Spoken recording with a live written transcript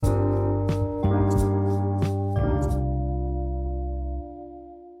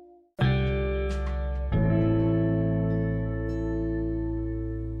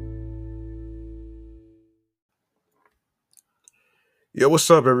Yo,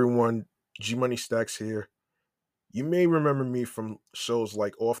 what's up, everyone? G Money Stacks here. You may remember me from shows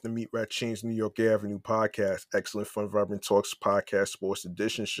like Off the Meat Rat Chains New York Avenue podcast, Excellent Fun Vibrant Talks podcast, Sports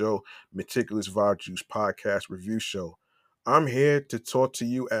Edition show, Meticulous Vibe Juice podcast review show. I'm here to talk to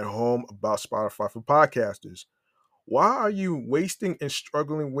you at home about Spotify for podcasters. Why are you wasting and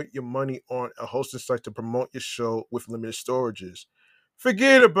struggling with your money on a hosting site to promote your show with limited storages?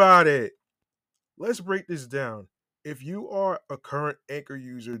 Forget about it. Let's break this down. If you are a current Anchor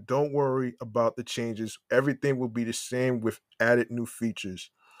user, don't worry about the changes. Everything will be the same with added new features.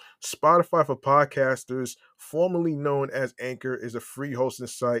 Spotify for Podcasters, formerly known as Anchor, is a free hosting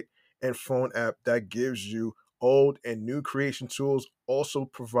site and phone app that gives you old and new creation tools, also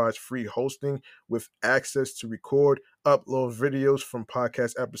provides free hosting with access to record, upload videos from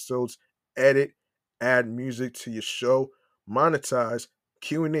podcast episodes, edit, add music to your show, monetize,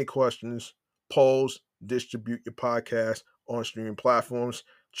 Q&A questions, polls, distribute your podcast on streaming platforms,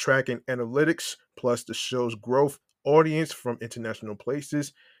 tracking analytics, plus the show's growth audience from international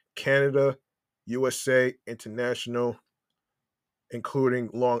places, Canada, USA, international, including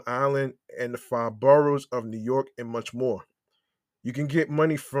Long Island and the five boroughs of New York, and much more. You can get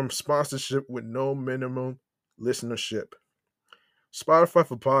money from sponsorship with no minimum listenership. Spotify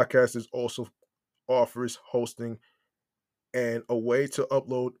for Podcasters also offers hosting and a way to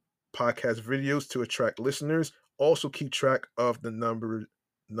upload podcast videos to attract listeners. Also keep track of the number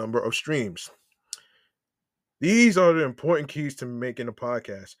of streams. These are the important keys to making a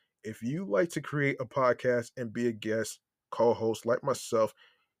podcast. If you like to create a podcast and be a guest co-host like myself,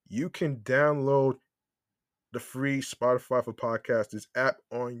 you can download the free Spotify for Podcasters app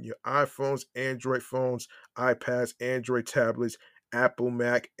on your iPhones, Android phones, iPads, Android tablets, Apple,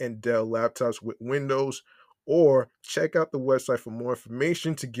 Mac, and Dell laptops with Windows, or check out the website for more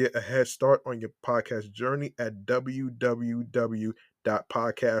information to get a head start on your podcast journey at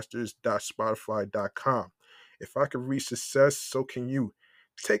www.podcasters.spotify.com. If I can reach success, so can you.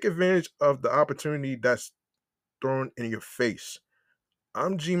 Take advantage of the opportunity that's thrown in your face.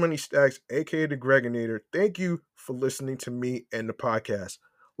 I'm G Money Stacks, aka the Gregonator. Thank you for listening to me and the podcast.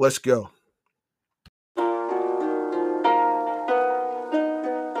 Let's go.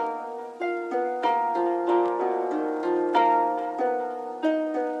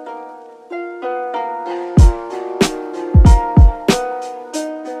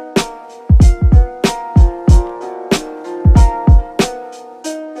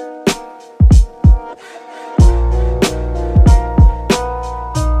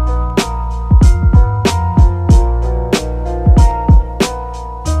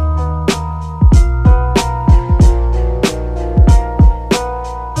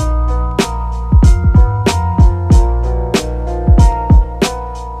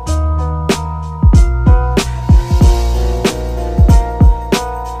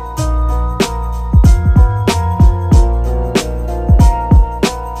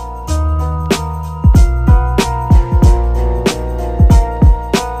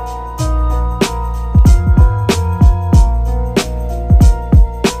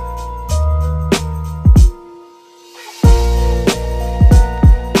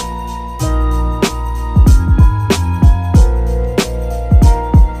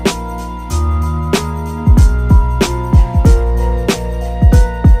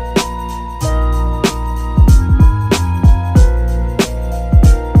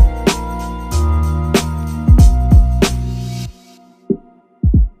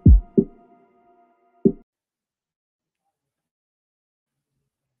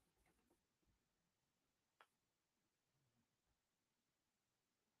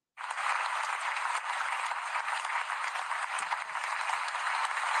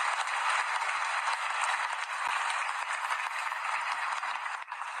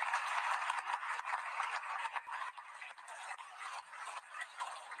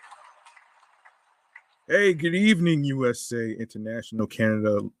 Hey, good evening, USA, International,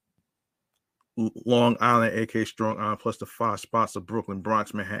 Canada, Long Island, aka Strong Island, plus the five spots of Brooklyn,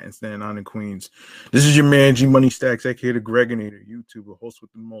 Bronx, Manhattan, Staten Island, Queens. This is your man, G Money Stacks, aka the Gregonator, YouTuber, host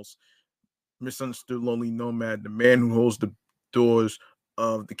with the most misunderstood lonely nomad, the man who holds the doors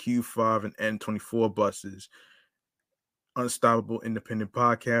of the Q5 and N24 buses, unstoppable independent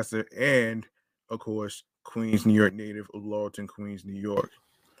podcaster, and, of course, Queens, New York native of Laurelton, Queens, New York.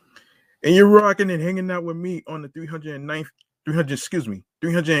 And you're rocking and hanging out with me on the 308th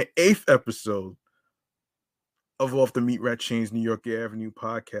episode of Off the Meat Rat Chains New York Avenue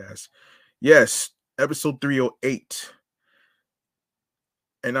podcast. Yes, episode 308.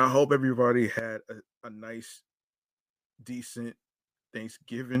 And I hope everybody had a nice, decent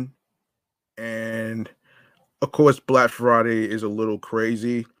Thanksgiving. And of course, Black Friday is a little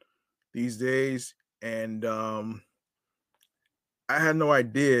crazy these days, and I had no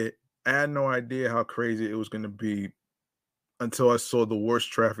idea. I had no idea how crazy it was going to be until I saw the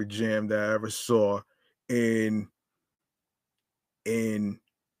worst traffic jam that I ever saw in in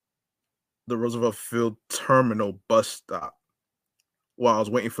the Roosevelt Field Terminal bus stop while I was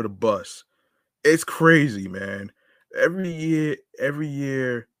waiting for the bus. It's crazy, man. Every year,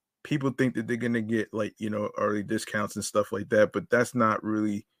 people think that they're gonna get like early discounts and stuff like that, but that's not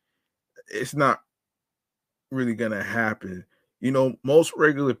really. It's not really gonna happen. Most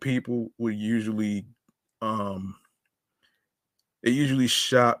regular people would usually, um, they usually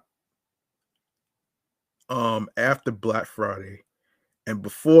shop after Black Friday and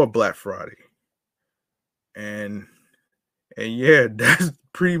before Black Friday, and yeah, that's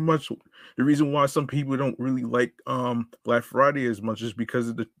pretty much the reason why some people don't really like Black Friday as much is because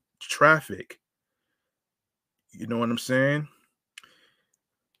of the traffic. You know what I'm saying?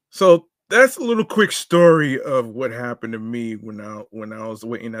 So that's a little quick story of what happened to me when I was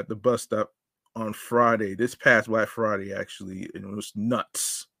waiting at the bus stop on Friday, this past Black Friday actually, and it was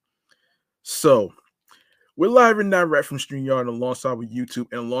nuts. So we're live and direct from StreamYard alongside with YouTube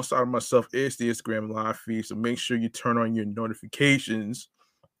and alongside myself is the Instagram live feed. So make sure you turn on your notifications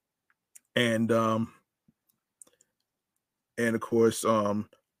and of course so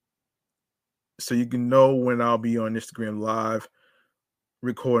you can know when I'll be on Instagram live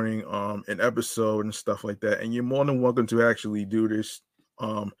recording an episode and stuff like that. And you're more than welcome to actually do this.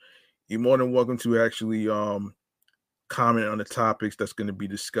 Um you're more than welcome to actually comment on the topics that's going to be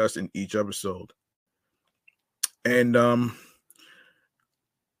discussed in each episode. And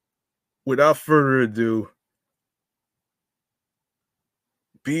without further ado,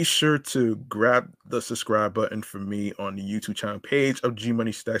 be sure to grab the subscribe button for me on the YouTube channel page of G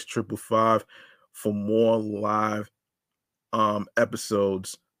Money Stacks 555 for more live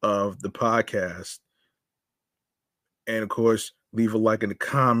episodes of the podcast. And of course, leave a like and a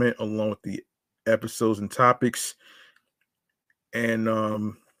comment along with the episodes and topics. And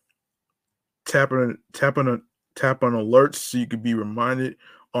tap on alerts so you can be reminded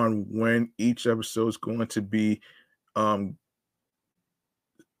on when each episode is going to be um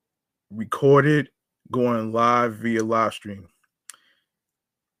recorded, going live via live stream.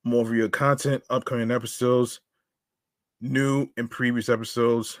 More via content, upcoming episodes, new and previous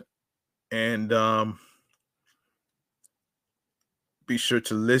episodes, and be sure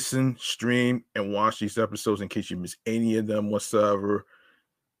to listen, stream, and watch these episodes in case you miss any of them whatsoever.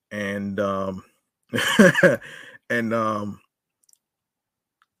 And and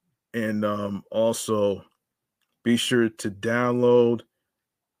also be sure to download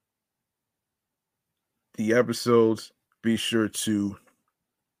the episodes. Be sure to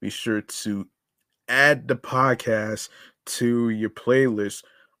add the podcast to your playlist,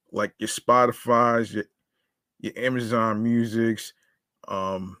 like your Spotify's, your Amazon Music's,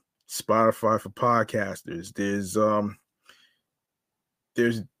 um, Spotify for podcasters. There's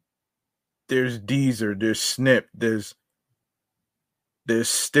Deezer, there's Snip, there's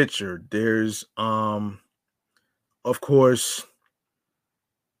Stitcher, there's of course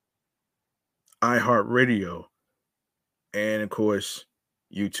iHeartRadio, and of course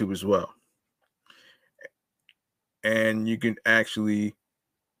YouTube as well. And you can actually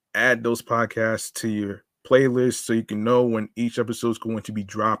add those podcasts to your playlist so you can know when each episode is going to be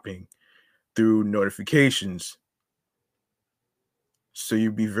dropping through notifications. So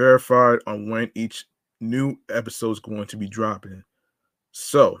you'll be verified on when each new episode is going to be dropping.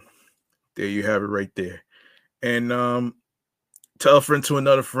 So there you have it right there. And tell a friend to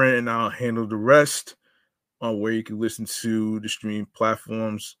another friend, and I'll handle the rest on where you can listen to the stream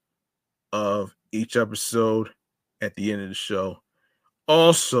platforms of each episode at the end of the show.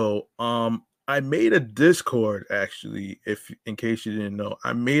 Also, I made a Discord actually, if in case you didn't know.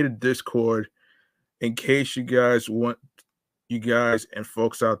 I made a Discord in case you guys and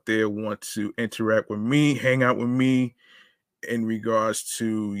folks out there want to interact with me, hang out with me in regards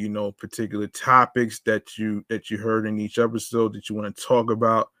to, particular topics that you heard in each episode that you want to talk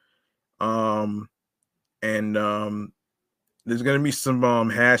about. And there's gonna be some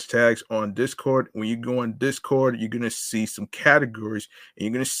hashtags on Discord. When you go on Discord, you're gonna see some categories, and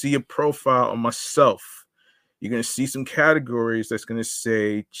you're gonna see a profile of myself. You're gonna see some categories that's gonna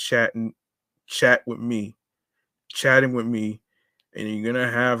say chat with me, chatting with me, and you're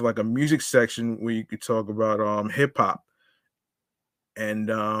gonna have like a music section where you could talk about hip hop,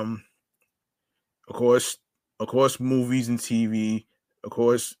 and of course, movies and TV, of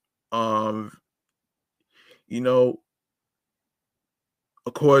course, um, you know,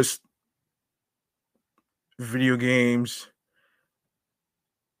 of course, video games,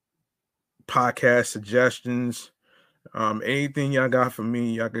 podcast suggestions, anything y'all got for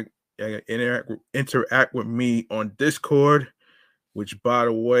me, y'all could interact with me on Discord, which by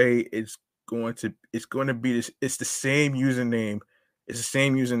the way, it's going to be this. It's the same username. It's the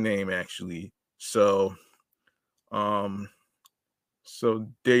same username actually. Um, so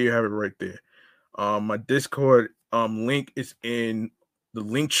there you have it right there. My Discord link is in the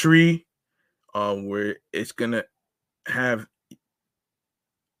link tree, where it's gonna have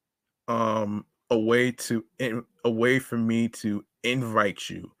a way for me to invite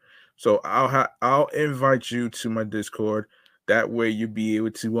you. So I'll invite you to my Discord. That way you'll be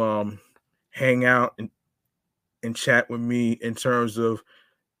able to hang out and chat with me in terms of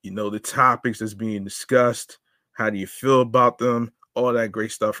the topics that's being discussed. How do you feel about them? All that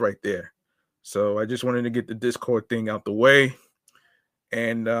great stuff right there. So I just wanted to get the Discord thing out the way.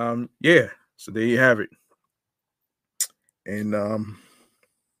 And yeah, so there you have it. And I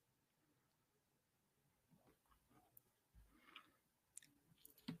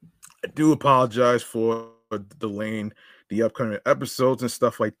do apologize for delaying the upcoming episodes and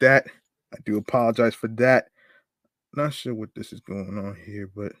stuff like that. I do apologize for that. Not sure what this is going on here,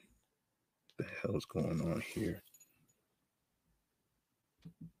 but what the hell is going on here?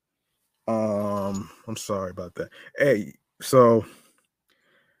 I'm sorry about that. Hey, so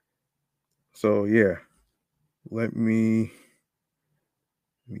yeah. Let me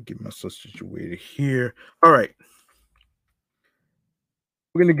get myself situated here. All right.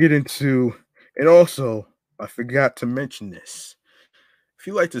 We're gonna get into, and also I forgot to mention this. If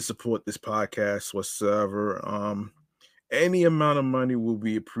you like to support this podcast whatsoever, any amount of money will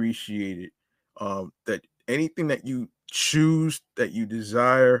be appreciated. That anything that you choose that you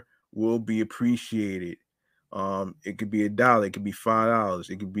desire will be appreciated. It could be $1, it could be $5,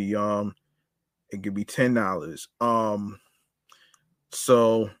 it could be $10.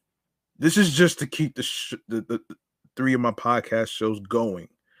 So this is just to keep the three of my podcast shows going.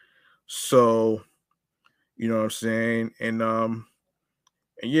 So you know what I'm saying, and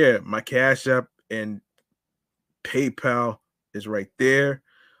yeah, my Cash App and PayPal is right there.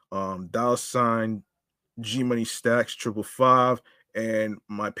 $ G Money Stacks 555, and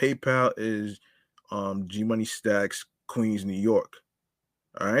my PayPal is G Money Stacks Queens, New York.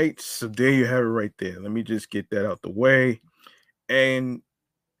 All right, so there you have it right there. Let me just get that out the way, and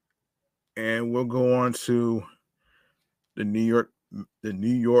we'll go on to the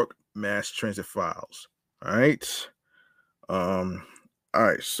New York Mass Transit Files. All right. Um. All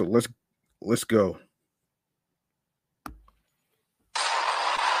right. So let's go.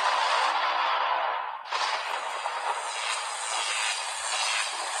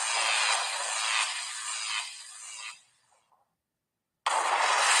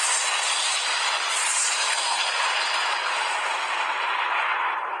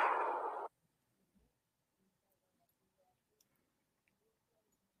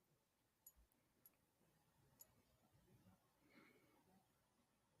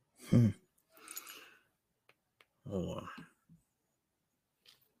 Hmm. Hold on.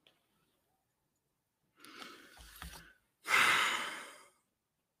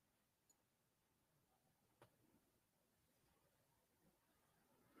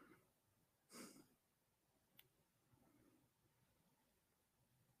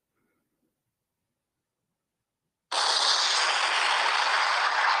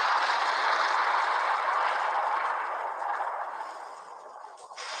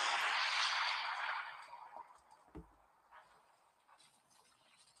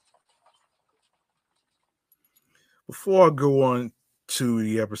 Before I go on to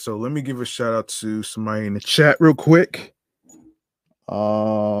the episode, let me give a shout out to somebody in the chat real quick.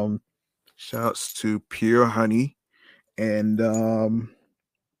 Shouts to Pure Honey and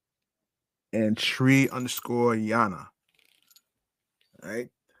Tree underscore Yana. All right,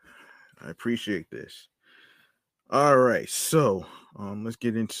 I appreciate this. All right, so let's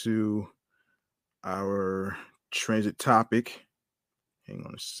get into our transit topic. Hang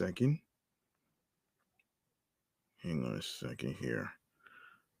on a second. Hang on a second here.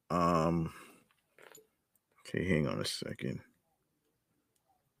 Okay, hang on a second.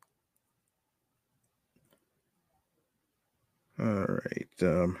 All right.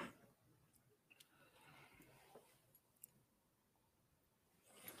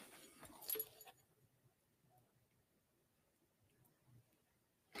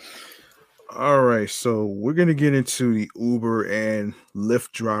 All right, so we're gonna get into the Uber and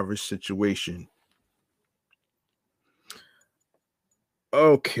Lyft driver situation.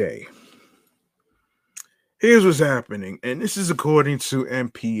 Okay, here's what's happening, and this is according to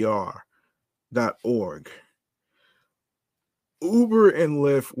NPR.org. Uber and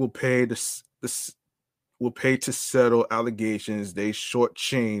Lyft will pay to settle allegations they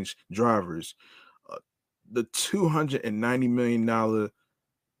shortchanged drivers. Uh, the $290 million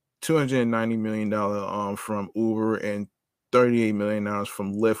from Uber and $38 million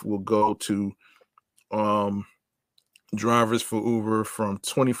from Lyft will go to um drivers for Uber from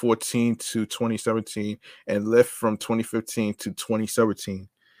 2014 to 2017 and Lyft from 2015 to 2017.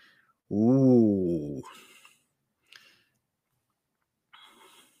 Ooh,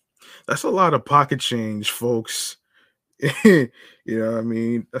 that's a lot of pocket change, folks. You know what I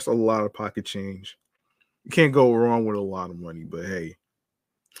mean? That's a lot of pocket change. You can't go wrong with a lot of money, but hey.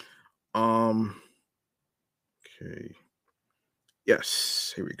 Um, okay.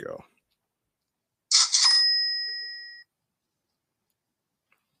 Yes, here we go.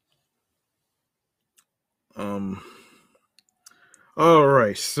 Um, all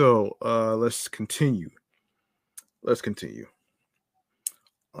right, so let's continue. Let's continue.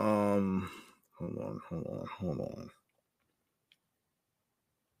 Um, hold on.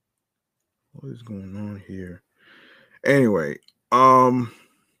 What is going on here? Anyway, um,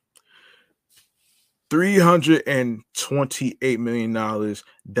 $328 million.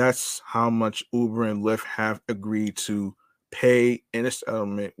 That's how much Uber and Lyft have agreed to pay in a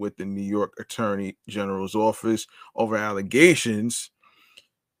settlement with the New York Attorney General's office over allegations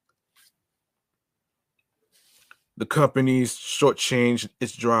the company's shortchanged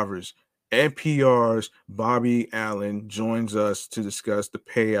its drivers. NPR's Bobby Allen joins us to discuss the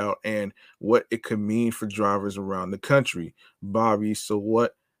payout and what it could mean for drivers around the country. Bobby, so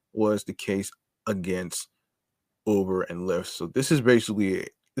what was the case against Uber and Lyft? So this is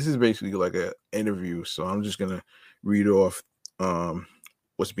basically like an interview. So I'm just gonna read off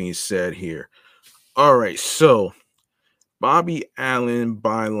what's being said here. All right, so Bobby Allen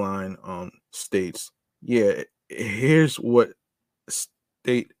byline states, yeah, here's what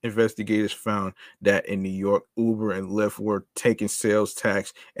state investigators found that in New York, Uber and Lyft were taking sales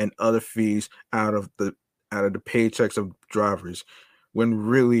tax and other fees out of the paychecks of drivers, when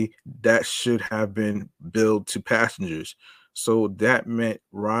really that should have been billed to passengers. So that meant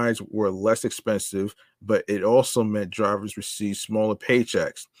rides were less expensive, but it also meant drivers received smaller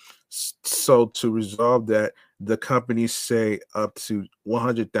paychecks. So to resolve that, the companies say up to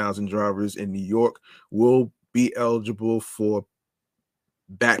 100,000 drivers in New York will be eligible for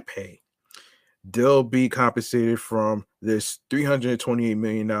back pay. They'll be compensated from this $328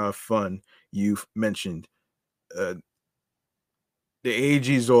 million fund you've mentioned. Uh, the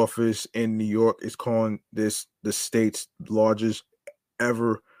AG's office in New York is calling this the state's largest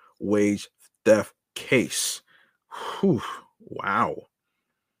ever wage theft case. Whew. Wow.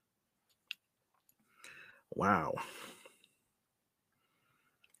 Wow.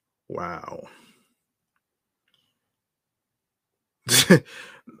 Wow.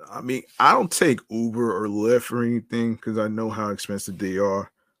 I mean, I don't take Uber or Lyft or anything because I know how expensive they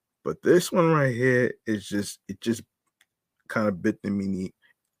are. But this one right here is just kind of bit the mini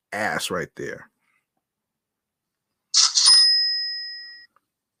ass right there.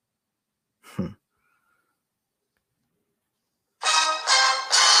 Hmm.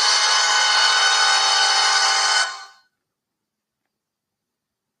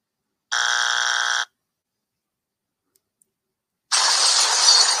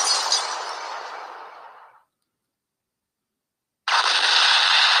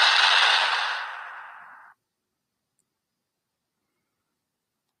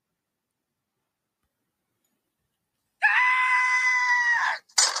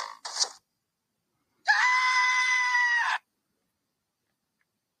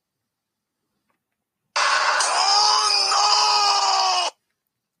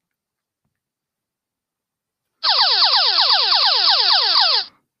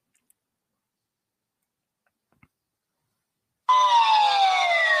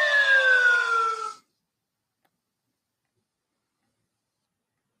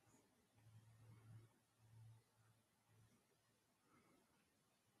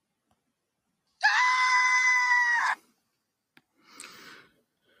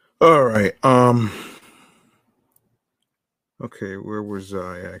 All right. Okay, where was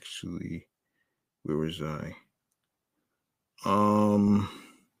I actually? Where was I? Um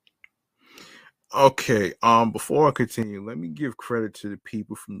okay, before I continue, let me give credit to the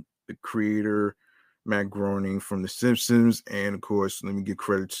people from the creator Matt Groening from The Simpsons, and of course, let me give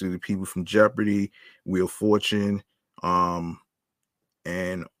credit to the people from Jeopardy, Wheel of Fortune, um,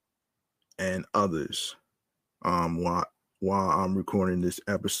 and others. While I'm recording this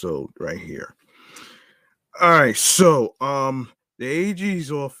episode right here. All right, so the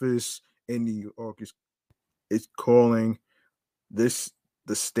AG's office in New York is calling This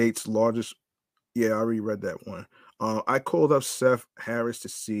the state's largest. Yeah, I already read that one. I called up Seth Harris to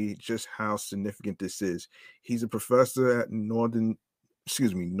see just how significant this is. He's a professor at Northeastern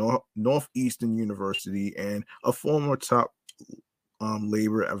University and a former top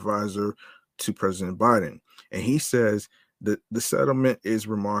labor advisor to President Biden. And he says that the settlement is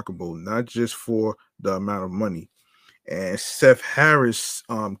remarkable, not just for the amount of money. And Seth Harris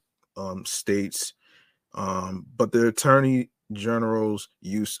states but the attorney general's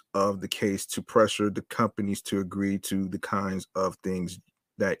use of the case to pressure the companies to agree to the kinds of things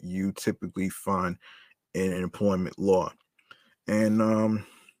that you typically find in employment law. And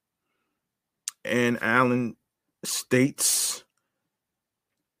Allen states,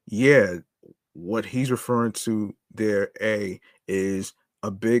 yeah, what he's referring to there, is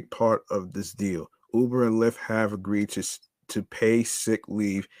a big part of this deal. Uber and Lyft have agreed to pay sick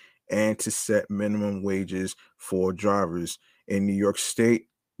leave and to set minimum wages for drivers. In New York State,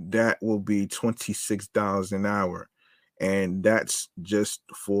 that will be $26 an hour. And that's just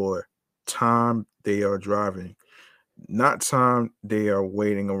for time they are driving, not time they are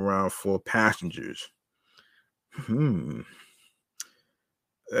waiting around for passengers. Hmm,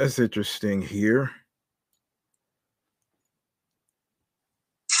 that's interesting here.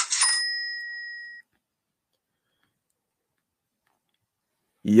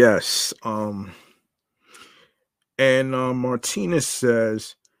 Yes. And Martinez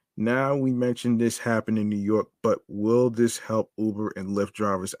says, now we mentioned this happened in New York, but will this help Uber and Lyft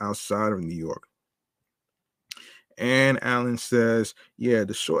drivers outside of New York? And Allen says, yeah,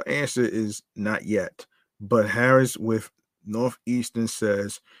 the short answer is not yet. But Harris with Northeastern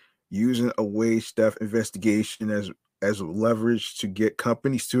says, using a wage theft investigation as leverage to get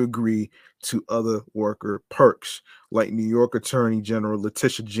companies to agree to other worker perks, like New York Attorney General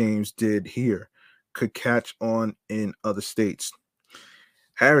Letitia James did here, could catch on in other states.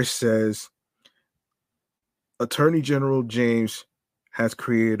 Harris says Attorney General James has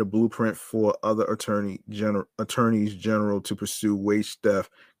created a blueprint for other attorneys general to pursue wage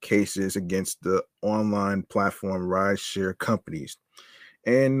theft cases against the online platform rideshare companies.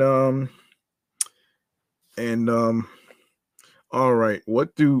 And and all right,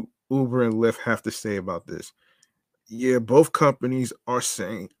 what do Uber and Lyft have to say about this? Yeah, both companies are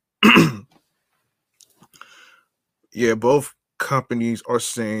saying yeah, both companies are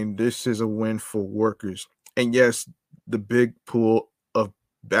saying this is a win for workers. And yes, the big pool of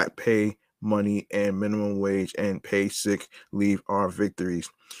back pay money and minimum wage and pay sick leave are victories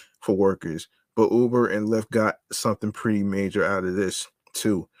for workers. But Uber and Lyft got something pretty major out of this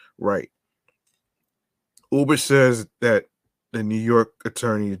too, right? Uber says that the New York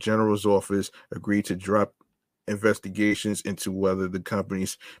Attorney General's office agreed to drop investigations into whether the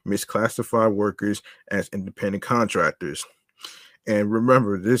companies misclassify workers as independent contractors. And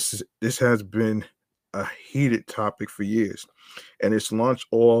remember, this has been a heated topic for years, and it's launched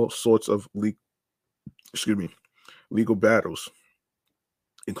all sorts of legal battles,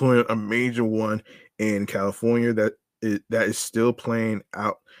 including a major one in California that is still playing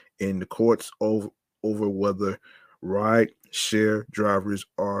out in the courts over whether ride share drivers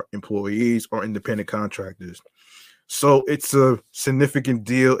are employees or independent contractors. So it's a significant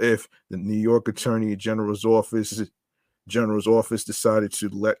deal if the New York Attorney General's office decided to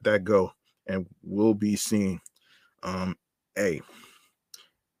let that go, and we'll be seeing. Um, a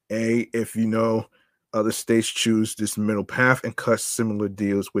if you know, other states choose this middle path and cut similar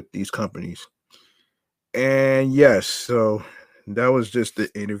deals with these companies. And yes, so that was just the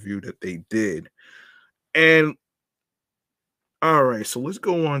interview that they did. And all right, so let's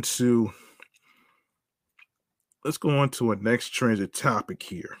go on to a next transit topic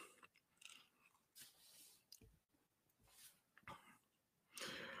here.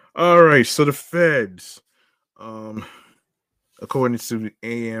 All right, so the feds, um, according to the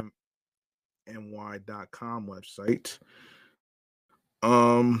amny.com website,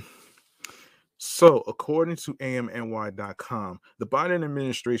 um, so according to amny.com, the Biden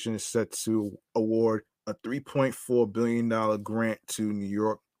administration is set to award a $3.4 billion grant to New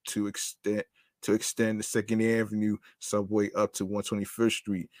York to extend the Second Avenue subway up to 125th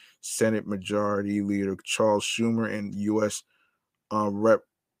Street. Senate Majority Leader Charles Schumer and U.S. Rep.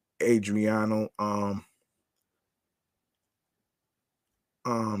 Adriano um,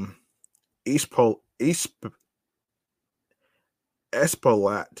 Esp-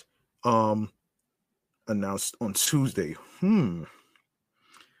 Espaillat announced on Tuesday.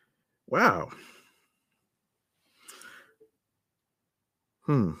 Wow.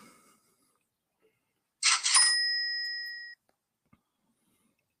 Hmm.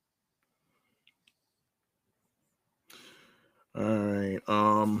 All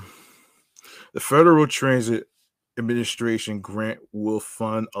right. The Federal Transit Administration grant will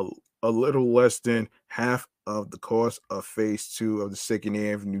fund a little less than half of the cost of phase two of the Second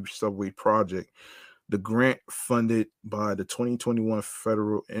Avenue subway project. The grant funded by the 2021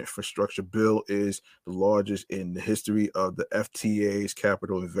 Federal Infrastructure Bill is the largest in the history of the FTA's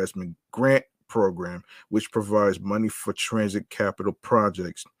Capital Investment Grant Program, which provides money for transit capital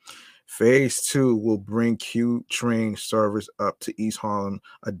projects. Phase two will bring Q train service up to East Harlem,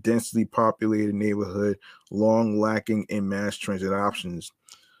 a densely populated neighborhood long lacking in mass transit options.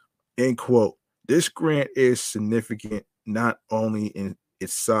 End quote. This grant is significant not only in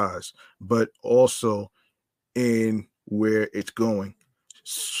its size, but also in where it's going,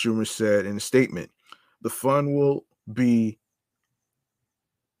 Schumer said in a statement. The fund will be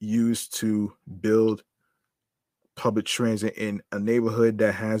used to build public transit in a neighborhood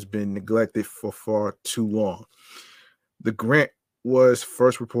that has been neglected for far too long. The grant was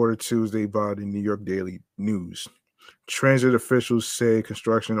first reported Tuesday by the New York Daily News. Transit officials say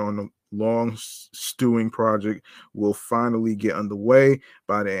construction on the long stewing project will finally get underway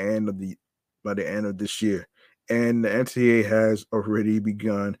by the end of this year, and the MTA has already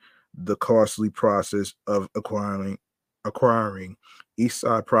begun the costly process of acquiring East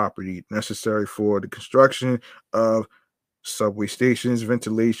Side property necessary for the construction of subway stations,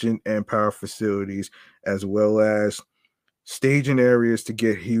 ventilation, and power facilities, as well as staging areas to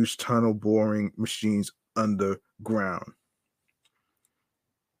get huge tunnel boring machines underground.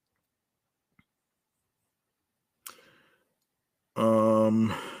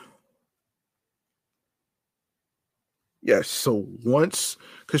 Um, yes, so once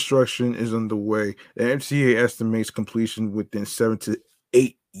construction is underway, the MTA estimates completion within 7 to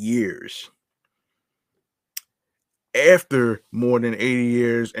 8 years. After more than 80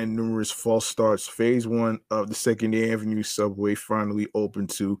 years and numerous false starts, phase one of the Second Avenue subway finally opened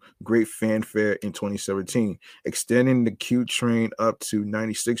to great fanfare in 2017, extending the Q train up to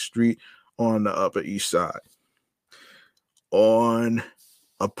 96th Street on the Upper East Side. On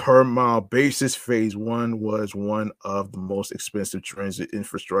a per mile basis, phase one was one of the most expensive transit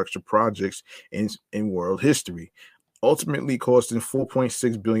infrastructure projects in world history, ultimately costing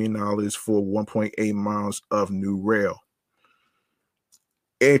 $4.6 billion for 1.8 miles of new rail.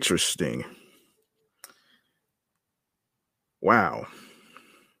 Interesting. Wow.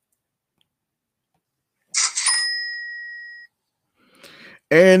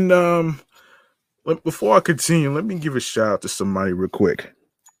 And before I continue, let me give a shout out to somebody real quick.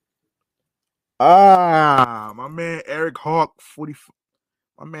 My man Eric Hawk, 40.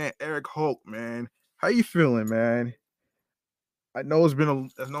 My man Eric Hawk, man. How you feeling, man? I know it's been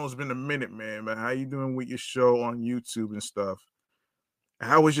a minute, man. But how you doing with your show on YouTube and stuff?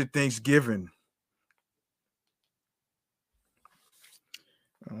 How was your Thanksgiving?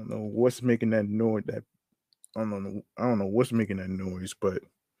 I don't know what's making that noise. I don't know what's making that noise, but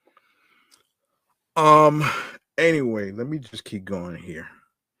um. Anyway, let me just keep going here.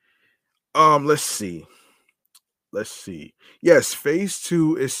 Let's see. Let's see. Yes, phase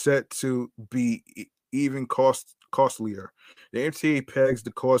two is set to be even costlier. The MTA pegs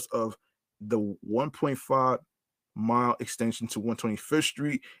the cost of the 1.5 mile extension to 125th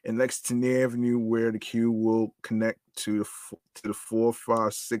Street and Lexington Avenue, where the queue will connect to the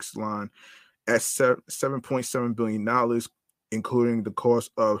 456 line at $7.7 billion, including the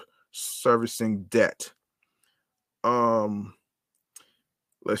cost of servicing debt. Um,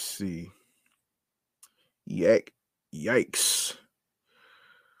 let's see. Yikes.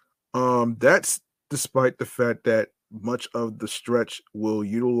 That's despite the fact that much of the stretch will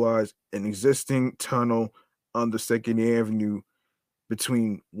utilize an existing tunnel under Second Avenue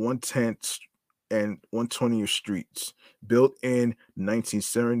between 110th and 120th Streets, built in the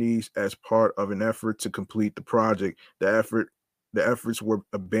 1970s as part of an effort to complete the project. The efforts were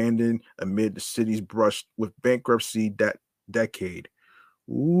abandoned amid the city's brush with bankruptcy that decade.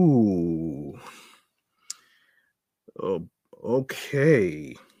 Ooh. Oh,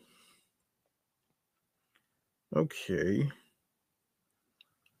 okay. Okay.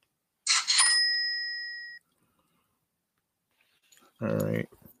 All right.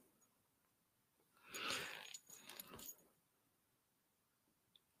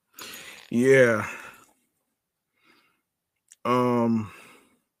 Yeah. Um.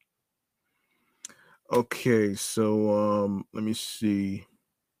 Okay. So let me see.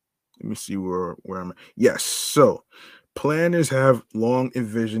 Let me see where I'm at. Yes. So planners have long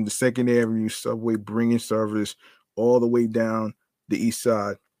envisioned the Second Avenue subway bringing service all the way down the east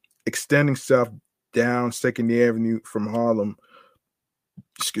side, extending south down Second Avenue from Harlem.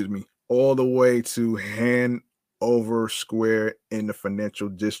 Excuse me, all the way to over square in the financial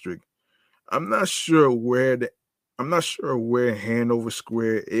district. I'm not sure where the I'm not sure where Hanover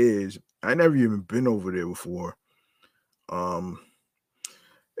Square is. I never even been over there before. Um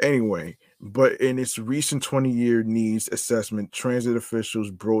Anyway, but in its recent 20-year needs assessment, transit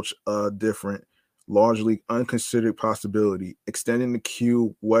officials broached a different, largely unconsidered possibility, extending the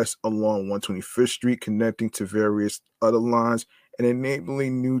queue west along 125th Street, connecting to various other lines, and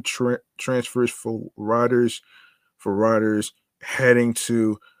enabling new transfers for riders heading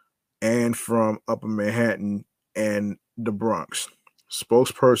to and from Upper Manhattan and the Bronx.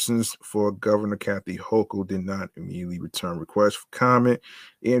 Spokespersons for Governor Kathy Hochul did not immediately return requests for comment.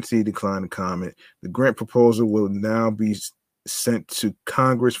 The EMT declined to comment. The grant proposal will now be sent to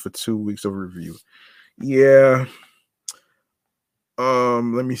Congress for 2 weeks of review. Yeah.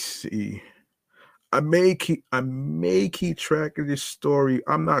 Let me see. I may keep track of this story.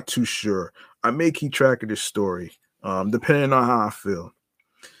 I'm not too sure. I may keep track of this story. Depending on how I feel.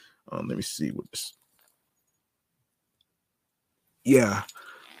 Let me see what this. Yeah.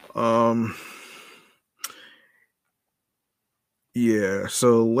 Um yeah,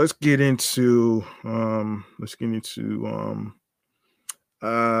 so let's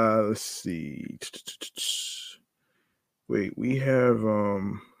see. Wait, we have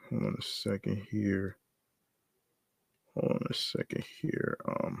hold on a second here. Hold on a second here.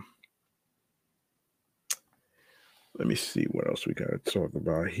 Let me see what else we gotta talk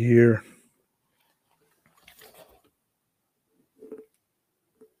about here.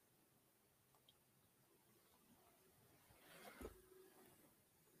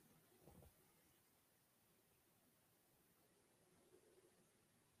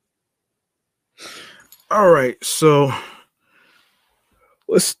 All right, so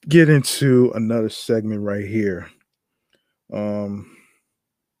let's get into another segment right here. Um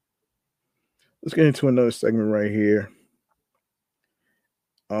let's get into another segment right here.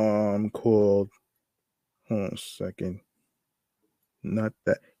 Called hold on a second. Not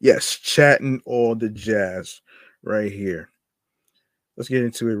that. Yes, chatting all the jazz right here. Let's get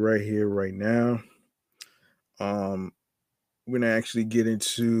into it right here, right now. Um, we're gonna actually get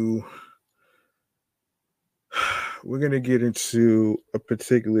into we're gonna get into a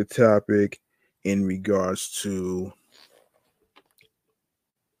particular topic in regards to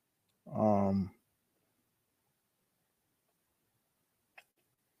um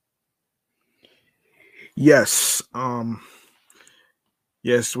yes,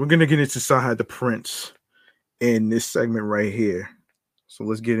 yes, we're gonna get into Sahad the Prince in this segment right here. So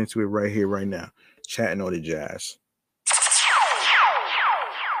let's get into it right here, right now. Chatting all the jazz.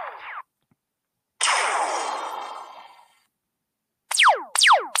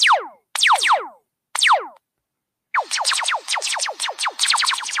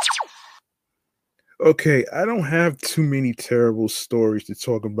 Okay, I don't have too many terrible stories to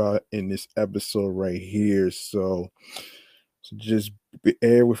talk about in this episode right here, so just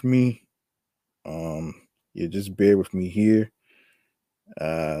bear with me. Um, yeah, just bear with me here.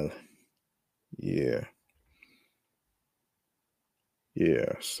 Uh, yeah,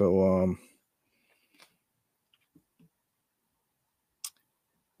 yeah.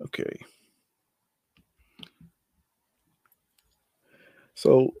 Okay.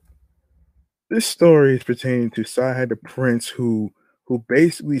 So this story is pertaining to Sahad the Prince, who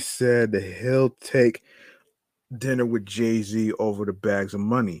basically said that he'll take dinner with Jay Z over the bags of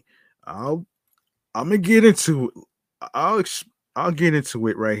money. I'll I'm gonna get into it. I'll ex- I'll get into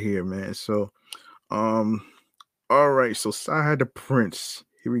it right here, man. Um, all right. So Sahad the Prince.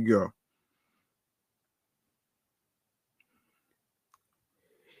 Here we go.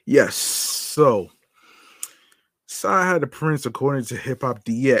 Yes. So Sahad the Prince, according to Hip Hop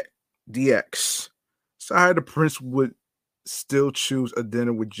DX, Sahad the Prince would still choose a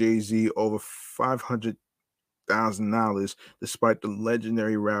dinner with Jay Z over $500,000, despite the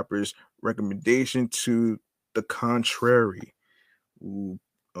legendary rapper's recommendation to the contrary. Ooh,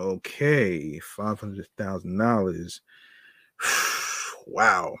 okay, $500,000.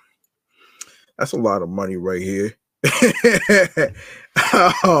 Wow, that's a lot of money right here.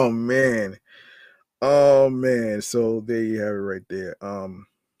 Oh man, oh man. So there you have it right there.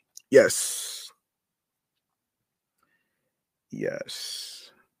 Yes,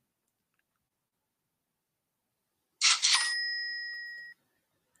 yes.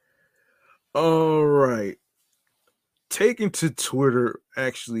 All right. Taking to Twitter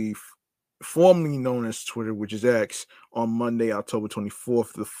actually formerly known as Twitter, which is X, on Monday, October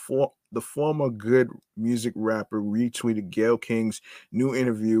 24th, the former good music rapper retweeted Gayle King's new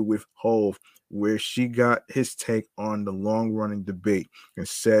interview with Hove, where she got his take on the long running debate and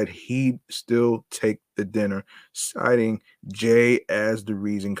said he'd still take the dinner, citing Jay as the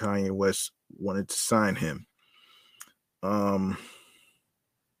reason Kanye West wanted to sign him. Um,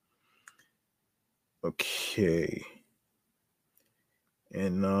 okay.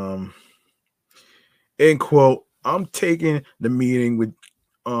 And end quote, um I'm taking the meeting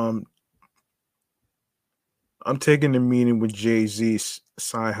with Jay-Z,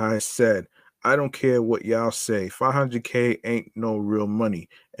 Sci-Hi said. I don't care what y'all say. 500K ain't no real money.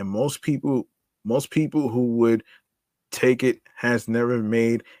 And most people who would take it has never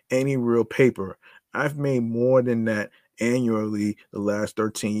made any real paper. I've made more than that annually the last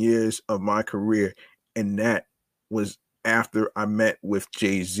 13 years of my career, and that was after I met with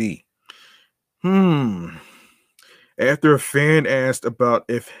Jay-Z. Hmm. After a fan asked about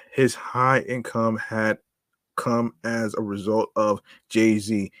if his high income had come as a result of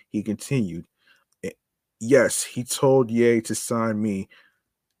Jay-Z, he continued, "Eh, yes, he told Ye to sign me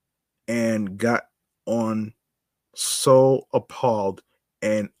and got on so appalled,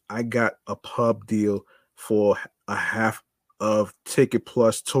 and I got a pub deal for a half of ticket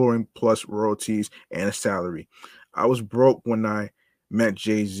plus touring plus royalties and a salary. I was broke when I met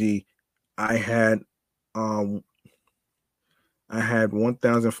Jay-Z. I had um I had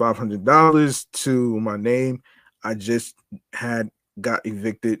 $1,500 to my name. I just had got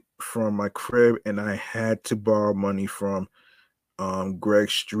evicted from my crib and I had to borrow money from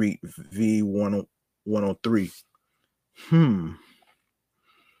Greg Street V103. Hmm.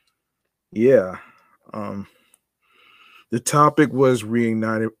 Yeah. Um the topic was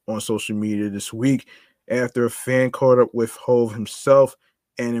reignited on social media this week after a fan caught up with Hove himself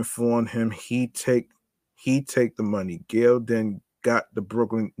and informed him he take the money. Gail then got the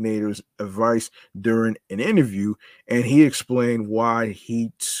Brooklyn native's advice during an interview, and he explained why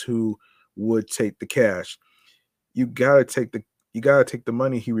he too would take the cash. You gotta take the you gotta take the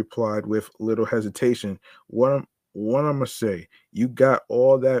money, he replied with little hesitation. What I'm gonna say, you got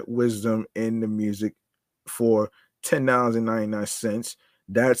all that wisdom in the music for $10.99.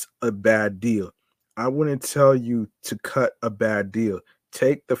 That's a bad deal. I wouldn't tell you to cut a bad deal.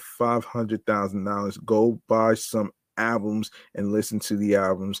 Take the $500,000, go buy some albums and listen to the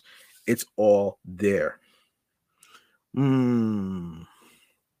albums. It's all there. Hmm.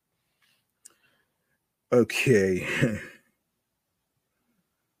 Okay.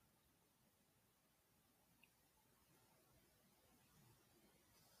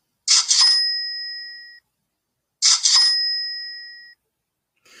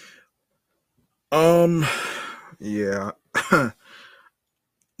 um yeah.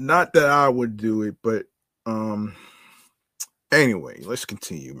 Not that I would do it, but um anyway, let's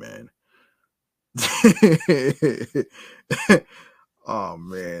continue, man. Oh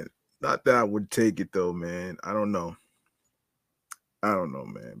man. Not that I would take it though, man. I don't know. I don't know,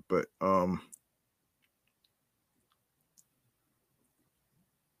 man. But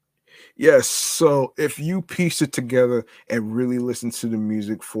yes, so if you piece it together and really listen to the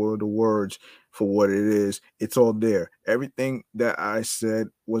music for the words for what it is, it's all there. Everything that I said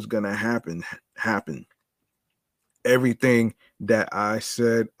was gonna happen. Everything that I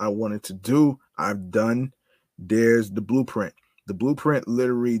said I wanted to do, I've done. There's the blueprint. The blueprint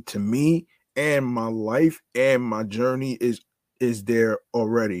literally to me and my life and my journey is there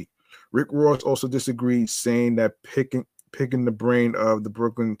already. Rick Ross also disagreed, saying that picking the brain of the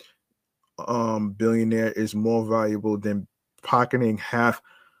Brooklyn billionaire is more valuable than pocketing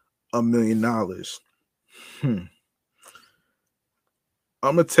 $500,000. Hmm.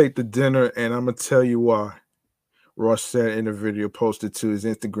 I'm gonna take the dinner and I'm gonna tell you why. Ross said in a video posted to his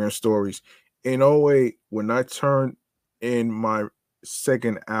Instagram stories. In '08, when I turned in my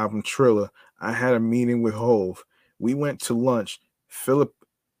second album, Triller, I had a meeting with Hove. We went to lunch. Philip,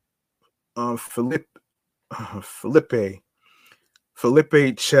 Philip, Felipe,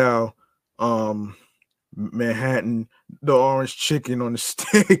 Felipe Chow, um, Manhattan, the orange chicken on the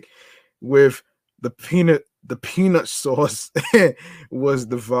stick with the peanut sauce was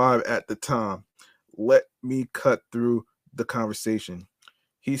the vibe at the time. Let me cut through the conversation.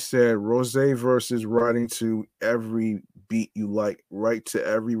 He said Rose versus writing to every beat you like, write to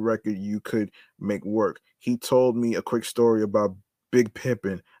every record you could make work. He told me a quick story about Big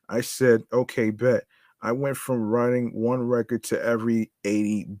Pimpin'. I said, okay, bet. I went from writing one record to every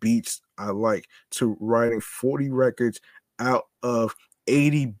 80 beats I like to writing 40 records out of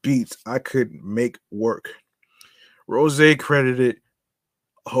 80 beats I could make work. Rose credited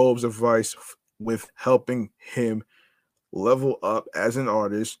Hope's advice with helping him level up as an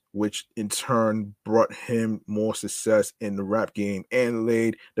artist, which in turn brought him more success in the rap game and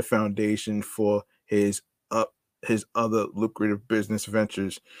laid the foundation for up his other lucrative business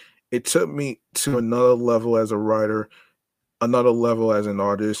ventures. It took me to another level as a writer, another level as an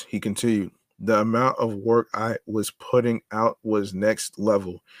artist, he continued. The amount of work I was putting out was next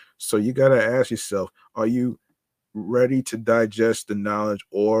level. So you got to ask yourself, are you ready to digest the knowledge,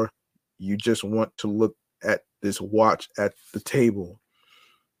 or you just want to look at this watch at the table?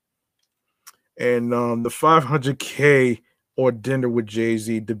 And the 500K or dinner with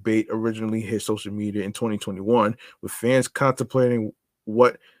Jay-Z debate originally hit social media in 2021, with fans contemplating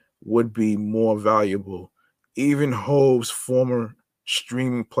what would be more valuable. Even Hove's former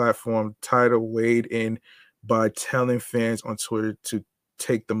streaming platform Tidal weighed in by telling fans on Twitter to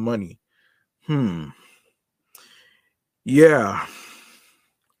take the money. Yeah.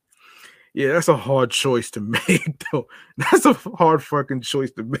 Yeah, that's a hard choice to make, though. That's a hard fucking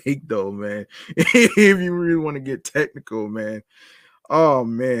choice to make, though, man. If you really want to get technical, man. Oh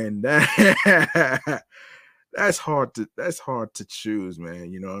man, that's hard to choose,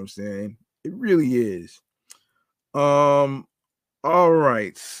 man. You know what I'm saying? It really is. Um, all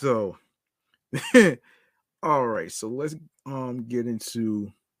right, so all right, so get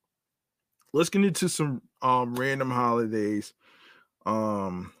into let's get into some random holidays.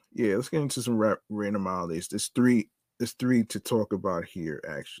 Yeah, let's get into some random holidays. There's three to talk about here,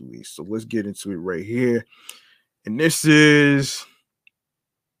 actually. So let's get into it right here. And this is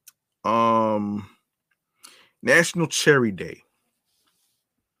um National Cherry Day.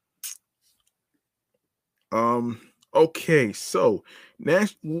 Um, okay,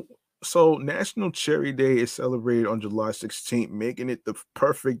 National Cherry Day is celebrated on July 16th, making it the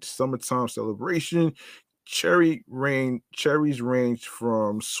perfect summertime celebration. Cherries range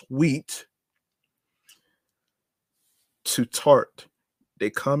from sweet to tart. They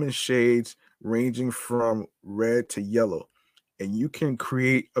come in shades ranging from red to yellow, and you can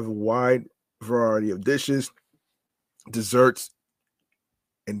create a wide variety of dishes, desserts,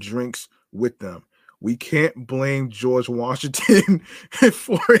 and drinks with them. We can't blame George Washington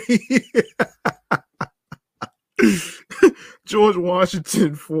for George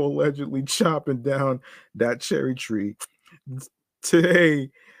Washington for allegedly chopping down that cherry tree.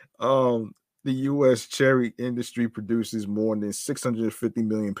 Today, the U.S. cherry industry produces more than 650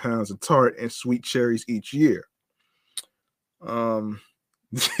 million pounds of tart and sweet cherries each year. Um,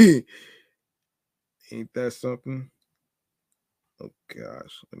 ain't that something? Oh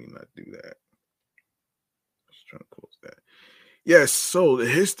gosh, let me not do that. Let's try to close that. Yes, so the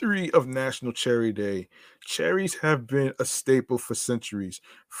history of National Cherry Day. Cherries have been a staple for centuries,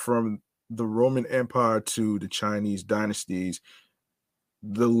 from the Roman Empire to the Chinese dynasties.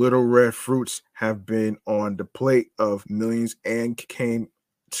 The little red fruits have been on the plate of millions and came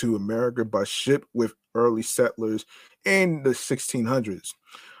to America by ship with early settlers in the 1600s.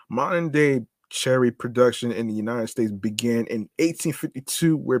 Modern day cherry production in the United States began in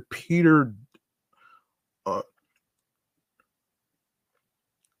 1852, where uh,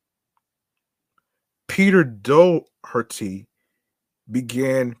 Peter Doherty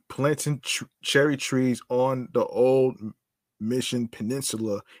began planting cherry trees on the old Mission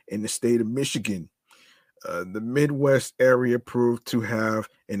Peninsula in the state of Michigan. The Midwest area proved to have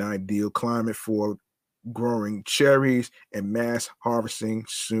an ideal climate for growing cherries, and mass harvesting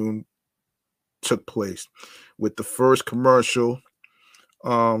soon took place, with the first commercial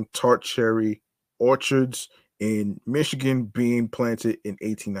tart cherry orchards in Michigan being planted in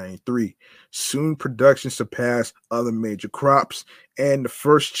 1893. Soon production surpassed other major crops, and the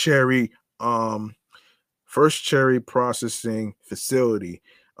first cherry processing facility,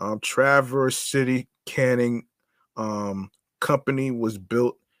 Traverse City Canning um, Company, was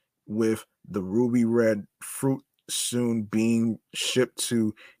built, with the ruby red fruit soon being shipped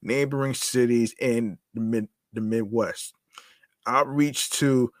to neighboring cities in the Midwest. Outreach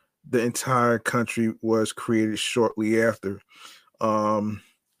to the entire country was created shortly after. Um,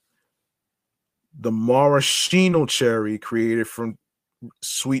 the maraschino cherry, created from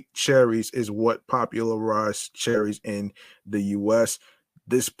sweet cherries, is what popularized cherries in the U.S.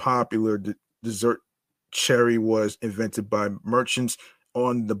 This popular dessert cherry was invented by merchants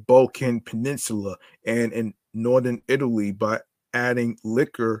on the Balkan Peninsula and in northern Italy by adding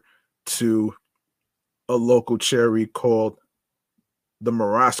liquor to a local cherry called the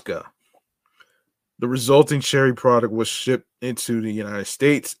marasca. The resulting cherry product was shipped into the United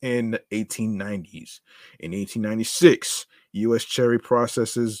States in the 1890s. In 1896, U.S. cherry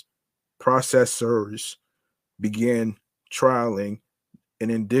processors began trialing an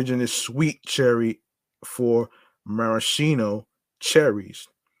indigenous sweet cherry for maraschino cherries,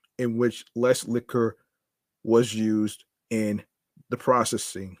 in which less liquor was used in the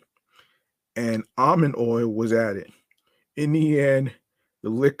processing, and almond oil was added. In the end, the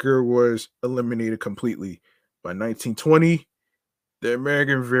liquor was eliminated completely. By 1920, the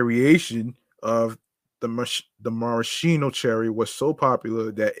American variation of the maraschino cherry was so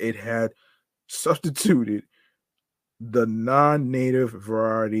popular that it had substituted the non-native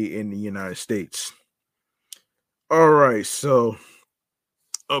variety in the United States. All right, so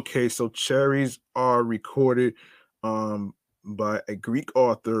okay, so cherries are recorded um, by a Greek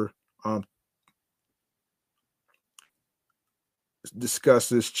author. Um,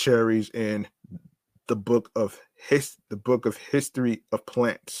 discusses cherries in the book of history of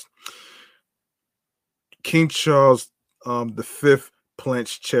plants. King Charles the Fifth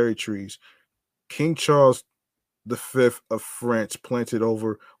plants cherry trees. King Charles the Fifth of France planted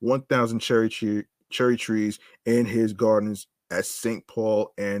over 1,000 cherry trees in his gardens at St.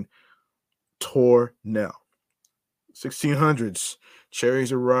 Paul and Tournai. 1600s,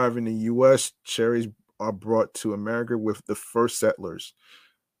 cherries arrive in the U.S. Cherries are brought to America with the first settlers.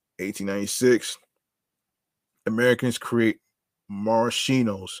 1896, Americans create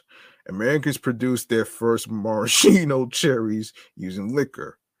maraschinos. Americans produced their first maraschino cherries using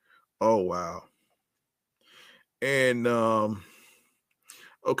liquor. Oh wow. And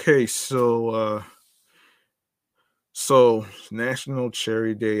okay, so National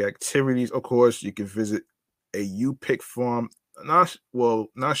Cherry Day activities. Of course, you can visit a U pick farm. Not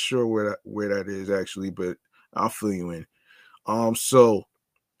sure where that is actually, but I'll fill you in. So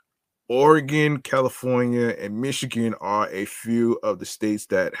Oregon, California, and Michigan are a few of the states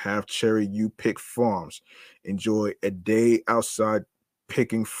that have cherry you pick farms. Enjoy a day outside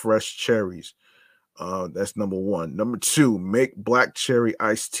picking fresh cherries. That's number one. Number two, make black cherry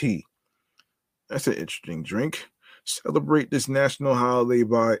iced tea. That's an interesting drink. Celebrate this national holiday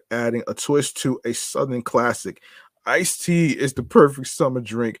by adding a twist to a Southern classic. Iced tea is the perfect summer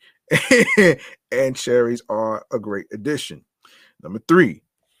drink, and cherries are a great addition. Number three,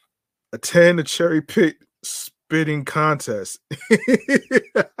 attend a cherry pit spitting contest.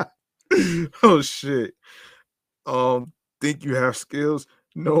 Oh shit. Think you have skills?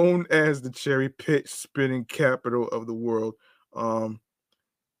 Known as the cherry pit spitting capital of the world. Um,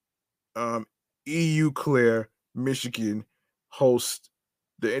 EU Claire, Michigan hosts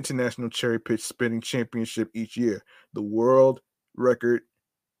the International Cherry Pit Spitting Championship each year. The world record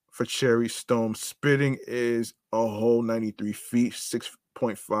for cherry stone spitting is a whole 93 feet,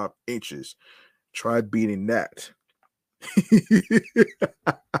 6.5 inches. Try beating that.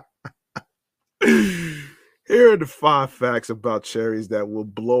 Here are the 5 facts about cherries that will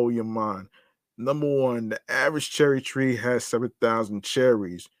blow your mind. Number one, the average cherry tree has 7,000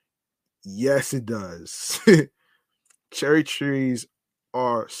 cherries. Yes, it does. Cherry trees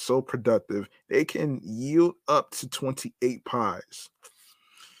are so productive, they can yield up to 28 pies.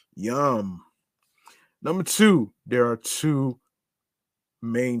 Yum. Number two, there are two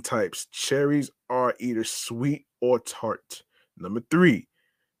main types. Cherries are either sweet or tart. Number three,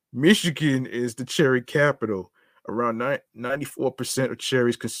 Michigan is the cherry capital. Around 94% of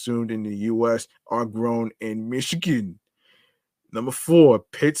cherries consumed in the U.S. are grown in Michigan. Number four,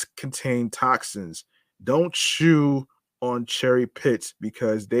 pits contain toxins. Don't chew on cherry pits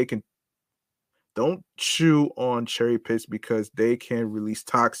because they can. Don't chew on cherry pits because they can release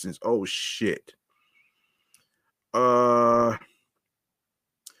toxins. Oh shit. Uh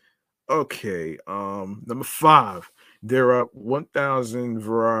Okay. Number five, there are 1,000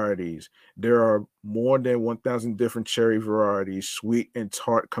 varieties. There are more than 1,000 different cherry varieties, sweet and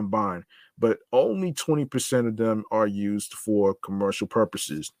tart combined, but only 20% of them are used for commercial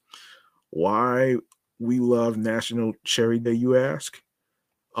purposes. Why we love National Cherry Day, you ask?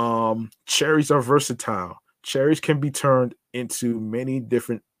 Cherries are versatile. Cherries can be turned into many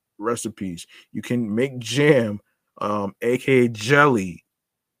different recipes. You can make jam, aka jelly,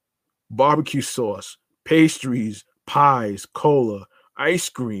 barbecue sauce, pastries, pies, cola, ice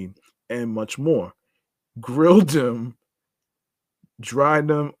cream, and much more. Grill them, dry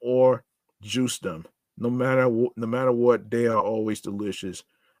them, or juice them. No matter what, they are always delicious.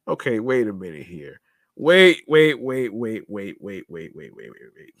 Okay, wait a minute here. Wait.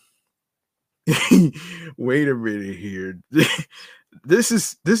 Wait a minute here. This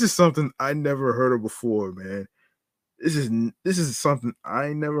is something I never heard of before, man. This is something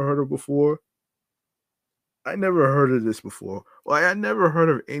I never heard of before. I never heard of this before. Like I never heard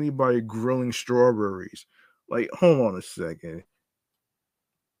of anybody grilling strawberries. Like, hold on a second.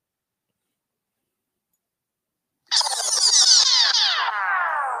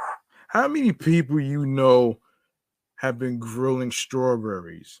 How many people you know have been grilling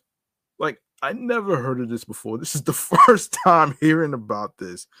strawberries? Like, I never heard of this before. This is the first time hearing about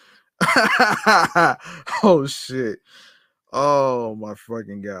this. Oh shit. Oh my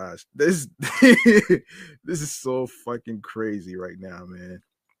fucking gosh. This this is so fucking crazy right now, man.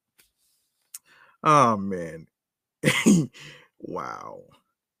 Oh man. Wow.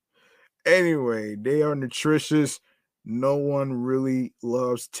 Anyway, they are nutritious. No one really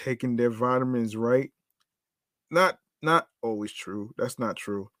loves taking their vitamins, right? Not always true. That's not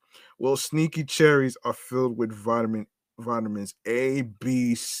true. Well, sneaky cherries are filled with vitamins A,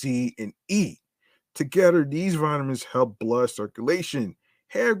 B, C, and E. Together, these vitamins help blood circulation,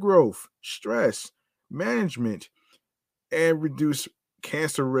 hair growth, stress management, and reduce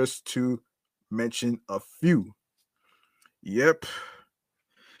cancer risk, to mention a few. Yep,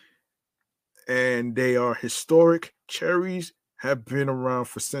 and they are historic. Cherries have been around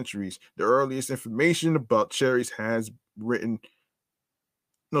for centuries. The earliest information about cherries has written,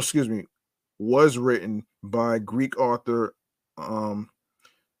 no, excuse me, was written by Greek author. Um,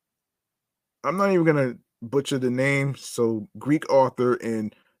 I'm not even gonna butcher the name. So, Greek author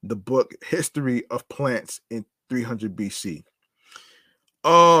in the book History of Plants in 300 BC.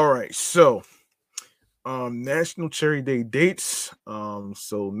 All right, so National Cherry Day dates.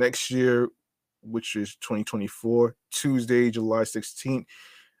 So next year, which is 2024, Tuesday, July 16th.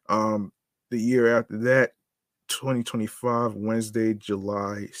 The year after that, 2025, Wednesday,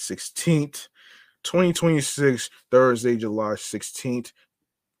 July 16th. 2026, Thursday, July 16th.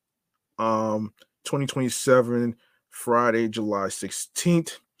 2027, Friday, July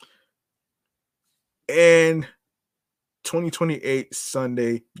 16th. And 2028,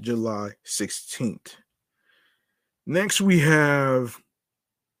 Sunday, July 16th. Next, we have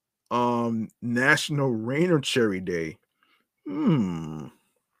National Rainer Cherry Day. Hmm,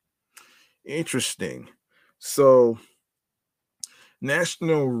 interesting. So,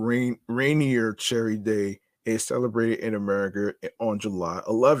 National Rainier Cherry Day is celebrated in America on July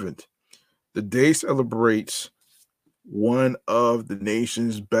 11th. The day celebrates one of the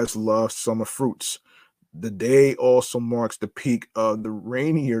nation's best loved summer fruits. The day also marks the peak of the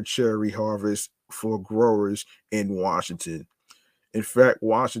Rainier cherry harvest for growers in Washington. In fact,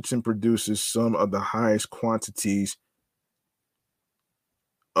 Washington produces some of the highest quantities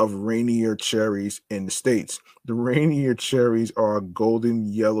of Rainier cherries in the states. The Rainier cherries are golden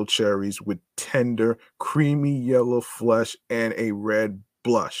yellow cherries with tender, creamy yellow flesh and a red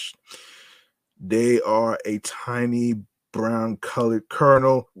blush. They are a tiny brown colored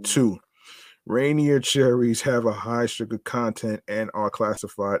kernel too. Rainier cherries have a high sugar content and are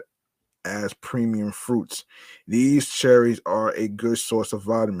classified as premium fruits. These cherries are a good source of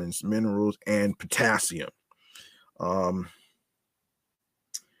vitamins, minerals, and potassium. Um,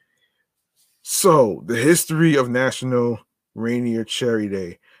 So, the history of National Rainier Cherry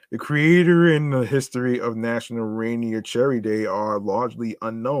Day. The creator and the history of National Rainier Cherry Day are largely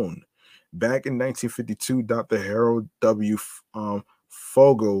unknown. Back in 1952, Dr. Harold W.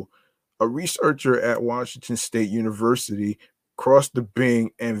 Fogel, a researcher at Washington State University, crossed the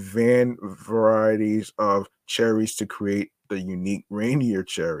Bing and Van varieties of cherries to create the unique Rainier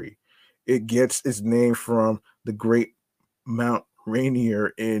cherry. It gets its name from the Great Mount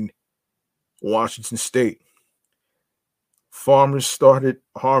Rainier in Washington State. Farmers started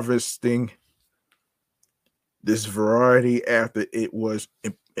harvesting this variety after it was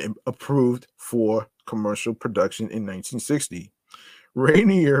approved for commercial production in 1960.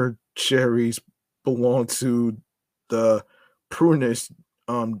 Rainier cherries belong to the Prunus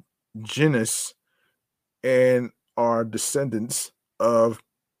genus and are descendants of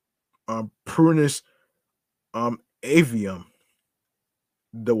Prunus avium,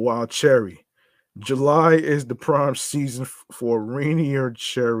 the wild cherry. July is the prime season for Rainier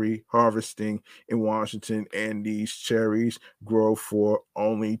cherry harvesting in Washington, and these cherries grow for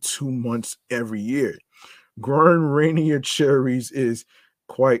only 2 months every year. Growing Rainier cherries is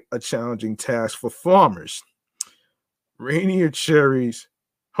quite a challenging task for farmers. Rainier cherries,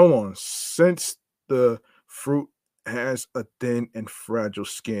 hold on, since the fruit has a thin and fragile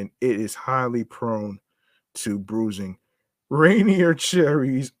skin, it is highly prone to bruising. Rainier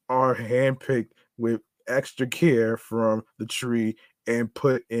cherries are handpicked with extra care from the tree and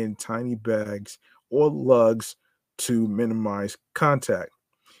put in tiny bags or lugs to minimize contact.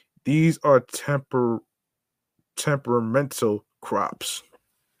 These are temperamental crops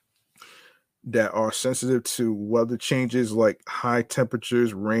that are sensitive to weather changes like high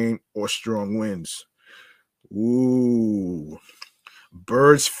temperatures, rain, or strong winds. Ooh.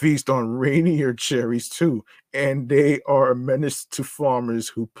 Birds feast on rainier cherries too, and they are a menace to farmers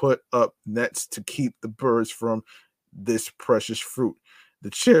who put up nets to keep the birds from this precious fruit. The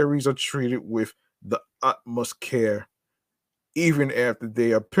cherries are treated with the utmost care even after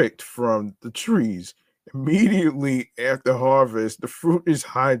they are picked from the trees. Immediately after harvest, the fruit is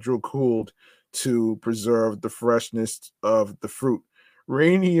hydrocooled to preserve the freshness of the fruit.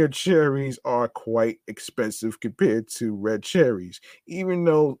 Rainier cherries are quite expensive compared to red cherries, even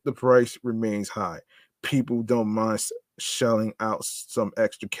though the price remains high. People don't mind shelling out some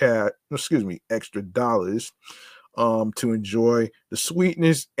extra dollars to enjoy the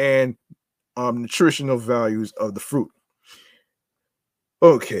sweetness and nutritional values of the fruit.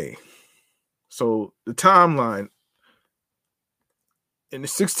 Okay, so the timeline in the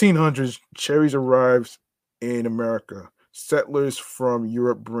 1600s, cherries arrives in America. Settlers from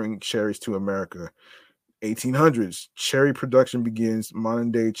Europe bring cherries to America. 1800s, cherry production begins.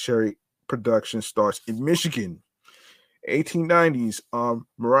 Modern day cherry production starts in Michigan. 1890s,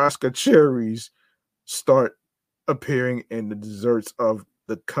 Maraska cherries start appearing in the desserts of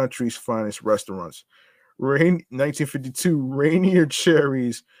the country's finest restaurants. 1952, Rainier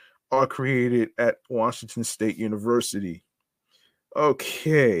cherries are created at Washington State University.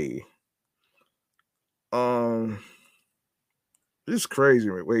 Okay. Um, this is crazy.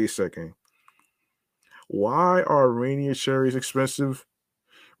 Wait a second. Why are Rainier cherries expensive?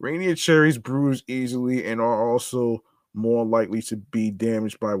 Rainier cherries bruise easily and are also more likely to be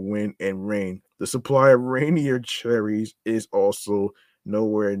damaged by wind and rain. The supply of Rainier cherries is also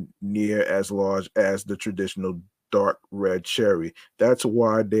nowhere near as large as the traditional dark red cherry. That's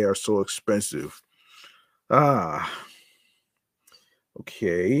why they are so expensive. Ah,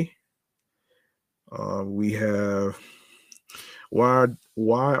 okay. We have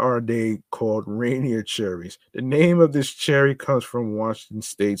why are they called Rainier cherries? The name of this cherry comes from Washington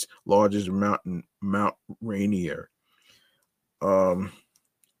State's largest mountain, Mount Rainier. Um,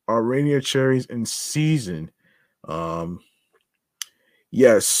 are Rainier cherries in season? Um,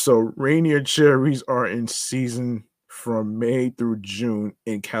 yes, so Rainier cherries are in season from May through June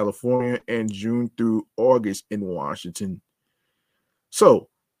in California and June through August in Washington. So,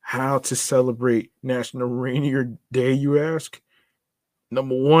 how to celebrate National Rainier Day, you ask?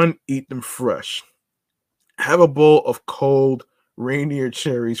 Number one, eat them fresh. Have a bowl of cold Rainier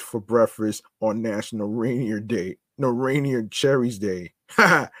cherries for breakfast on National Rainier Day. No, Rainier Cherries Day.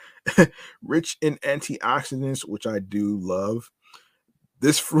 Rich in antioxidants, which I do love.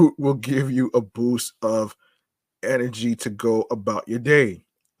 This fruit will give you a boost of energy to go about your day.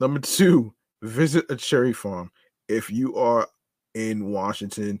 Number two, visit a cherry farm. If you are in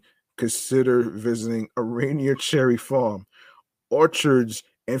Washington, consider visiting a Rainier cherry farm. Orchards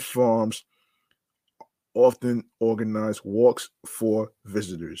and farms often organize walks for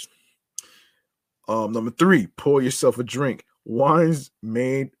visitors. Number three, pour yourself a drink. Wines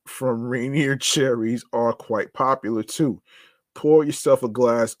made from Rainier cherries are quite popular too. Pour yourself a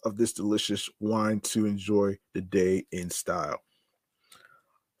glass of this delicious wine to enjoy the day in style.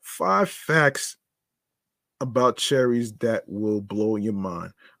 Five facts about cherries that will blow your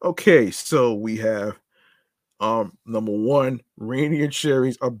mind. Okay, so we have number one, Rainier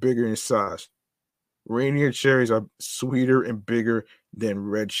cherries are bigger in size. Rainier cherries are sweeter and bigger than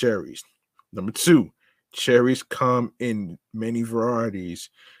red cherries. Number two, cherries come in many varieties.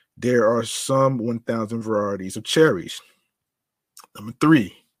 There are some 1,000 varieties of cherries. Number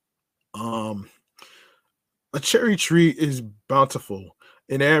three, um, a cherry tree is bountiful.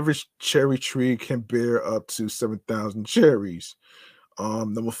 An average cherry tree can bear up to 7,000 cherries.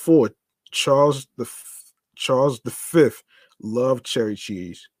 Number four, Charles the Charles the Fifth loved cherry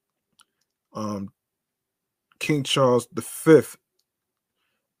cheese. Um, King Charles the Fifth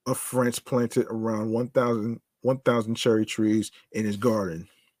of France planted around 1,000 cherry trees in his garden.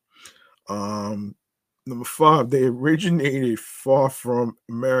 Um, Number five, they originated far from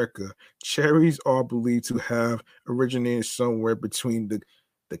America. Cherries are believed to have originated somewhere between the,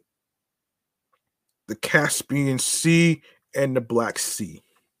 the Caspian Sea and the Black Sea.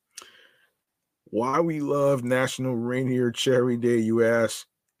 Why we love National Rainier Cherry Day, you ask?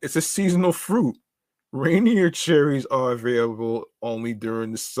 It's a seasonal fruit. Rainier cherries are available only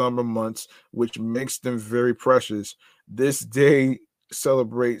during the summer months, which makes them very precious. This day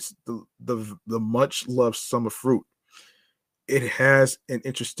celebrates the much loved summer fruit. It has an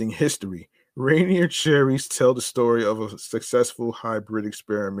interesting history. Rainier cherries tell the story of a successful hybrid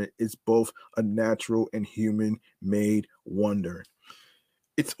experiment. It's both a natural and human made wonder.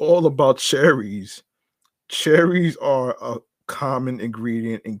 It's all about cherries. Cherries are a common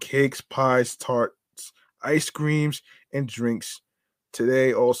ingredient in cakes, pies, tarts, ice creams, and drinks.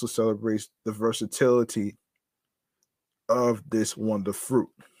 Today also celebrates the versatility of this wonder fruit.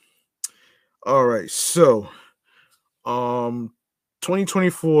 All right, so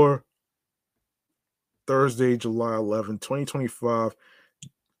 2024 Thursday, July 11th, 2025,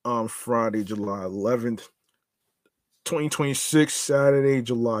 Friday, July 11th, 2026, Saturday,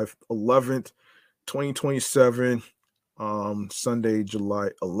 July 11th, 2027, Sunday, July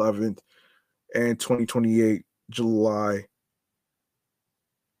 11th, and 2028, July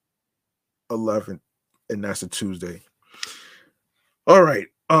 11th, and that's a Tuesday. All right.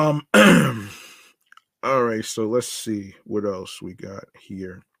 All right, so let's see what else we got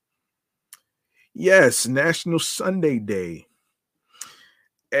here. Yes, National Sunday Day.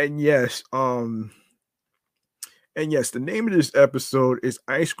 And yes, the name of this episode is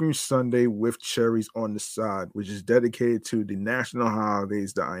Ice Cream Sundae with Cherries on the Side, which is dedicated to the national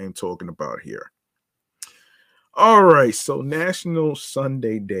holidays that I am talking about here. All right, so National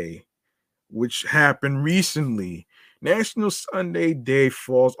Sunday Day, which happened recently. National Sunday Day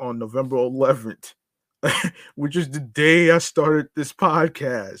falls on November 11th, which is the day I started this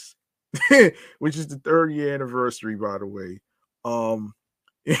podcast, which is the 30th anniversary, by the way.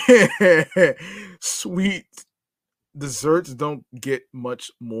 Sweet desserts don't get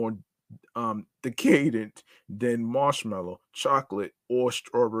much more decadent than marshmallow, chocolate, or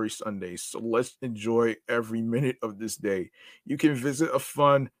strawberry sundaes. So let's enjoy every minute of this day. You can visit a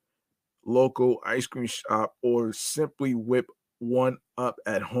fun local ice cream shop or simply whip one up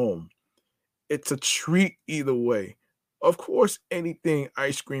at home. It's a treat either way. Of course, anything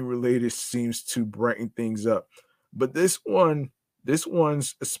ice cream related seems to brighten things up, but this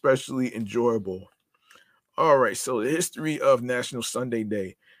one's especially enjoyable. All right, so the history of National Sunday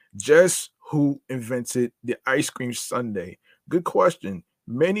Day. Just who invented the ice cream sundae? Good question.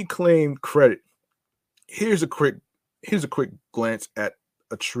 Many claim credit. Here's a quick here's a quick glance at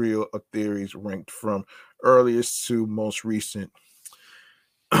a trio of theories ranked from earliest to most recent.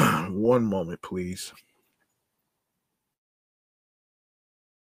 One moment, please.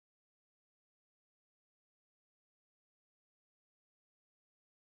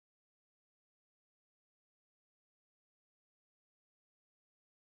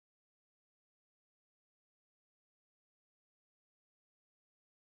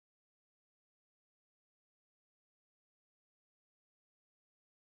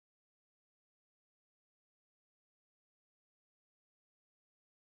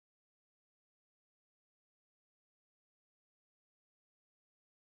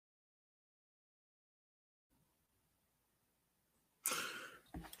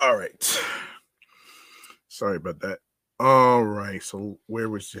 All right. Sorry about that. All right. So where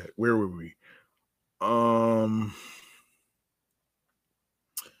was it? Where were we? Um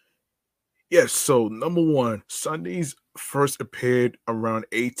Yes, so number one, Sundays first appeared around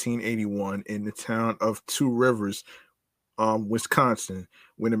 1881 in the town of Two Rivers, Wisconsin,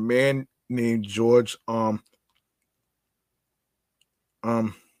 when a man named George um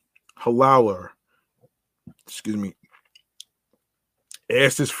Hallower, excuse me,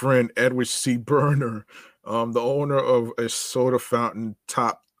 asked his friend Edward C. Burner, the owner of a soda fountain,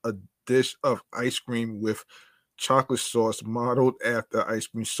 top a dish of ice cream with chocolate sauce modeled after ice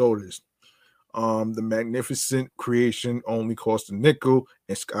cream sodas. The magnificent creation only cost a nickel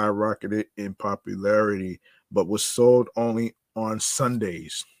and skyrocketed in popularity, but was sold only on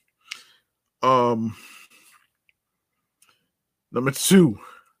Sundays. Um, Number two,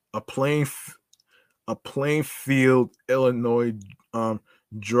 a a Plainfield, Illinois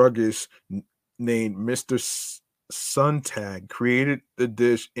druggist named Mr. Suntag created the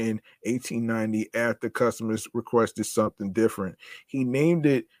dish in 1890 after customers requested something different. He named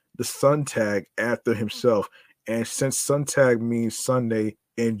it the Suntag after himself, and since Suntag means Sunday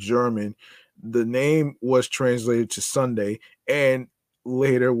in German, the name was translated to Sunday and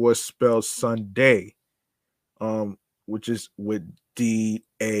later was spelled Sunday, um, which is with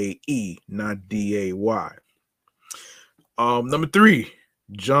DAE, not DAY. Number three,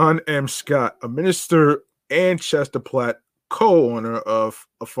 John M. Scott, a minister and Chester Platt co-owner of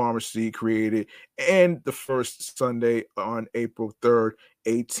a pharmacy, created and the first Sunday on April 3rd,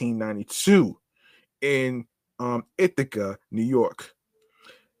 1892, in Ithaca, New York.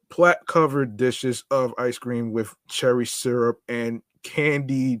 Platt covered dishes of ice cream with cherry syrup and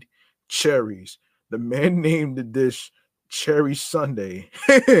candied cherries. The man named the dish Cherry Sunday.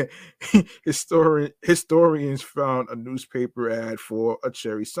 Historians found a newspaper ad for a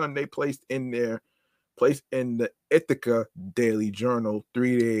cherry sundae placed in the Ithaca Daily Journal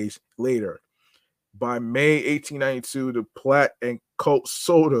 3 days later. By May 1892, the Platt and Colt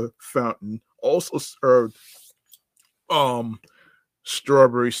soda fountain also served um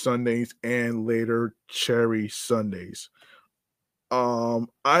strawberry sundaes, and later cherry sundaes.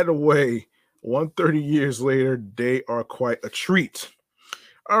 Either way, 130 years later, they are quite a treat.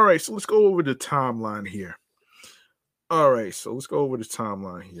 All right, so let's go over the timeline here. All right, so let's go over the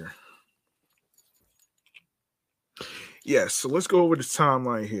timeline here. Yes, so let's go over the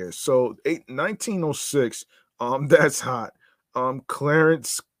timeline here. So 1906, that's hot.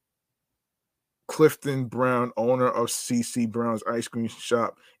 Clarence Clifton Brown, owner of CC Brown's ice cream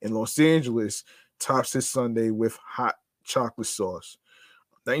shop in Los Angeles, tops his sundae with hot chocolate sauce.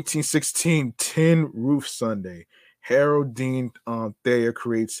 1916, Tin Roof Sundae. Harold Dean Thayer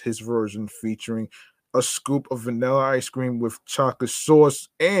creates his version featuring a scoop of vanilla ice cream with chocolate sauce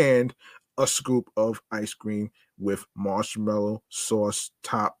and a scoop of ice cream with marshmallow sauce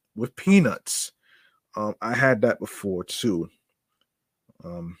topped with peanuts. I had that before too.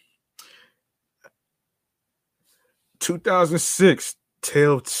 Um, 2006,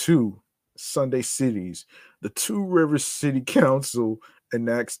 Tale 2, Sunday Cities. The Two Rivers City Council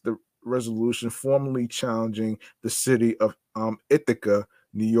enacts the resolution formally challenging the city of Ithaca,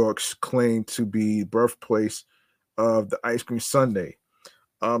 New York's claim to be birthplace of the ice cream sundae.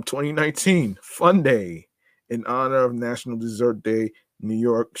 2019, Fun Day. In honor of National Dessert Day, New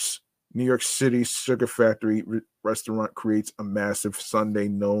York City Sugar Factory restaurant creates a massive sundae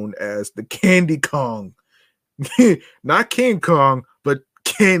known as the Candy Kong. Not King Kong, but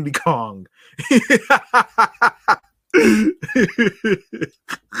Candy Kong.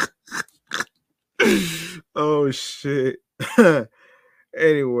 Oh shit.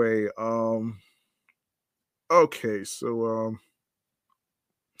 Anyway, okay, so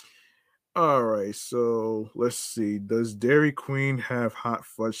all right, so let's see. Does Dairy Queen have hot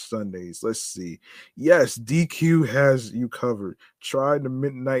fudge sundaes? Let's see. Yes, DQ has you covered. Try the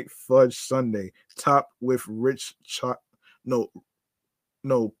midnight fudge sundae, topped with rich no,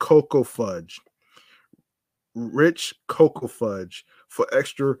 no, cocoa fudge. Rich cocoa fudge for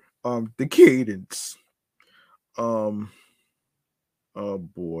extra decadence. Um oh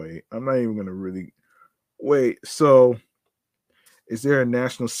boy. I'm not even gonna really wait. So is there a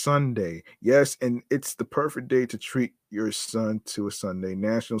National Sunday? Yes, and it's the perfect day to treat your son to a Sunday.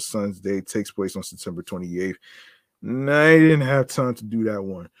 National Sons Day takes place on September 28th. I didn't have time to do that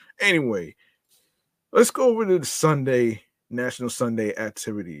one. Anyway, let's go over to the Sunday, National Sunday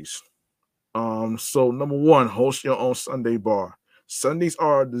activities. So number one, host your own Sunday bar. Sundays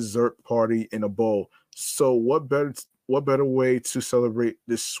are a dessert party in a bowl. So what better way to celebrate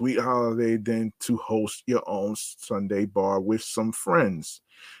this sweet holiday than to host your own Sunday bar with some friends?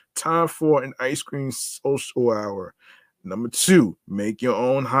 Time for an ice cream social hour. Number two, make your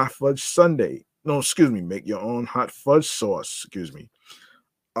own hot fudge sundae. No, excuse me, make your own hot fudge sauce. Excuse me.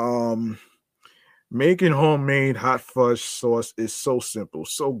 Um, Making homemade hot fudge sauce is so simple,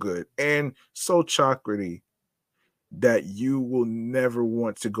 so good, and so chocolatey that you will never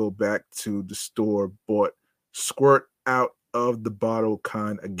want to go back to the store bought squirt out of the bottle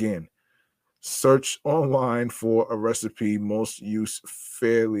kind again. Search online for a recipe. Most use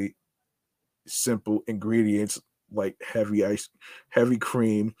fairly simple ingredients like heavy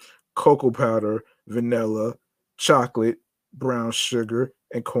cream, cocoa powder, vanilla, chocolate, brown sugar,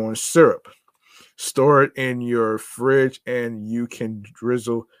 and corn syrup. Store it in your fridge and you can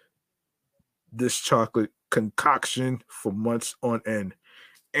drizzle this chocolate concoction for months on end.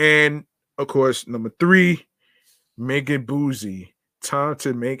 And of course, number three, make it boozy. Time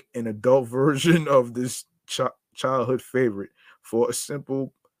to make an adult version of this childhood favorite for a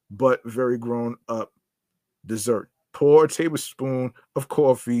simple but very grown up dessert. Pour a tablespoon of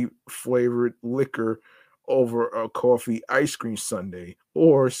coffee flavored liquor over a coffee ice cream sundae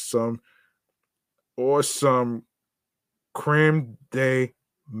or some creme de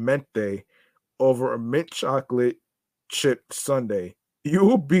menthe over a mint chocolate chip sundae. You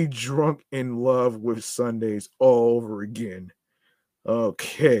will be drunk in love with Sundays all over again.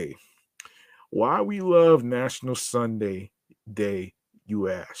 Okay. Why we love National Sunday Day, you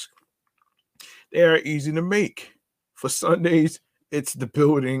ask? They are easy to make. For Sundays, it's the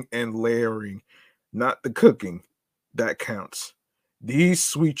building and layering, not the cooking, that counts. These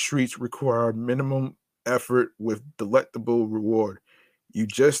sweet treats require minimum effort with delectable reward. You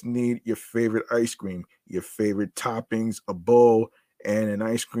just need your favorite ice cream, your favorite toppings, a bowl, and an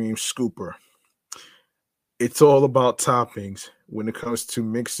ice cream scooper. It's all about toppings when it comes to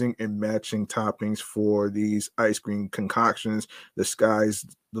mixing and matching toppings for these ice cream concoctions. The sky's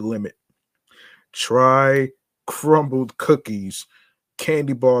the limit. Try crumbled cookies,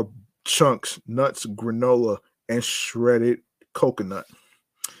 candy bar chunks, nuts, granola, and shredded coconut.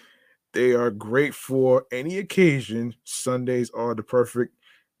 They are great for any occasion. Sundays are the perfect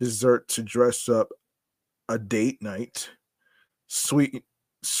dessert to dress up a date night, sweet,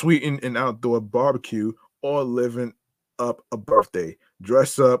 sweeten an outdoor barbecue, or living up a birthday.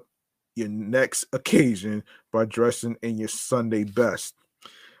 Dress up your next occasion by dressing in your Sunday best.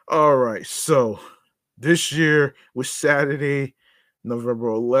 All right, so this year was Saturday, November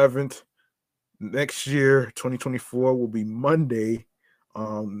 11th. Next year, 2024, will be Monday,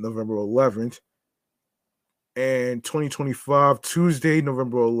 November 11th. And 2025, Tuesday,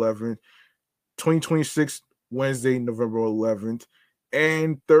 November 11th. 2026, Wednesday, November 11th.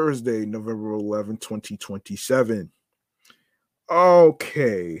 And Thursday, November 11th, 2027.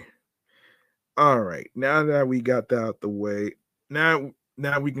 Okay. All right. Now that we got that out the way, now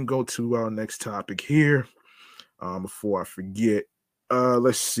we can go to our next topic here. Before I forget.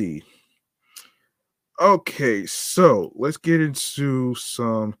 Let's see. Okay, so let's get into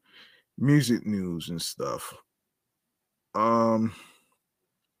some music news and stuff. Um,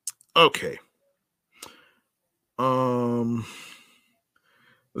 okay. Um,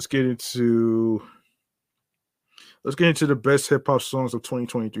 let's get into the best hip hop songs of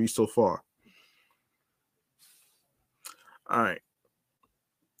 2023 so far. All right.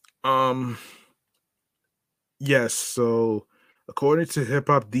 Um, yes. So according to Hip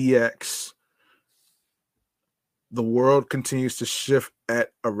Hop DX, the world continues to shift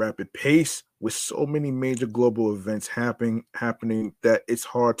at a rapid pace with so many major global events happening that it's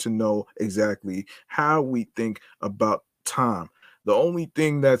hard to know exactly how we think about time. The only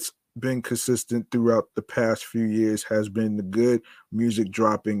thing that's been consistent throughout the past few years has been the good music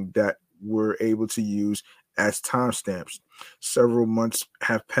dropping that we're able to use as timestamps. Several months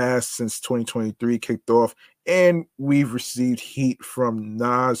have passed since 2023 kicked off, and we've received heat from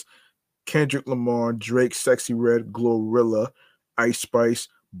Nas, Kendrick Lamar, Drake, Sexy Red, Glorilla, Ice Spice,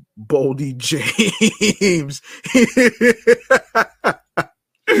 Boldy James.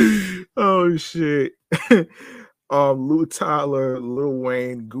 Oh shit. Lou Tyler, Lil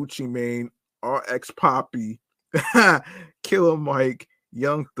Wayne, Gucci Mane, RX Poppy, Killer Mike,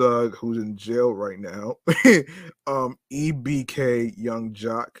 Young Thug, who's in jail right now. EBK, Young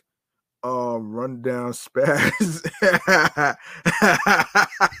Jock, Rundown Spaz.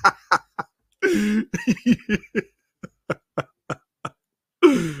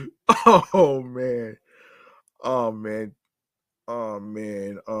 Oh man. Oh man. Oh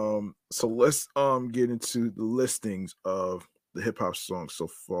man. So let's get into the listings of the hip hop songs so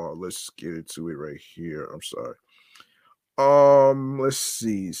far. Let's get into it right here. I'm sorry. Let's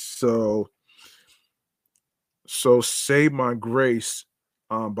see. So Save My Grace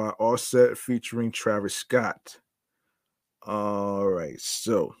by Offset featuring Travis Scott. All right.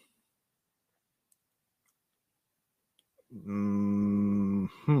 So hmm.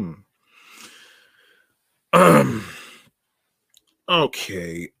 Um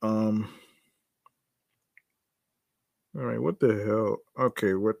okay. All right, what the hell?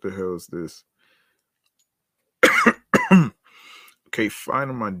 Okay, what the hell is this? Okay,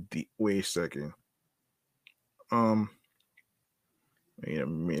 finding my wait a second. Um, wait a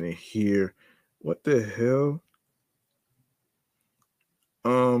minute here. What the hell?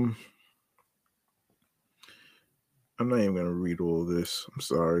 Um, I'm not even gonna read all this. I'm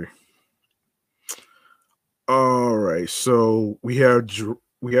sorry. All right, so we have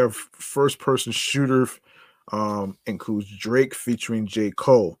first person shooter. Includes Drake featuring J.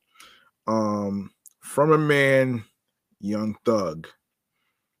 Cole. From a Man, Young Thug.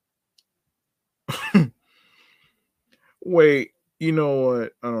 Wait, you know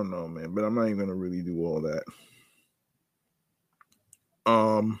what? I don't know, man, but I'm not even gonna really do all that.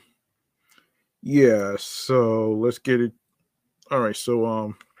 Um, yeah, so let's get it. All right,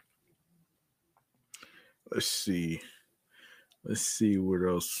 so let's see. Let's see what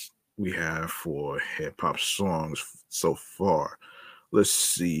else we have for hip hop songs so far. Let's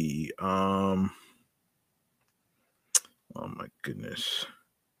see. Oh my goodness.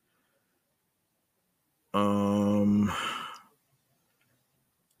 Um,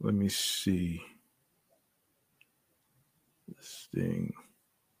 let me see. This thing.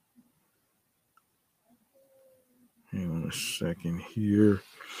 Hang on a second here.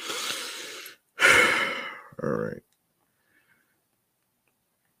 All right.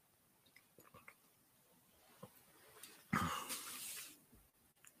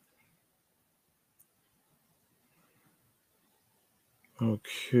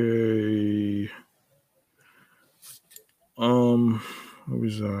 Okay. Where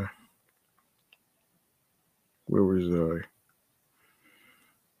was I? Where was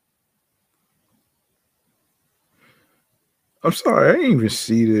I? I'm sorry, I didn't even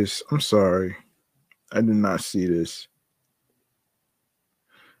see this. I'm sorry. I did not see this.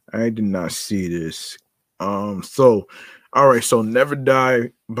 I did not see this. So all right, so Never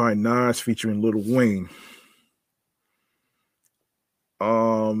Die by Nas featuring Lil Wayne.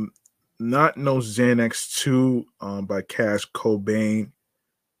 Um Not No Xanax 2 by Cash Coben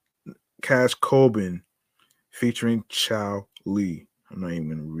featuring Chow Lee. I'm not even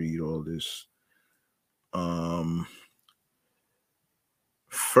gonna read all this. Um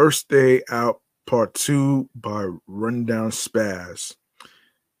First Day Out Part 2 by Rundown Spaz.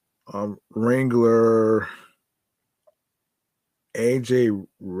 Wrangler AJ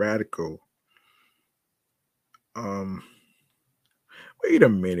Radical. Um Wait a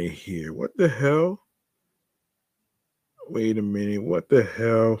minute here. What the hell? Wait a minute. What the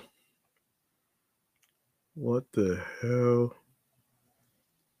hell? What the hell?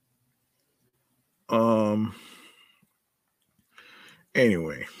 Um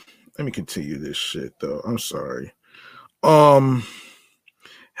Anyway, let me continue this shit though. I'm sorry. Um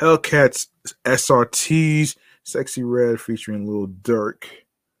Hellcats SRTs, Sexy Red featuring Lil Durk.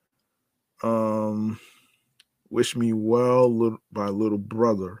 Um Wish Me Well by Little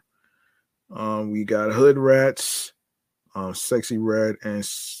Brother. We got Hood Rats, Sexy Red, and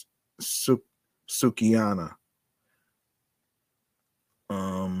Sukiana.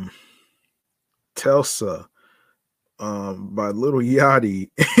 Um Telsa by Little Yachty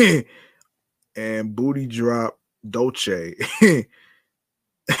and Booty Drop Dolce.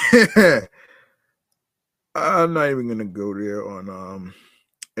 I'm not even gonna go there on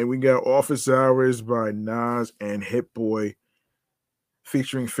and we got Office Hours by Nas and Hit Boy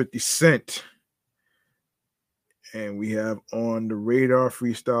featuring 50 Cent. And we have On the Radar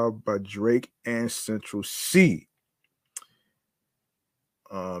freestyle by Drake and Central C.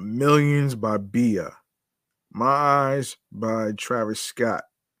 Millions by Bia. My Eyes by Travis Scott.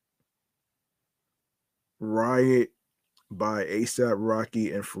 Riot by ASAP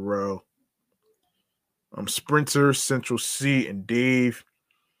Rocky and Pharrell. Sprinter, Central C, and Dave.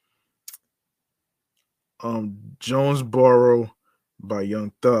 Jonesboro by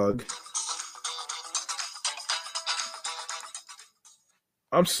Young Thug.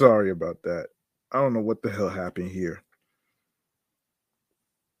 I'm sorry about that. I don't know what the hell happened here.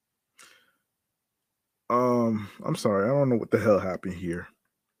 I'm sorry. I don't know what the hell happened here.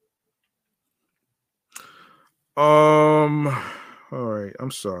 All right.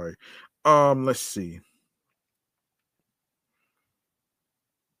 I'm sorry. Let's see.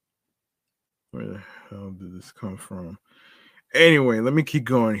 Where the hell did this come from? Anyway, let me keep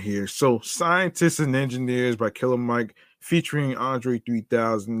going here. So, Scientists and Engineers by Killer Mike featuring Andre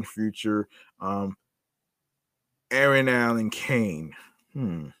 3000, Future, Aaron Allen Kane.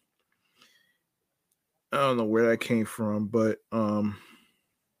 I don't know where that came from, but I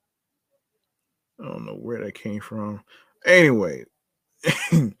don't know where that came from. Anyway,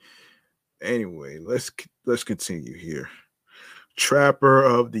 let's continue here. Trapper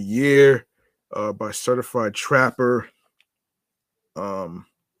of the Year by Certified Trapper. And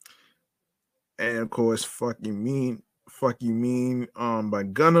of course, Fuck You Mean by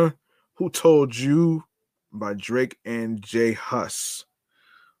Gunna. Who Told You by Drake and Jay Huss.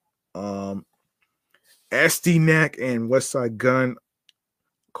 SD and Westside Gun.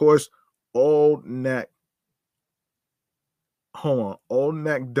 Of course, Old Neck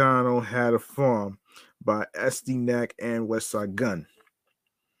Donald Had a Farm by SD and Westside Gun.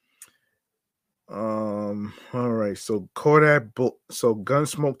 All right, so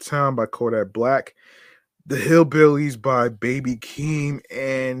Gunsmoke Town by Kodak Black, The Hillbillies by Baby Keem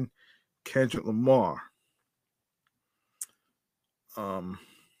and Kendrick Lamar.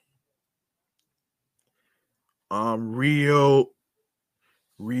 Rio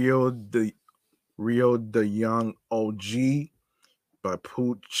the Young OG by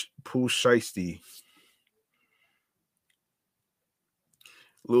Pooh Shiesty.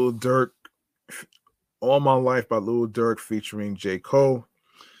 Lil Durk, All My Life by Lil Durk featuring J. Cole.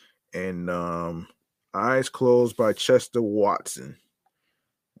 And Eyes Closed by Chester Watson.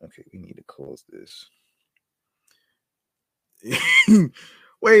 Okay, we need to close this.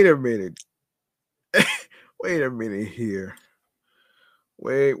 Wait a minute. Wait a minute here.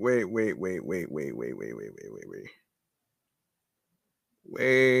 Wait. Wait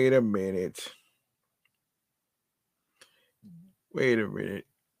a minute. Wait a minute.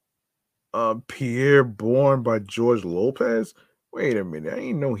 Pierre Born by George Lopez. Wait a minute. I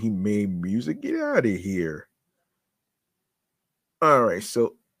didn't know he made music. Get out of here. All right,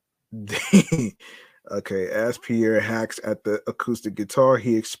 so Okay, as Pierre hacks at the acoustic guitar,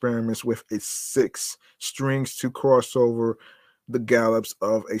 he experiments with its six strings to cross over the gallops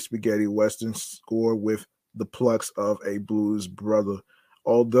of a spaghetti western score with the plucks of a blues brother.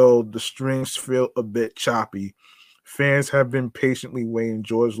 Although the strings feel a bit choppy, fans have been patiently waiting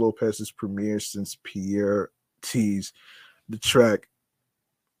George Lopez's premiere since Pierre teased the track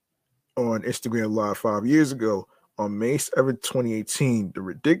on Instagram Live 5 years ago. On May 7th, 2018, the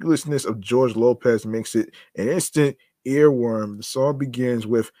ridiculousness of George Lopez makes it an instant earworm. The song begins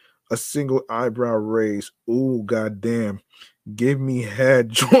with a single eyebrow raise. Ooh, goddamn. Give me head,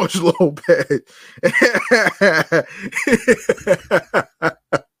 George Lopez.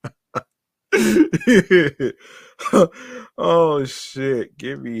 Oh shit.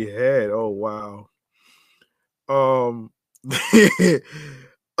 Give me head. Oh wow. Um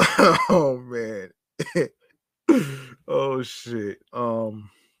oh man. Oh shit.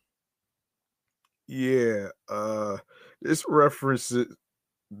 Yeah, this references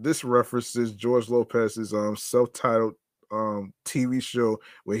this references George Lopez's self-titled TV show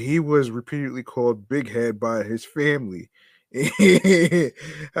where he was repeatedly called Big Head by his family.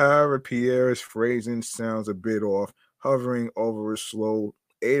 However, Pierre's phrasing sounds a bit off, hovering over a slow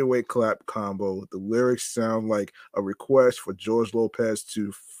 808 clap combo. The lyrics sound like a request for George Lopez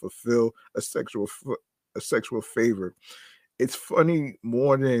to fulfill a sexual favor. It's funny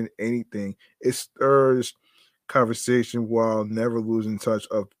more than anything. It stirs conversation while never losing touch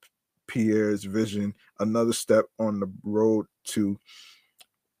of Pierre's vision, another step on the road to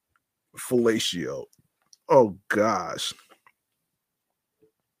fellatio. Oh gosh,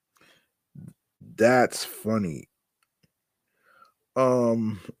 that's funny.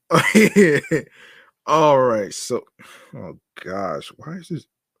 Um all right, so oh gosh, why does this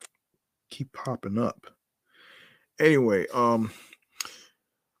keep popping up? Anyway,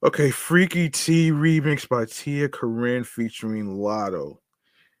 okay, Freaky T remix by Tia Corinne featuring Lotto.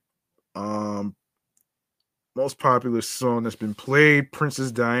 Um Most popular song that's been played,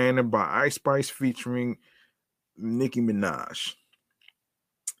 Princess Diana by Ice Spice featuring Nicki Minaj.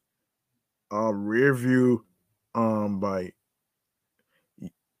 Rear View by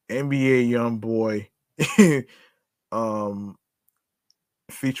NBA Youngboy um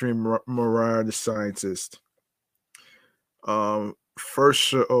featuring Mariah the Scientist. First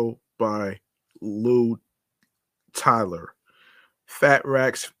Show by Lou Tyler. Fat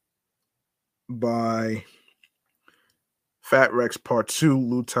Racks by Fat Rex Part 2,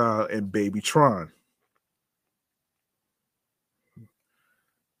 Lou Tyler and Baby Tron.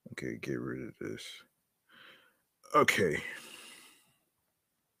 Okay, get rid of this. Okay.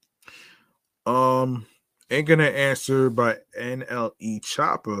 Um, Ain't Gonna Answer by NLE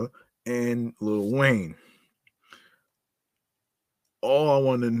Chopper and Lil Wayne. All I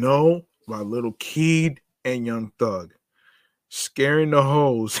Want to Know by Little Keed and Young Thug. Scaring the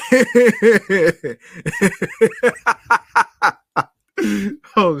Hoes.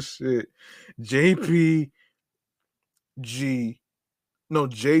 Oh shit. JPG, no,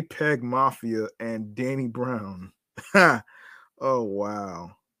 JPEG Mafia and Danny Brown. Oh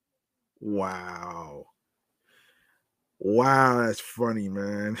wow. Wow. Wow, that's funny,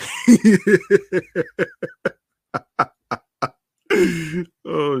 man.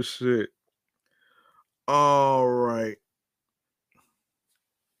 Oh shit. All right.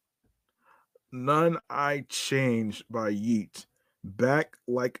 None I Changed by Yeet. Back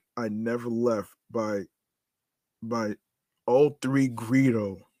Like I Never Left by all three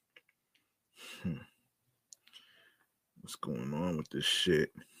Greedo. Hmm, what's going on with this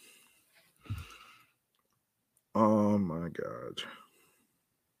shit? Oh my god.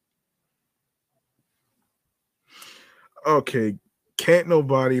 Okay. Can't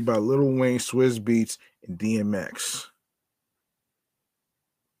Nobody by Lil Wayne, Swizz Beats, and DMX.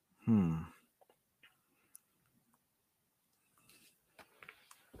 Hmm.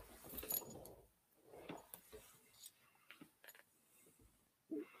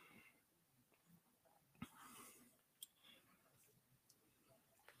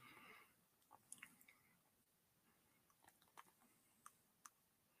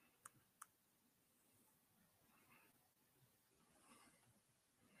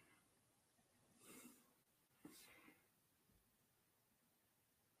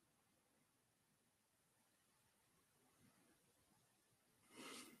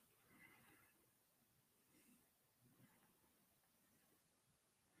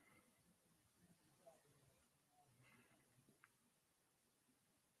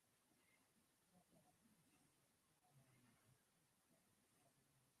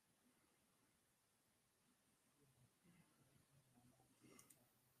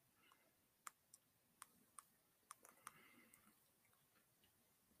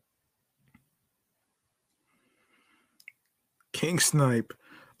 King Snipe,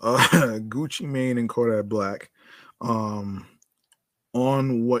 Gucci Mane and Kodak Black, um,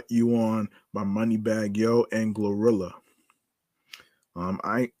 On What You On by Moneybagg Yo and Glorilla.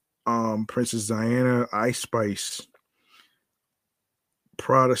 I Princess Diana, Ice Spice,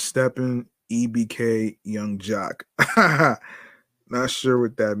 Prada Steppin', EBK, Young Jock. Not sure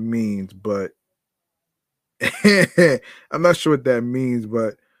what that means, but I'm not sure what that means,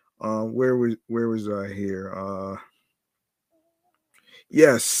 but where was I here?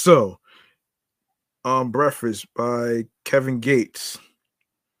 Yes, so Breakfast by Kevin Gates,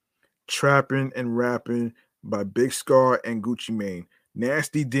 Trappin' and Rappin' by Big Scar and Gucci Mane,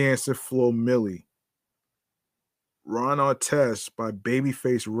 Nasty Dancing Flo Millie, Ron Artest by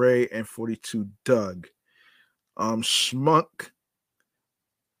Babyface Ray and 42 Doug, Schmuck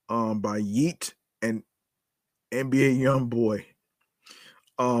by Yeet and NBA Youngboy,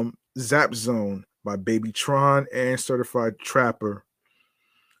 Zap Zone by Baby Tron and Certified Trapper,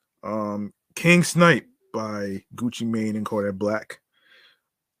 King Snipe by Gucci Mane and Kodak Black,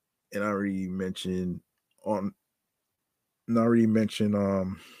 and I already mentioned on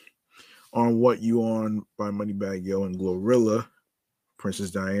On What You On by Moneybagg Yo and Glorilla, Princess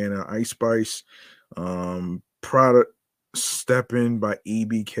Diana, Ice Spice, Prada Steppin' by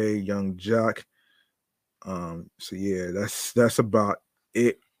EBK, Young Jock. So yeah, that's about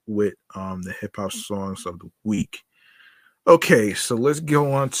it with the hip hop songs of the week. Okay, so let's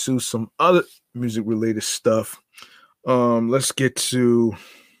go on to some other music related stuff. Let's get to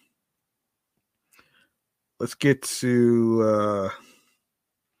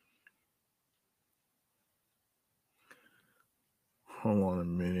hold on a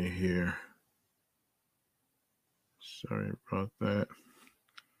minute here. Sorry about that.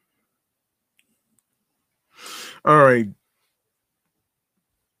 All right.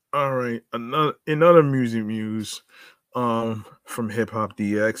 Another music news from Hip Hop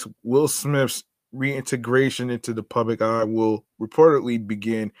DX. Will Smith's reintegration into the public eye will reportedly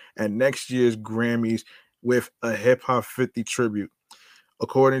begin at next year's Grammys with a Hip Hop 50 tribute.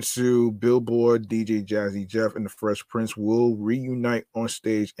 According to Billboard, DJ Jazzy Jeff and the Fresh Prince will reunite on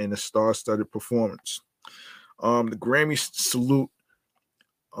stage in a star-studded performance. The Grammy salute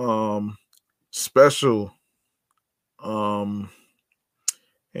special. Hang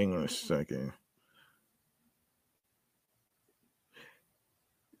on a second.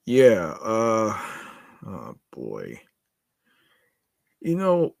 Yeah. Oh boy. You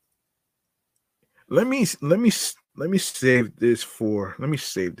know, let me save this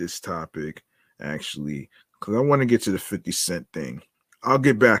topic actually because I want to get to the 50 Cent thing. I'll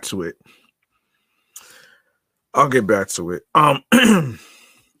get back to it. All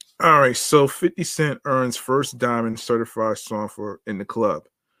right, so 50 Cent earns first diamond certified song for In the Club.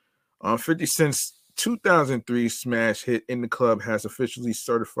 50 Cent's 2003 smash hit In the Club has officially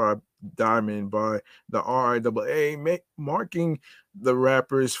certified diamond by the RIAA, marking the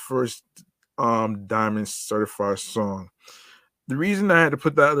rapper's first diamond certified song. The reason I had to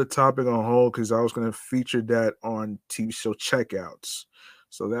put that other topic on hold because I was going to feature that on TV show Checkouts,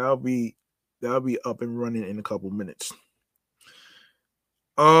 so that'll be up and running in a couple minutes.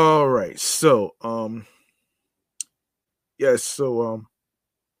 All right, so yes, so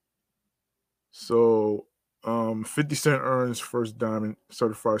 50 Cent earns first diamond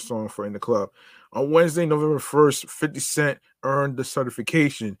certified song for In the Club. On Wednesday, November 1st, 50 Cent earned the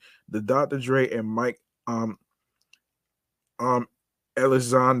certification. The Dr. Dre and Mike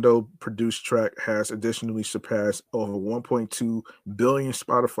Elizondo produced track has additionally surpassed over 1.2 billion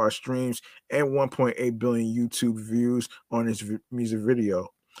Spotify streams and 1.8 billion YouTube views on its music video.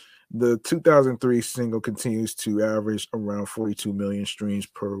 The 2003 single continues to average around 42 million streams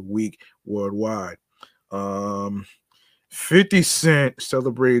per week worldwide. 50 Cent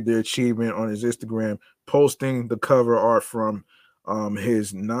celebrated the achievement on his Instagram, posting the cover art from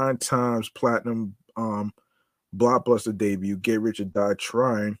his 9 times platinum blockbuster debut, Get Rich or Die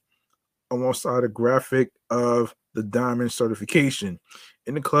Trying, alongside a graphic of the diamond certification.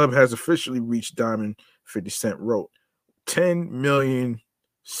 In the Club has officially reached diamond, 50 Cent wrote. 10 million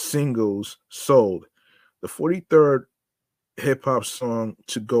singles sold. The 43rd hip hop song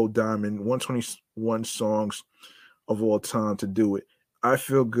to go diamond, 121 songs of all time to do it. I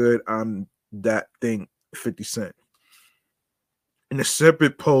feel good. I'm that thing, 50 Cent. In a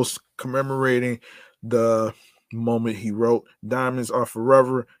separate post commemorating the moment he wrote, Diamonds Are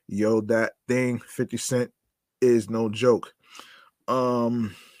Forever, yo, that thing, 50 Cent is no joke.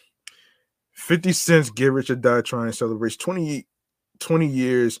 50 Cent's Get Rich or Die Trying celebrates 20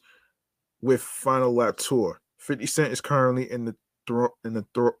 years with Final Lap Tour. 50 Cent is currently in the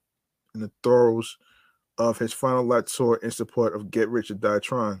throes of his final lap tour in support of Get Rich or Die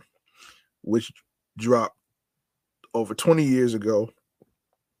Trying, which dropped over 20 years ago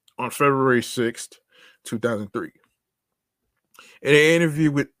on February 6th, 2003. In an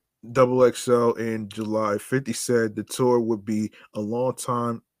interview with Double XL in July, 50 said the tour would be a long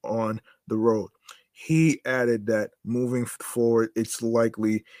time on the road. He added that moving forward, it's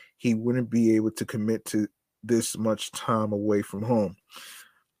likely he wouldn't be able to commit to this much time away from home.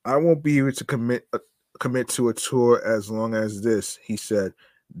 I won't be able to commit to a tour as long as this, he said.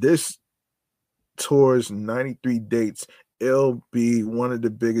 This tour's 93 dates. It'll be one of the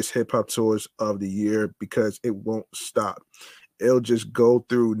biggest hip hop tours of the year because it won't stop. It'll just go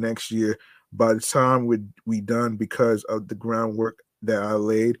through next year. By the time we done, because of the groundwork that I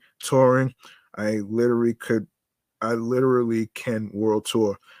laid touring, I literally could I literally can world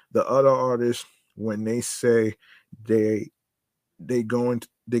tour. The other artists, when they say they they going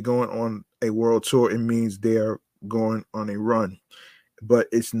on a world tour, it means they are going on a run. But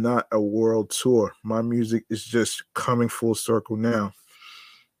it's not a world tour. My music is just coming full circle now.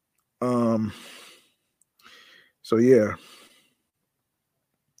 Um so yeah.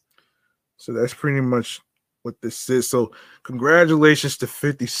 So that's pretty much what this is. So congratulations to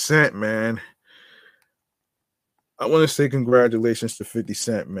 50 Cent, man. I want to say congratulations to 50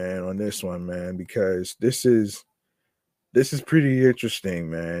 Cent, man, on this one, man, because this is pretty interesting,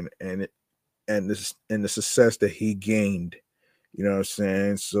 man, and the success that he gained. You know what I'm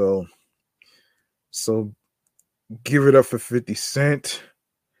saying? So give it up for 50 Cent.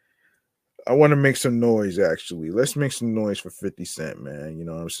 I want to make some noise actually. Let's make some noise for 50 Cent, man. You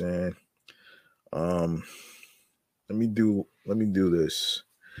know what I'm saying? Um let me do this.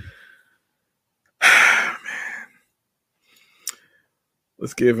 Man,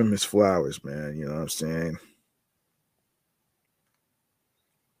 let's give him his flowers, man. You know what I'm saying?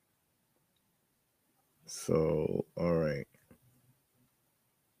 So, all right.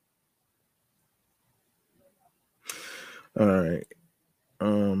 All right.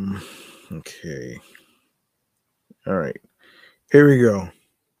 Okay. All right. Here we go.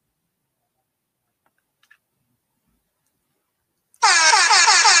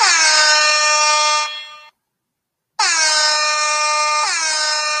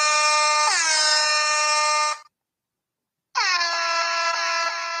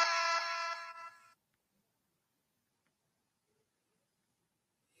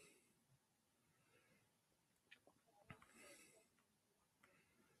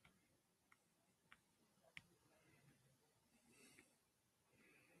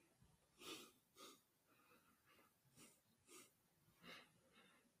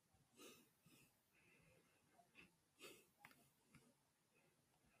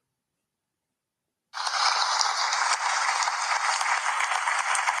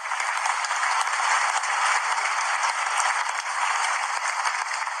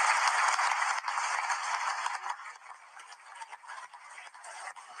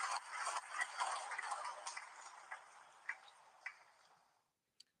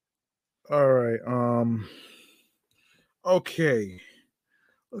 All right. Okay.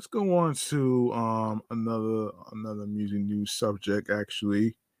 Let's go on to another music news subject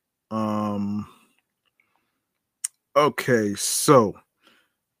actually. Um okay, so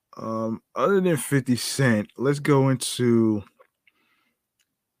other than 50 Cent, let's go into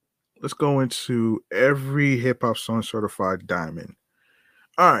every hip hop song certified diamond.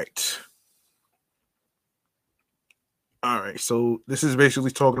 All right. All right. So this is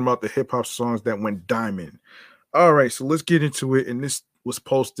basically talking about the hip hop songs that went diamond. All right, so let's get into it. And this was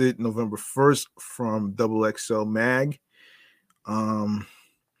posted November 1st from Double XL Mag. Um,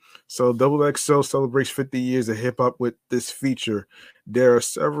 so Double XL celebrates 50 years of hip hop with this feature. There are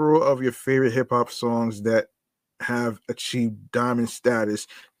several of your favorite hip hop songs that have achieved diamond status,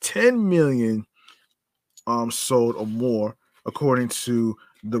 10 million sold or more, according to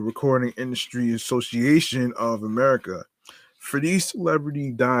the Recording Industry Association of America. For these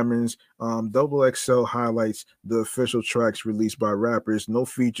celebrity diamonds, Double XL highlights the official tracks released by rappers, no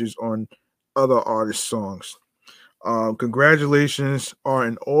features on other artists' songs. Congratulations are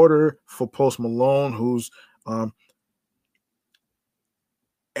in order for Post Malone, whose um,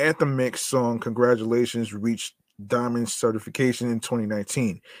 Anthem Mix song Congratulations reached diamond certification in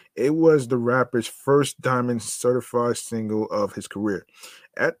 2019. It was the rapper's first diamond certified single of his career.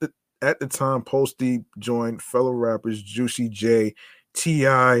 At the at the time, Posty joined fellow rappers Juicy J,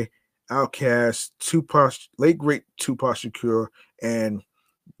 T.I., Outkast, Tupac, late great Tupac Shakur, and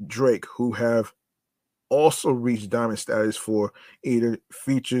Drake, who have also reached diamond status for either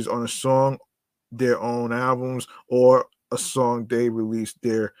features on a song, their own albums, or a song they released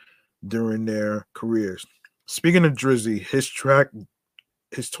during their careers. Speaking of Drizzy, his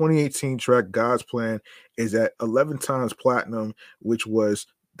 2018 track "God's Plan" is at 11 times platinum, which was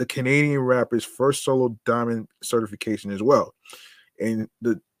the Canadian rapper's first solo diamond certification as well. In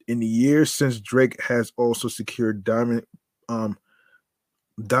the years since, Drake has also secured um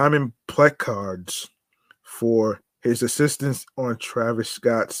diamond placards for his assistance on Travis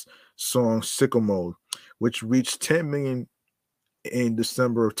Scott's song "Sicko Mode," which reached 10 million in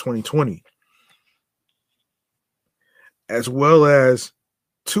December of 2020, as well as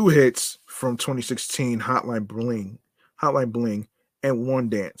two hits from 2016, Hotline Bling, and One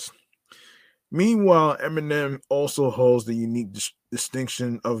Dance. Meanwhile, Eminem also holds the unique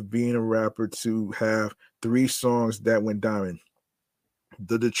distinction of being a rapper to have three songs that went diamond.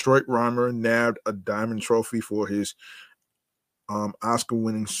 The Detroit Rhymer nabbed a diamond trophy for his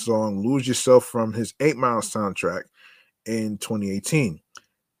Oscar-winning song "Lose Yourself" from his 8 Mile soundtrack in 2018.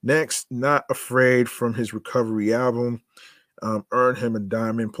 Next, Not Afraid from his Recovery album earned him a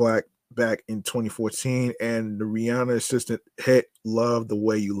diamond plaque back in 2014, and the Rihanna assistant hit "Love the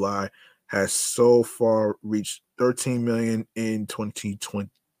Way You Lie" has so far reached 13 million in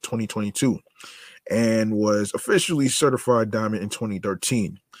 2022 and was officially certified diamond in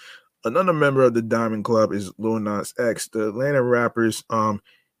 2013. Another member of the Diamond Club is Lil Nas X, the Atlanta rapper's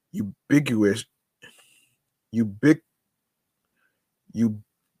ubiquitous, ubic, u,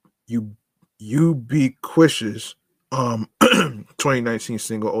 u, ubiquitous 2019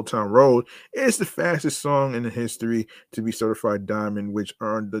 single "Old Town Road" is the fastest song in the history to be certified diamond, which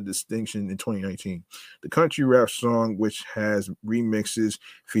earned the distinction in 2019. The country rap song, which has remixes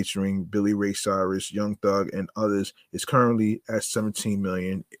featuring Billy Ray Cyrus, Young Thug, and others, is currently at 17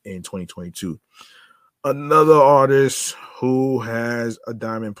 million in 2022. Another artist who has a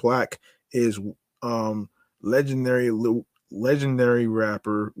diamond plaque is um, legendary legendary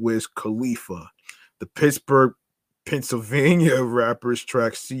rapper Wiz Khalifa. The Pittsburgh, Pennsylvania rapper's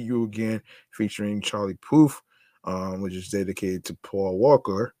track "See You Again" featuring Charlie Puth, which is dedicated to Paul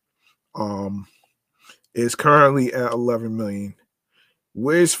Walker, um, is currently at 11 million.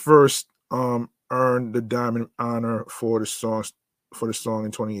 Wiz first earned the diamond honor for the song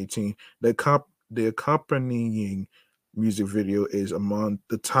in 2018. The accompanying music video is among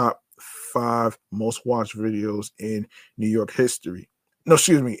the top 5 most watched videos in New York history. No,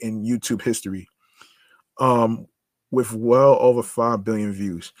 excuse me, in YouTube history. Um, with well over 5 billion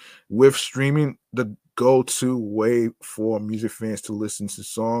views. With streaming the go-to way for music fans to listen to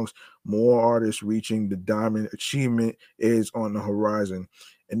songs, more artists reaching the diamond achievement is on the horizon.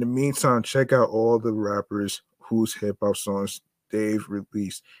 In the meantime, check out all the rappers whose hip hop songs they've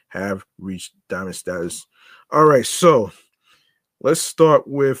released have reached diamond status. All right, so let's start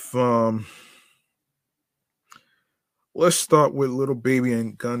with Little Baby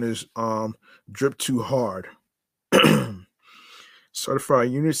and Gunna's "Drip Too Hard."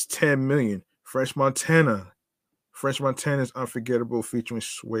 Certified units 10 million. French Montana's Unforgettable featuring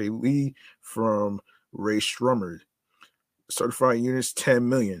Sway Lee from Ray Strummer. Certified units 10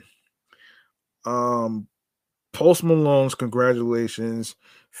 million. Um Post Malone's Congratulations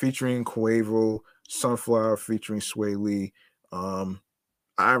featuring Quavo, Sunflower featuring Sway Lee.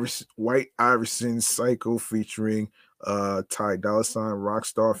 White Iverson Psycho featuring Ty Dolla Sign,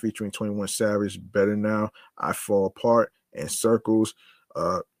 Rockstar featuring 21 Savage, Better Now, I Fall Apart, and Circles.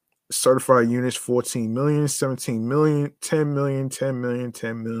 Uh, Certified units 14 million, 17 million, 10 million, 10 million,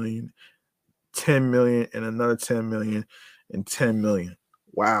 10 million, 10 million, and another 10 million, and 10 million.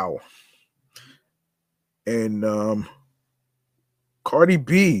 Wow. And Cardi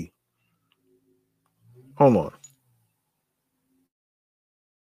B, hold on.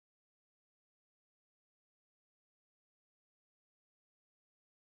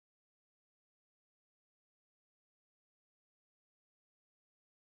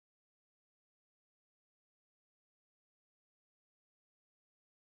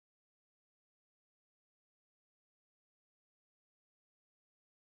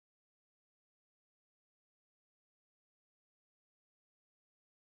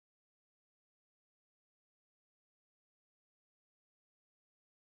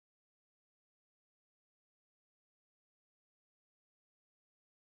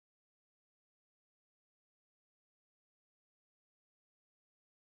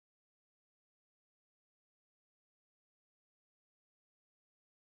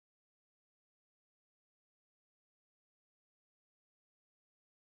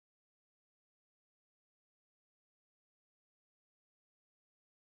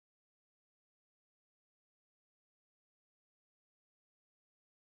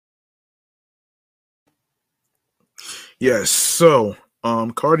 Yes, so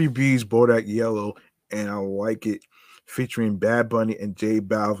Cardi B's Bodak Yellow and I Like It, featuring Bad Bunny and J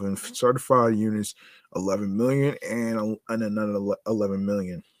Balvin. Certified units 11 million and another 11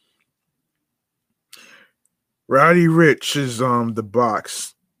 million. Roddy Rich is The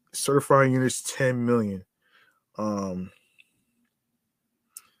Box. Certified units 10 million.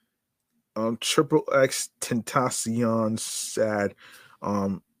 Triple X Tentacion Sad.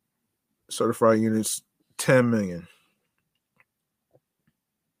 Certified units 10 million.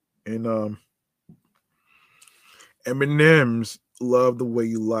 And Eminem's Love the Way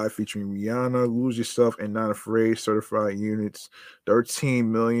You Lie, featuring Rihanna, Lose Yourself, and Not Afraid. Certified units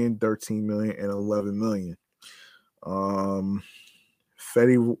 13 million, and 11 million.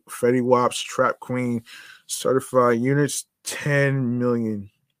 Fetty Wap's Trap Queen, certified units 10 million.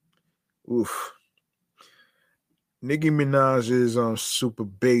 Oof. Nicki Minaj's Super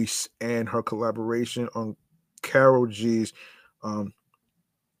Bass and her collaboration on Karol G's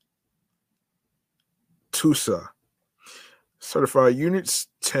Tusa. Certified units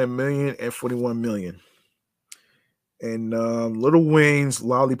 10 million and 41 million. And Lil Wayne's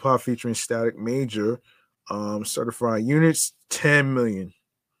Lollipop featuring Static Major, certified units 10 million.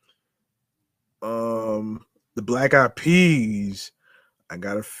 The Black Eyed Peas, I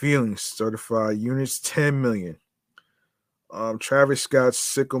Got a Feeling, certified units 10 million. Travis Scott's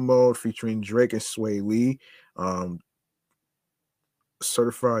Sickle Mode featuring Drake and Sway Lee,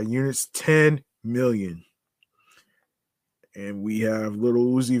 certified units 10 million. And we have Little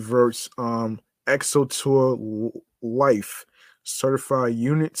Uzi Vert's Exo Tour Life, certified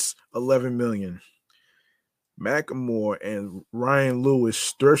units 11 million. Macklemore and Ryan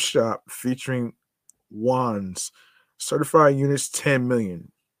Lewis Thrift Shop featuring Wands, certified units 10 million.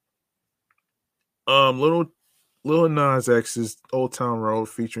 Lil Nas X's Old Town Road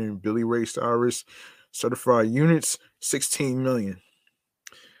featuring Billy Ray Cyrus, certified units 16 million.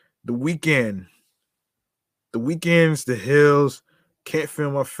 The Weeknd's The Hills, Can't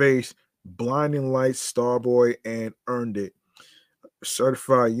Feel My Face, Blinding Lights, Starboy, and Earned It.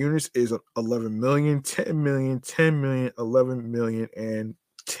 Certified units is 11 million, 10 million, 10 million, 11 million, and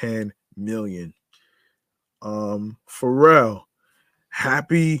 10 million. Pharrell,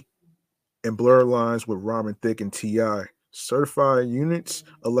 Happy and Blurred Lines with Robin Thicke and T.I. Certified units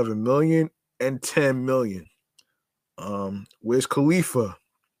 11 million and 10 million. Wiz Khalifa,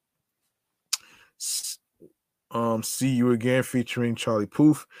 See You Again featuring Charlie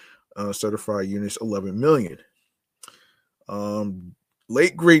Puth, certified units 11 million.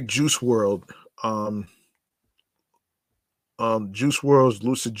 Late great Juice WRLD, Juice WRLD's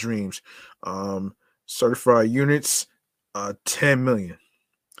Lucid Dreams, certified units 10 million.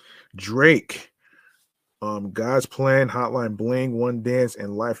 Drake, God's Plan, Hotline Bling, One Dance,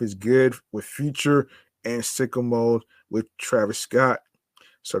 and Life is Good with Future, and Sickle Mode with Travis Scott.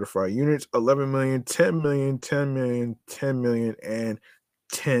 Certified units 11 million, 10 million, 10 million, 10 million, and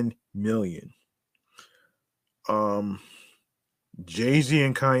 10 million. Jay-Z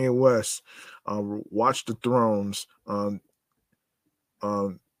and Kanye West, Watch the Thrones,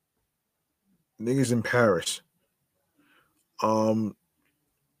 Niggas in Paris.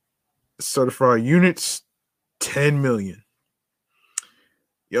 Certified units 10 million.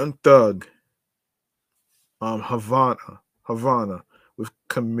 Young Thug, Havana with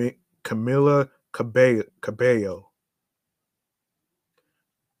Camila Cabello.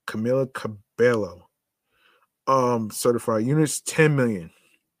 Certified units 10 million.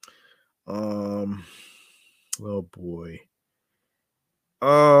 Oh boy.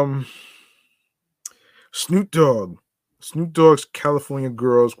 Snoop Dogg's California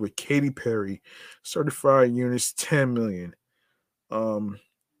Girls with Katy Perry, certified units 10 million.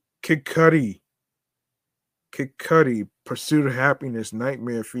 Kid Cudi, Pursuit of Happiness,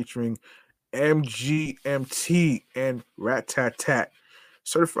 Nightmare featuring MGMT and Rat Tat Tat,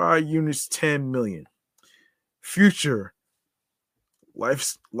 certified units 10 million. Future,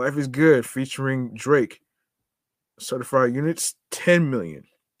 Life is Good featuring Drake, certified units 10 million.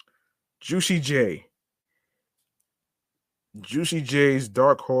 Juicy J's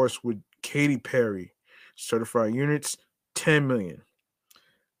Dark Horse with Katy Perry, certified units 10 million.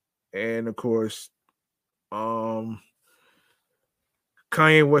 And of course, Kanye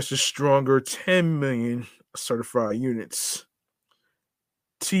West is Stronger, 10 million certified units.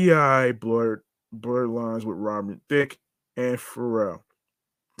 T.I. Blurred Lines with Robin Thicke and Pharrell,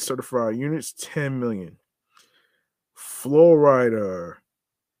 certified units 10 million. Flow Rider,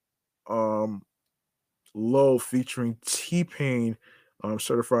 Low featuring T-Pain,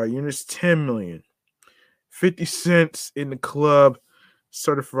 certified units 10 million. 50 Cent in the Club,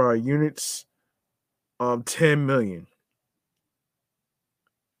 certified units 10 million.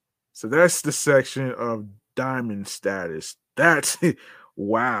 So that's the section of diamond status. That's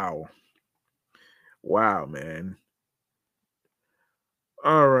wow. Wow, man.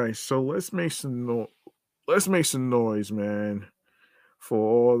 All right, so let's make some noise, man, for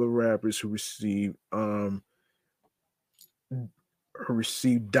all the rappers who receive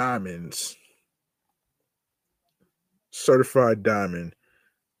diamonds, certified diamond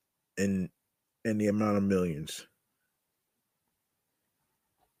in the amount of millions.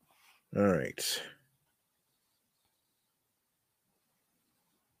 All right.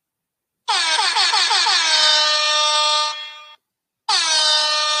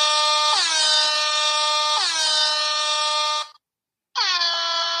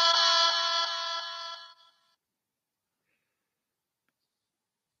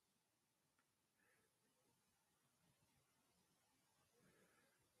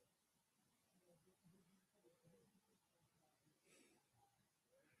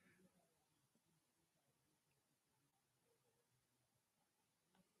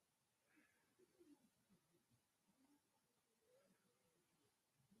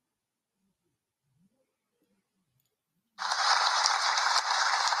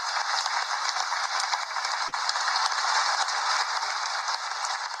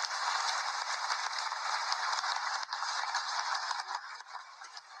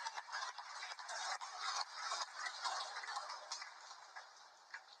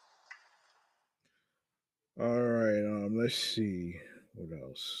 All right, let's see. What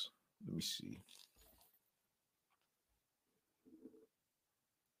else? Let me see.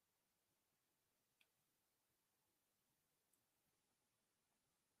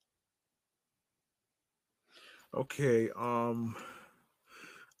 Okay,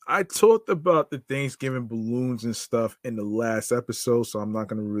 I talked about the Thanksgiving balloons and stuff in the last episode, so I'm not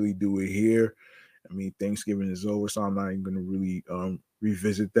gonna really do it here. I mean, Thanksgiving is over, so I'm not even gonna really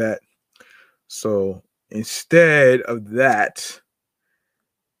revisit that. So instead of that,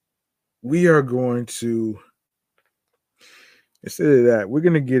 we are going to instead of that, we're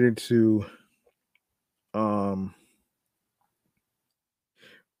gonna get into um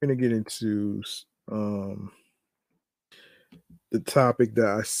we're gonna get into um the topic that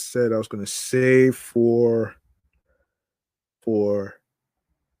I said I was gonna save for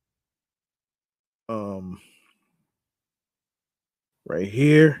um right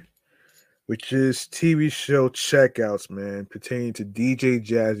here, which is TV show checkouts, man, pertaining to DJ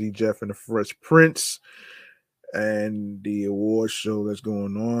Jazzy Jeff and the Fresh Prince and the award show that's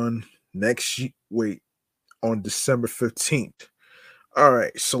going on wait, on December 15th. All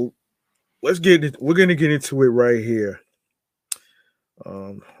right, so we're gonna get into it right here.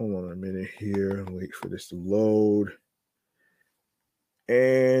 Hold on a minute here, wait for this to load.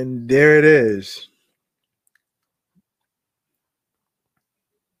 And there it is.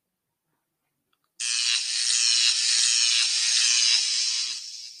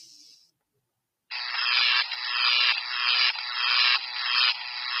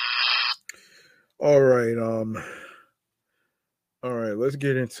 All right, all right, let's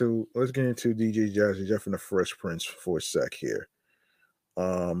get into DJ Jazzy Jeff and the Fresh Prince for a sec here.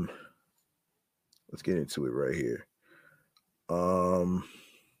 Um, let's get into it right here. Um,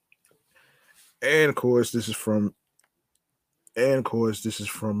 and of course, this is from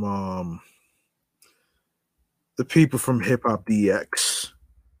the people from Hip Hop DX.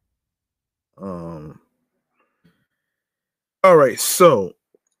 Um, all right, so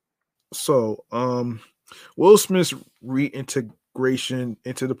Will Smith's reintegration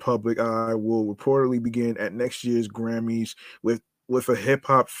into the public eye will reportedly begin at next year's Grammys with a Hip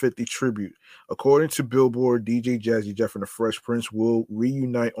Hop 50 tribute. According to Billboard, DJ Jazzy Jeff and the Fresh Prince will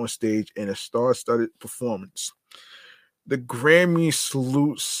reunite on stage in a star-studded performance. The Grammy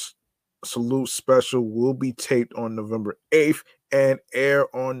salute special will be taped on November 8th and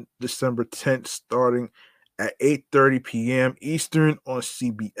air on December 10th, starting at 8:30 p.m. Eastern on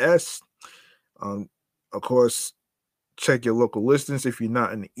CBS. Um, of course, check your local listings if you're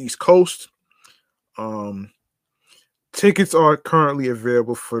not in the East Coast. Um, Tickets are currently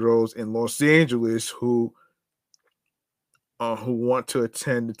available for those in Los Angeles who want to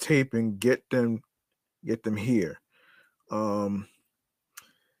attend the taping. Get them here. Um,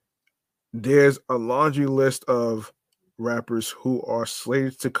 there's a laundry list of rappers who are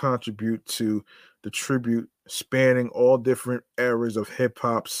slated to contribute to the tribute, spanning all different eras of hip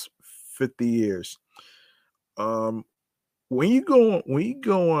hop's 50 years. Um, when you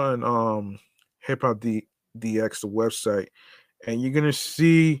go on Hip Hop DX, the website, and you're gonna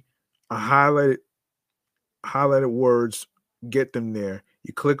see a highlighted words, get them there.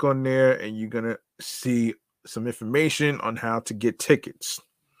 You click on there and you're gonna see some information on how to get tickets.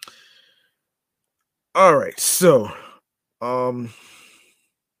 All right, so um,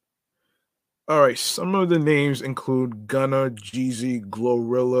 all right. Some of the names include Gunna, Jeezy,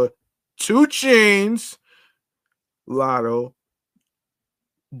 Glorilla, Two Chains, Lotto,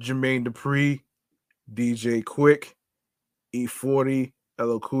 Jermaine Dupri, DJ Quick, E40,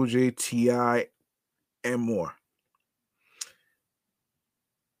 LL Cool J, Ti, and more.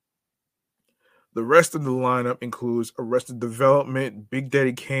 The rest of the lineup includes Arrested Development, Big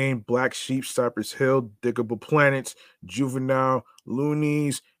Daddy Kane, Black Sheep, Cypress Hill, Diggable Planets, Juvenile,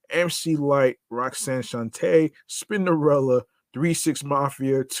 Loonies, MC Light, Roxanne Shante, Spinderella, 3 6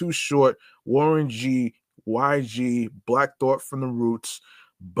 Mafia, Too Short, Warren G, YG, Black Thought from the Roots,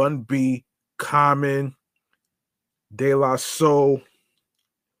 Bun B, Common, De La Soul,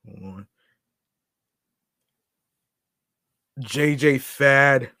 JJ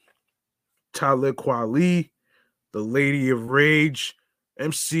Fad, Talib Kweli, The Lady of Rage,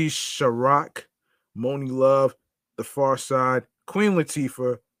 MC Sharrock, Moni Love, The Far Side, Queen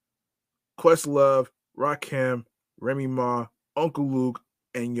Latifah, Questlove, Rakim, Remy Ma, Uncle Luke,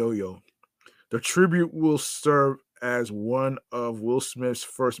 and Yo Yo. The tribute will serve as one of Will Smith's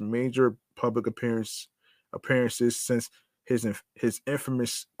first major public appearances since his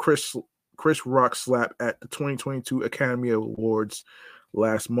infamous Chris Rock slap at the 2022 Academy Awards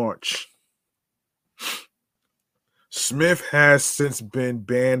last March. Smith has since been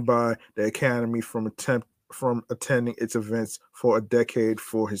banned by the Academy from attending its events for a decade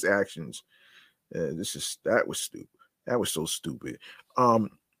for his actions. That was stupid. That was so stupid. Um,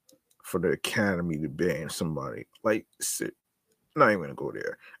 for the Academy to ban somebody like, not even gonna go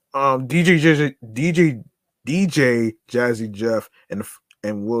there. DJ Jazzy Jeff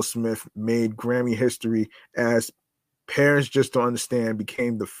and Will Smith made Grammy history as Parents Just Don't Understand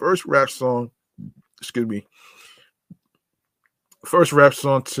became the first rap song. Excuse me, first rap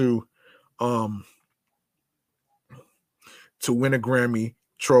song um to win a Grammy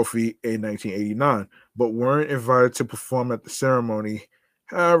trophy in 1989, but weren't invited to perform at the ceremony.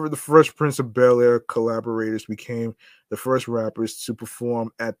 However, the Fresh Prince of Bel-Air collaborators became the first rappers to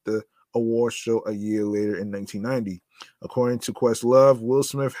perform at the award show a year later in 1990. According to Questlove,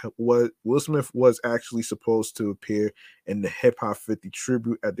 Will Smith was actually supposed to appear in the Hip Hop 50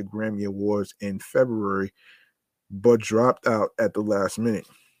 tribute at the Grammy Awards in February, but dropped out at the last minute.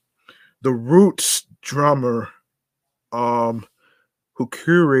 The Roots drummer um who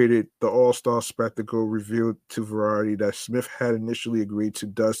curated the All Star spectacle, revealed to Variety that Smith had initially agreed to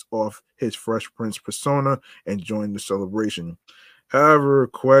dust off his Fresh Prince persona and join the celebration. However,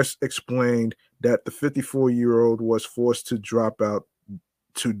 Quest explained that the 54-year-old was forced to drop out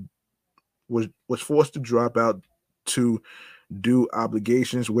to was forced to drop out to do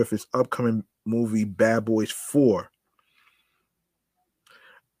obligations with his upcoming movie Bad Boys 4.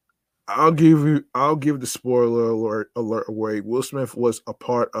 I'll give the spoiler alert away. Will Smith was a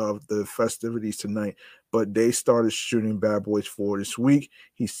part of the festivities tonight, but they started shooting Bad Boys 4 this week.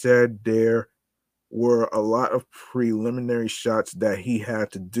 He said there were a lot of preliminary shots that he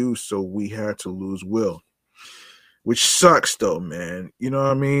had to do, so we had to lose Will. Which sucks though, man. You know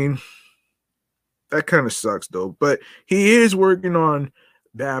what I mean? That kind of sucks though. But he is working on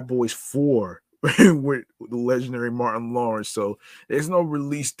Bad Boys 4 with the legendary Martin Lawrence. So there's no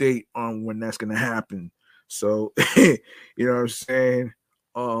release date on when that's gonna happen. So you know what I'm saying?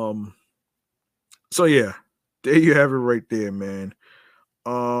 Um so yeah, there you have it right there, man.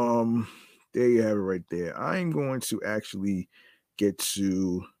 Um there you have it right there. I'm going to actually get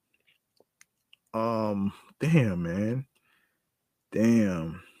to damn, man.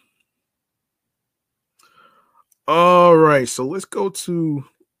 Damn. All right, so let's go to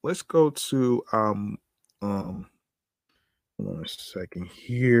hold on a second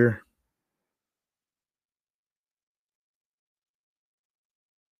here.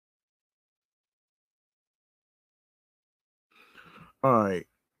 All right.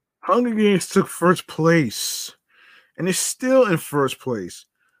 Hunger Games took first place and is still in first place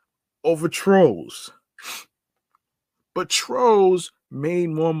over Trolls. But Trolls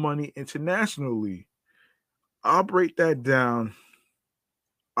made more money internationally. I'll break that down.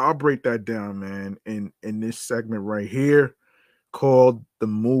 I'll break that down, man, in this segment right here called the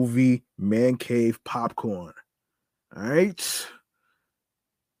movie Man Cave Popcorn. All right.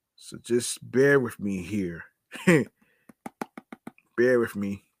 So just bear with me here. Bear with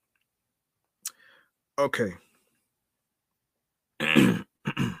me. Okay.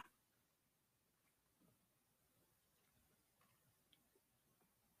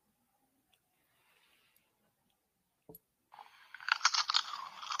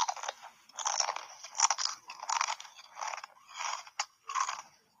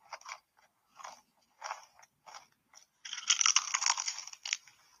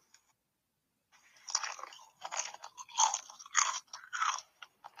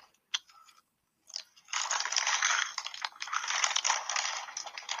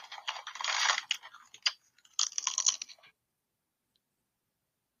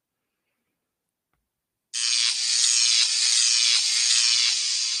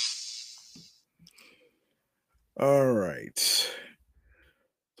 All right.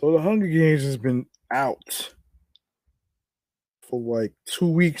 So the Hunger Games has been out for like 2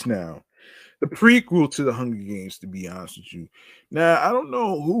 weeks now. The prequel to the Hunger Games, to be honest with you. Now, I don't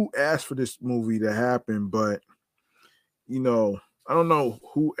know who asked for this movie to happen, but you know, I don't know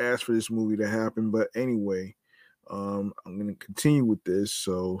who asked for this movie to happen, but anyway, I'm gonna continue with this.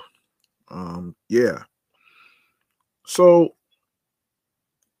 So, yeah. So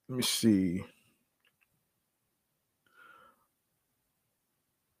let me see.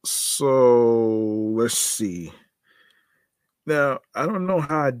 So let's see. Now, I don't know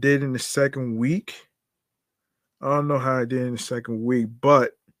how I did in the second week. I don't know how I did in the second week,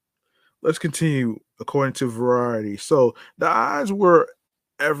 but let's continue according to Variety. So the odds were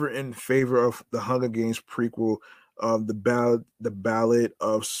ever in favor of the Hunger Games prequel of the ballad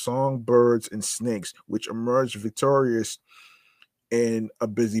of Songbirds and Snakes, which emerged victorious in a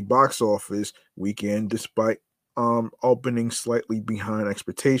busy box office weekend despite opening slightly behind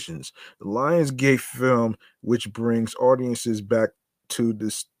expectations. The Lionsgate film, which brings audiences back to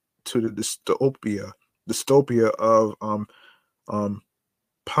this to the dystopia of um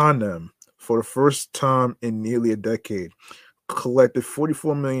Panem for the first time in nearly a decade, collected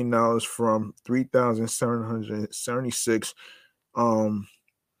 $44 million from 3,776 um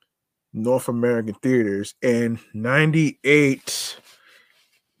North American theaters and 98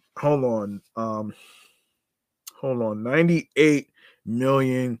 hold on hold on 98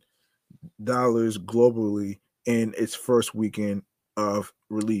 million dollars globally in its first weekend of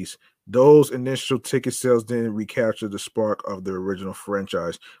release. Those initial ticket sales didn't recapture the spark of the original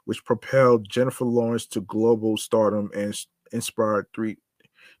franchise, which propelled Jennifer Lawrence to global stardom and inspired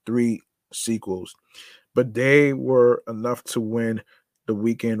three sequels, but they were enough to win the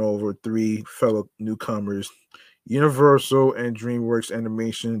weekend over three fellow newcomers. Universal and DreamWorks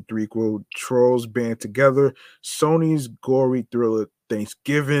Animation threequel Trolls Band Together, Sony's gory thriller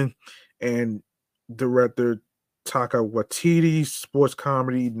Thanksgiving, and director Taka Waititi's sports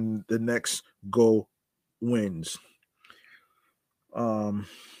comedy The Next Go wins. Um,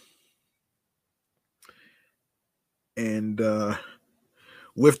 and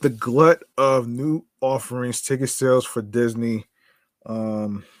with the glut of new offerings, ticket sales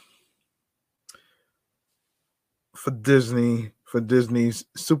um, for Disney's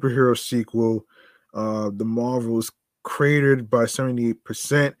superhero sequel, the Marvels cratered by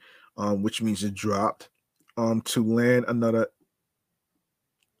 78%, which means it dropped, to land another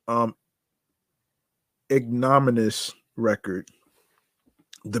um, ignominious record,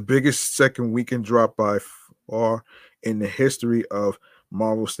 the biggest second weekend drop by far in the history of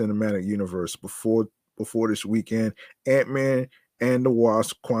Marvel Cinematic Universe. Before this weekend, Ant-Man and the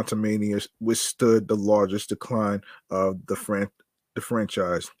Wasp: Quantumania withstood the largest decline of the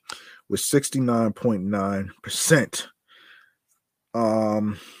franchise with 69.9%.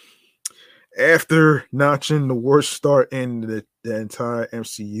 Um, After notching the worst start in the entire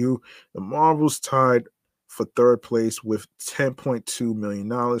MCU, the Marvels tied for third place with $10.2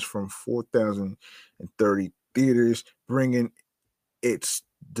 million from 4,030 theaters, bringing its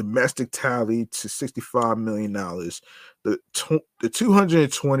domestic tally to $65 million. The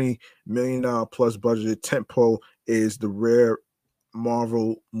 $220 million plus budgeted tentpole is the rare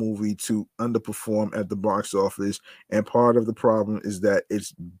Marvel movie to underperform at the box office, and part of the problem is that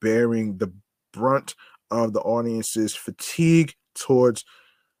it's bearing the brunt of the audience's fatigue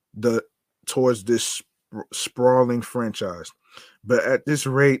the towards this sprawling franchise. But at this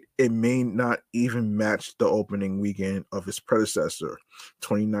rate, it may not even match the opening weekend of its predecessor,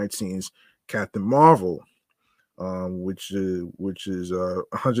 2019's Captain Marvel, which is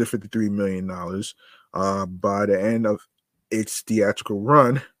 $153 million. By the end of its theatrical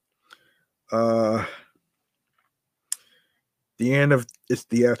run, uh, the end of its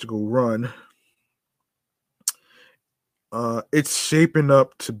theatrical run, it's shaping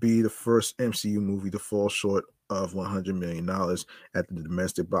up to be the first MCU movie to fall short of $100 million at the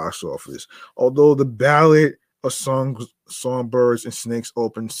domestic box office. Although the ballad of Songbirds and Snakes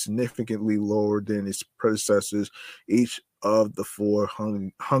opened significantly lower than its predecessors, each of the four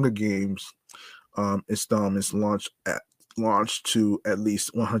Hunger Games installments launched to at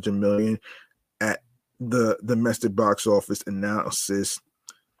least 100 million at the domestic box office.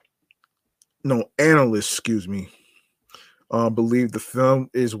 Analysts, excuse me, believe the film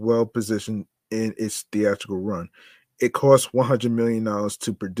is well positioned in its theatrical run. It cost $100 million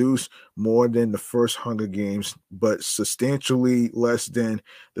to produce, more than the first Hunger Games, but substantially less than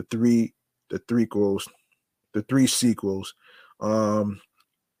the threequels, the three sequels. Um,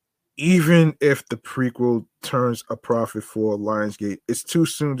 Even if the prequel turns a profit for Lionsgate, it's too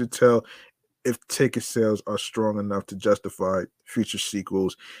soon to tell if ticket sales are strong enough to justify future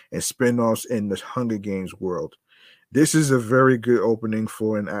sequels and spin-offs in the Hunger Games world. This is a very good opening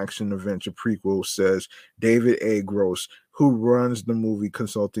for an action adventure prequel, says David A. Gross, who runs the movie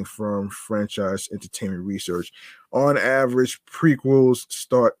consulting firm Franchise Entertainment Research. On average, prequels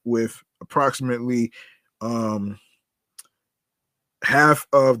start with approximately um, half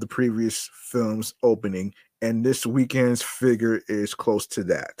of the previous film's opening, and this weekend's figure is close to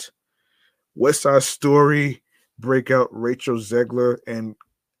that. West Side Story breakout Rachel Zegler and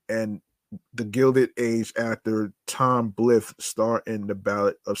the Gilded Age actor Tom Blyth star in the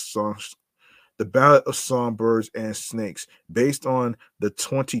Ballad of Songbirds and Snakes, based on the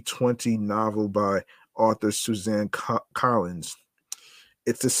 2020 novel by author Suzanne Collins.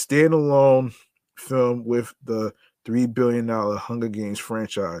 It's a standalone film with the $3 billion Hunger Games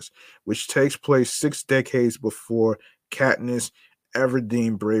franchise, which takes place 6 decades before Katniss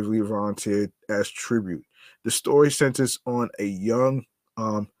Everdeen bravely volunteered as tribute. The story centers on a young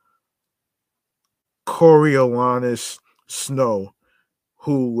Coriolanus Snow,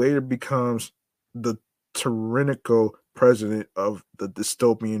 who later becomes the tyrannical president of the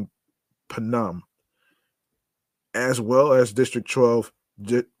dystopian Panem, as well as District 12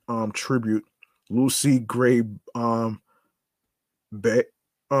 tribute Lucy Gray ba-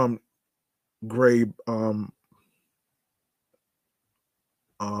 um Gray um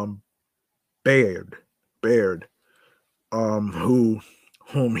Baird who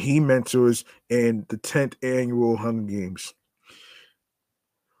whom he mentors in the 10th annual Hunger Games.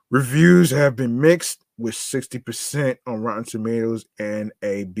 Reviews have been mixed, with 60% on Rotten Tomatoes and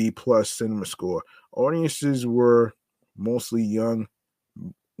a B plus cinema score. Audiences were mostly young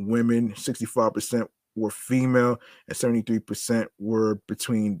women, 65% were female, and 73% were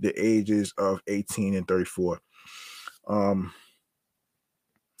between the ages of 18 and 34. Um,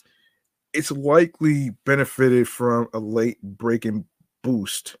 it's likely benefited from a late breaking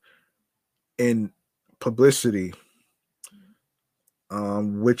boost in publicity,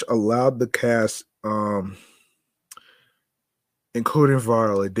 which allowed the cast, including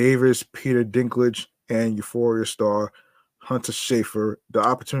Viola Davis, Peter Dinklage, and Euphoria star Hunter Schafer, the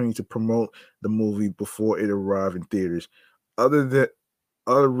opportunity to promote the movie before it arrived in theaters. Other than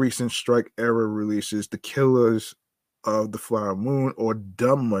other recent strike era releases, The Killers of the Flower Moon or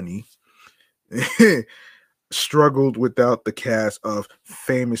Dumb Money, struggled without the cast of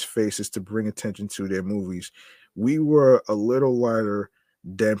famous faces to bring attention to their movies. We were a little lighter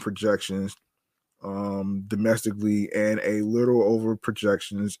than projections domestically and a little over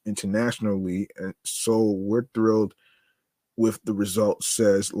projections internationally, and so we're thrilled with the results,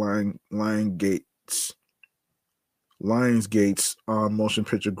 says Lionsgate's Motion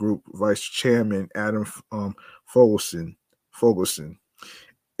Picture Group Vice Chairman Adam Fogelson.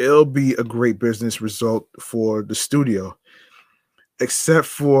 It'll be a great business result for the studio, except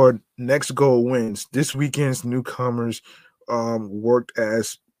for Next Goal Wins. This weekend's newcomers worked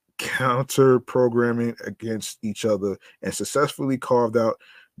as counter programming against each other and successfully carved out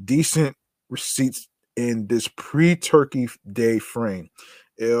decent receipts in this pre-Turkey Day frame.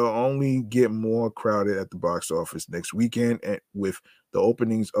 It'll only get more crowded at the box office next weekend, and with the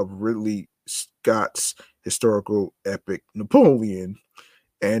openings of Ridley Scott's historical epic Napoleon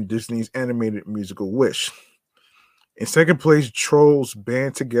and Disney's animated musical Wish. In second place, Trolls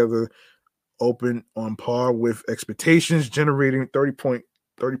Band Together opened on par with expectations, generating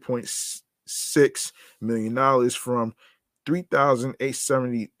 $30.6 million from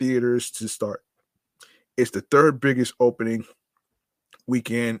 3,870 theaters to start. It's the third biggest opening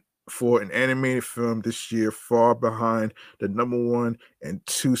weekend for an animated film this year, far behind the number 1 and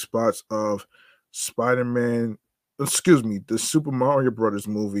 2 spots of the Super Mario Brothers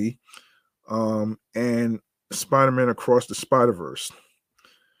movie, and Spider-Man Across the Spider-Verse.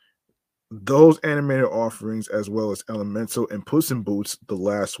 Those animated offerings, as well as Elemental and Puss in Boots: The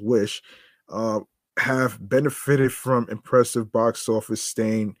Last Wish, have benefited from impressive box office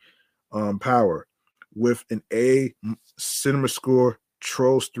staying power. With an A cinema score,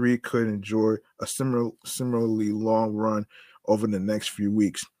 Trolls 3 could enjoy a similarly long run over the next few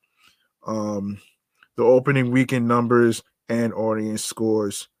weeks. The opening weekend numbers and audience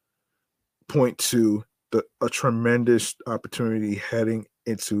scores point to a tremendous opportunity heading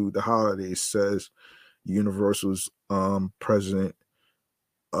into the holidays, says Universal's president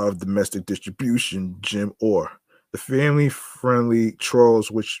of domestic distribution, Jim Orr. The family-friendly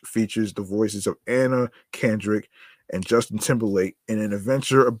Trolls, which features the voices of Anna Kendrick and Justin Timberlake in an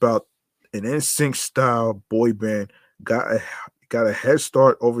adventure about an NSYNC style boy band, got a head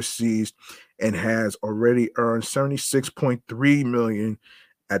start overseas and has already earned $76.3 million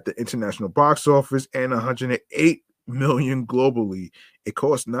at the international box office and 108 million globally. It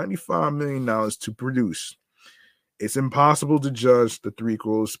cost $95 million to produce. It's impossible to judge the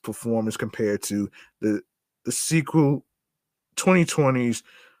threequel's performance compared to the sequel 2020's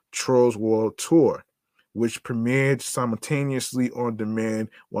Trolls World Tour, which premiered simultaneously on demand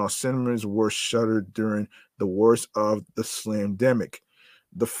while cinemas were shuttered during the worst of the slamdemic.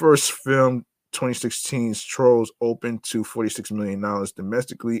 The first film, 2016's Trolls, opened to $46 million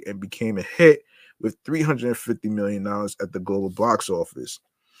domestically and became a hit with $350 million at the global box office.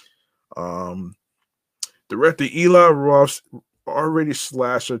 Um, Director Eli Roth's already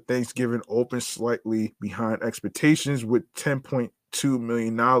slasher Thanksgiving opened slightly behind expectations with $10.2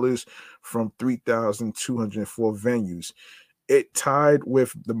 million from 3,204 venues. It tied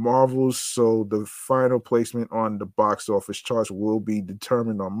with the Marvels, so the final placement on the box office charts will be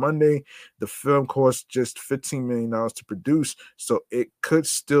determined on Monday. The film cost just $15 million to produce, so it could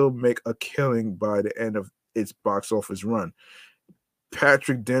still make a killing by the end of its box office run.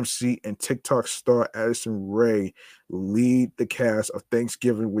 Patrick Dempsey and TikTok star Addison Rae lead the cast of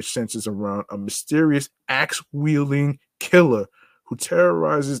Thanksgiving, which centers around a mysterious axe-wielding killer who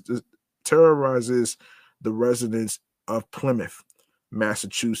terrorizes the residents of Plymouth,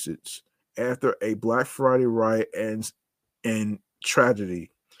 Massachusetts. After a Black Friday riot ends in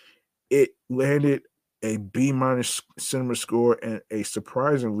tragedy, it landed a B minus cinema score and a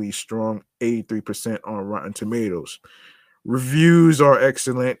surprisingly strong 83% on Rotten Tomatoes. Reviews are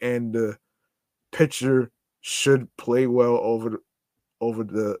excellent, and the picture should play well over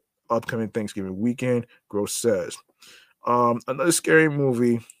the upcoming Thanksgiving weekend. Gross says. Another scary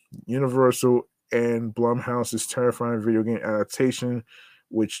movie, Universal and Blumhouse's terrifying video game adaptation,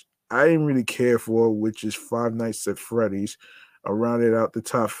 which I didn't really care for, which is Five Nights at Freddy's, rounded out the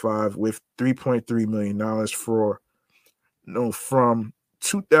top five with $3.3 million from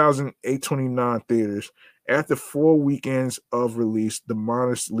 2,829 theaters. After 4 weekends of release, the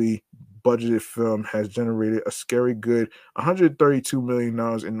modestly budgeted film has generated a scary good $132 million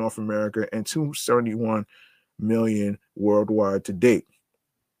in North America and $271 million worldwide to date.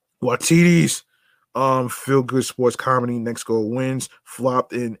 Watiti's feel good sports comedy Next Goal Wins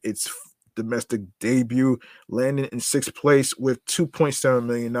flopped in its domestic debut, landing in sixth place with $2.7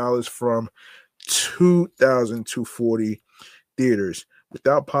 million from 2,240 theaters.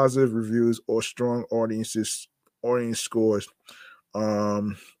 Without positive reviews or strong audience scores,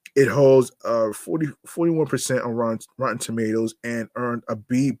 it holds 41% on Rotten Tomatoes and earned a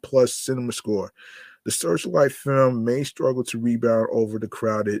B plus cinema score. The Searchlight film may struggle to rebound over the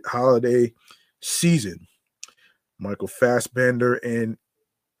crowded holiday season. Michael Fassbender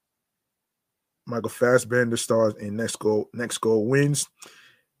stars in Next Goal Wins,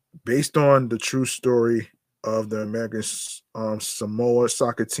 based on the true story of the American Samoa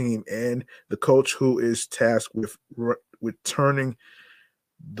soccer team and the coach who is tasked with turning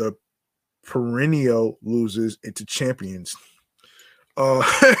the perennial losers into champions. Oh,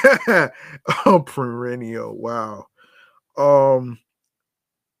 perennial! Wow. Um,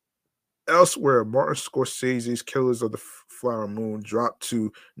 Elsewhere, Martin Scorsese's Killers of the Flower Moon dropped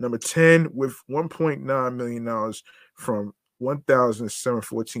to number 10 with $1.9 million from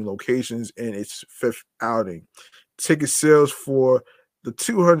 1,714 locations in its fifth outing. Ticket sales for the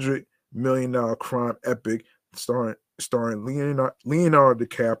 $200 million crime epic starring Leonardo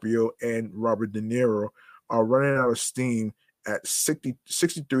DiCaprio and Robert De Niro are running out of steam at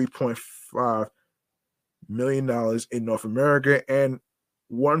 $63.5 million in North America and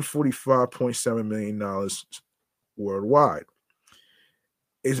 $145.7 million worldwide.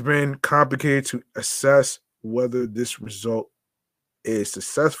 It's been complicated to assess whether this result is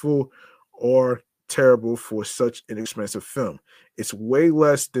successful or terrible for such an expensive film. It's way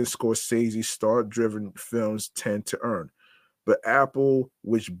less than Scorsese's star-driven films tend to earn. But Apple,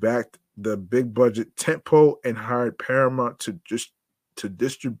 which backed the big budget tentpole and hired Paramount to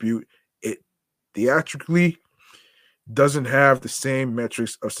distribute it theatrically, doesn't have the same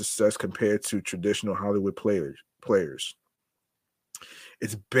metrics of success compared to traditional Hollywood players.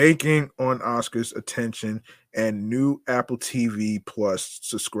 It's banking on Oscars attention and new Apple TV Plus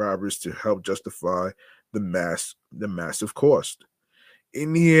subscribers to help justify the massive cost.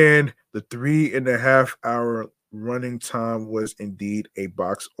 In the end, the 3.5 hour running time was indeed a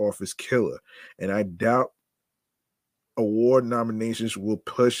box office killer, and I doubt award nominations will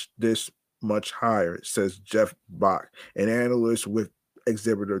push this much higher, says Jeff Bach, an analyst with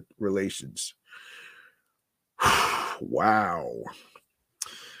exhibitor relations. Wow.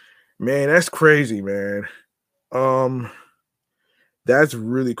 Man, that's crazy, man. That's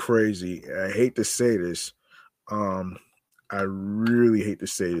really crazy. I hate to say this. I really hate to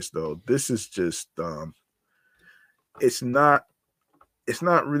say this though. This is just it's not it's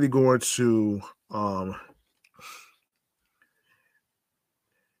not really going to um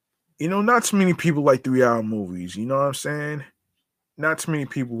not too many people like 3-hour movies, you know what I'm saying? Not too many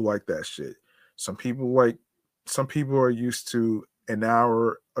people like that shit. Some people like some people are used to an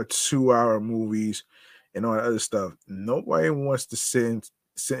hour or 2-hour movies and all that other stuff. Nobody wants to sit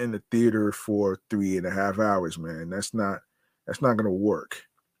in the theater for 3.5 hours, man. That's not gonna work.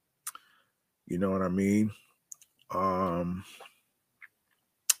 You know what I mean? Um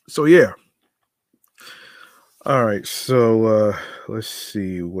so yeah. All right. So let's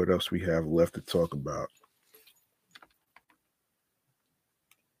see what else we have left to talk about.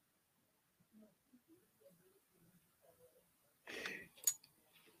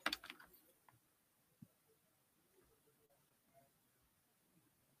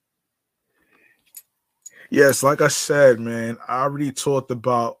 Yes, like I said, man, I already talked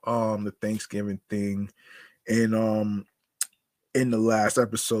about the Thanksgiving thing in the last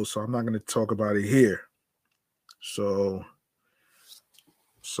episode, so I'm not gonna talk about it here. So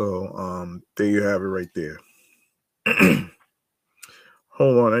there you have it right there.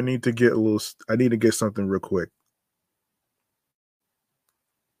 Hold on, I need to get something real quick.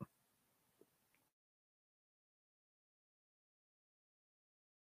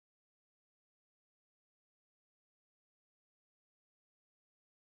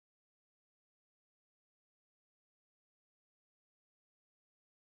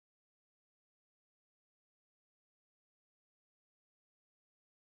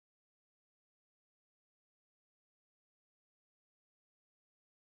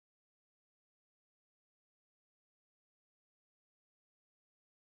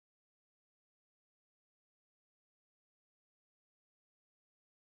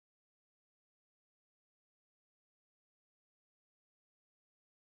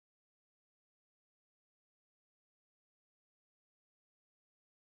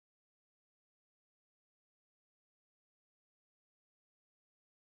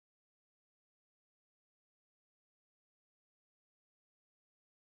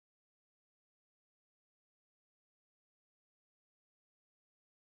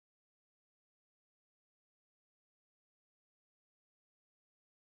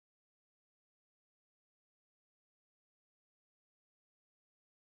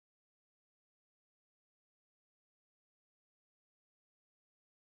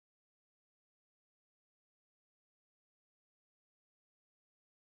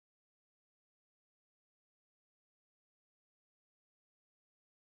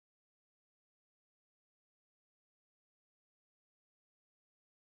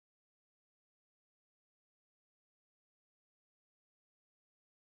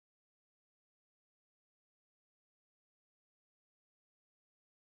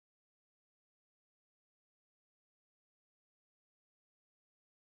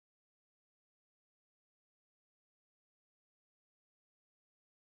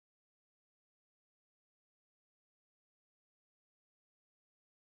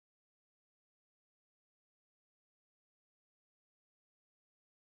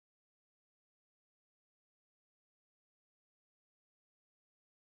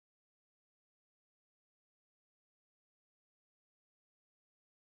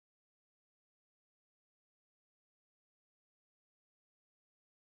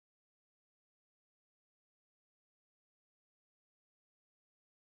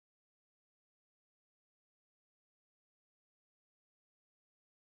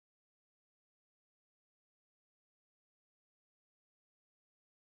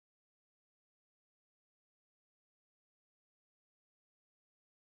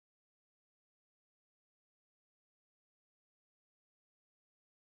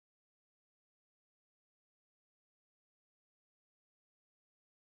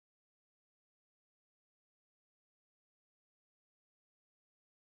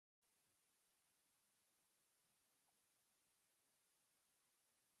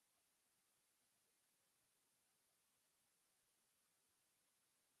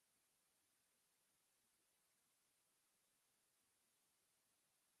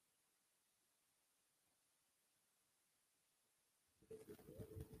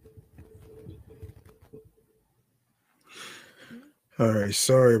 All right,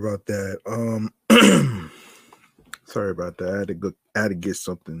 sorry about that. Sorry about that. I had to get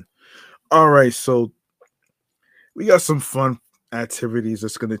something. All right, so we got some fun activities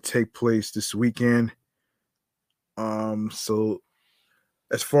that's gonna take place this weekend. So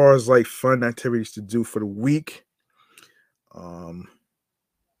as far as like fun activities to do for the week, um,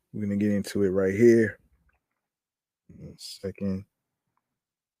 we're gonna get into it right here. 1 second.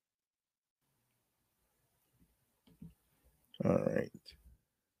 All right.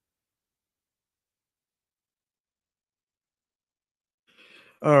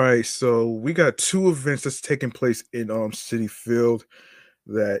 All right. So we got two events that's taking place in City Field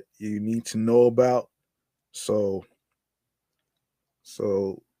that you need to know about. So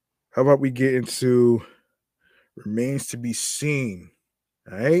so how about we get into remains to be seen?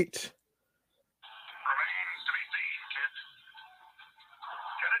 All right. Remains to be seen, kids.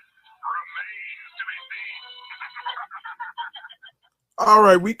 Get it? Remains to be All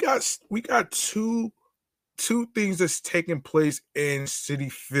right, we got two things that's taking place in City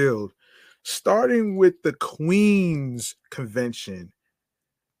Field, starting with the Queens Convention.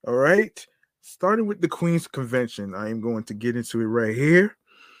 All right, starting with the Queens Convention, I am going to get into it right here.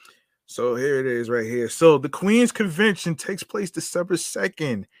 So here it is, right here. So the Queens Convention takes place December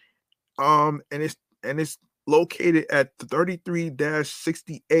 2nd. And it's located at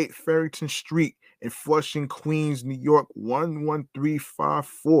 33-68 Farrington Street in Flushing, Queens, New York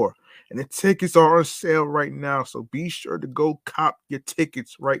 11354. And the tickets are on sale right now, so be sure to go cop your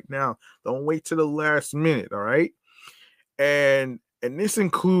tickets right now. Don't wait till the last minute, all right? And this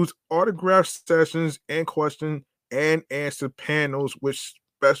includes autograph sessions and question and answer panels with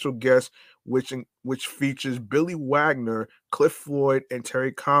special guests, which features Billy Wagner, Cliff Floyd, and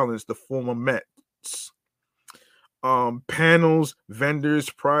Terry Collins, the former Mets. Panels,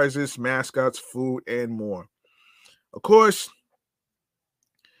 vendors, prizes, mascots, food, and more. Of course,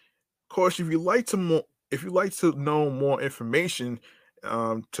 if you like to know more information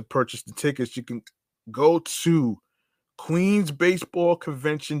to purchase the tickets, you can go to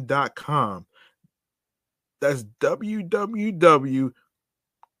queensbaseballconvention.com. That's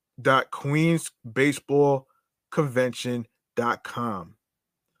www.queensbaseballconvention.com.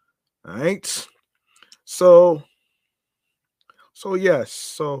 All right. So yes.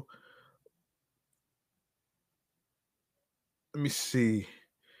 So let me see.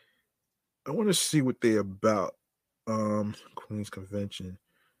 I want to see what they're about. Queens Convention.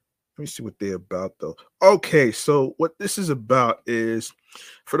 Let me see what they're about though. Okay, so what this is about is,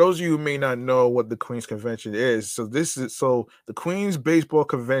 for those of you who may not know what the Queens Convention is, so the Queens Baseball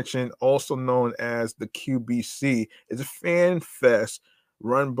Convention, also known as the QBC, is a fan fest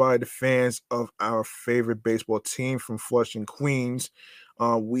run by the fans of our favorite baseball team from Flushing, Queens.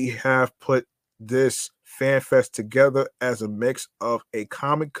 We have put this fan fest together as a mix of a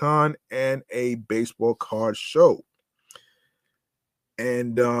Comic Con and a baseball card show.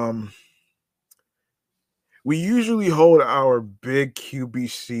 And we usually hold our big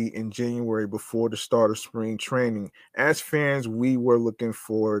QBC in January before the start of spring training. As fans, we were looking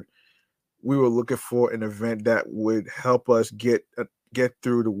for an event that would help us get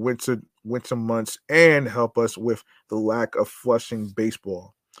through the winter months and help us with the lack of Flushing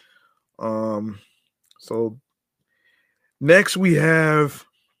baseball. Um, so next we have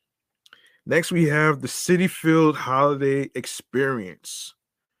the City Field Holiday Experience.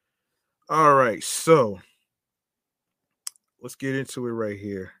 All right, so let's get into it right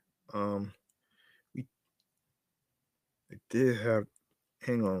here. We I did have.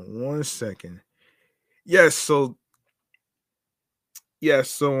 Hang on 1 second. Yes, so yes,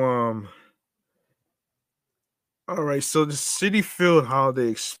 so all right, so the City Field Holiday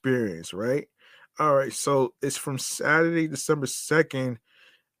Experience, right? All right, so it's from Saturday, December 2nd,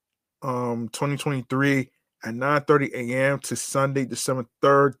 2023 at 9:30 a.m. to Sunday, December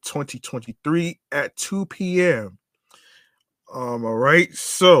 3rd, 2023 at 2 p.m. All right,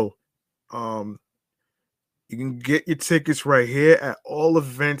 so um you can get your tickets right here at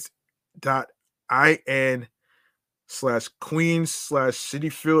allevents.in/Queens/City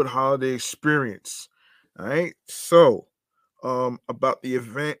Field Holiday Experience. All right. So, about the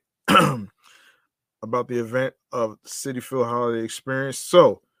event, about the event of City Field Holiday Experience.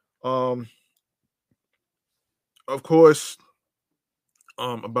 So, um, of course,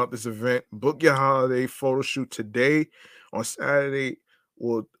 about this event, book your holiday photo shoot today on Saturday.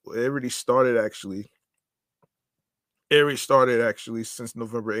 Well, it already started actually. It already started actually since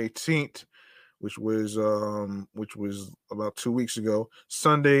November 18th, which was about 2 weeks ago.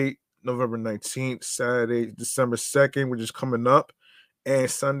 Sunday, November 19th, Saturday, December 2nd, which is coming up,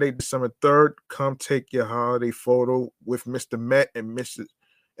 and Sunday, December 3rd. Come take your holiday photo with Mr. Met and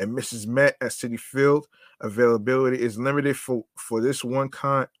Mrs. Met at City Field. Availability is limited for this one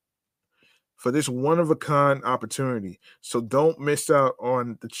of a kind opportunity. So don't miss out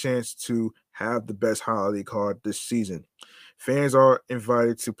on the chance to have the best holiday card this season. Fans are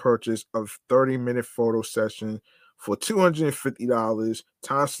invited to purchase a 30-minute photo session for $250.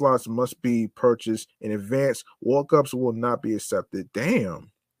 Time slots must be purchased in advance. Walk-ups will not be accepted.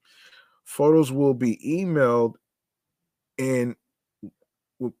 Damn. Photos in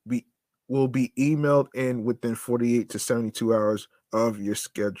will be will be emailed in within 48 to 72 hours of your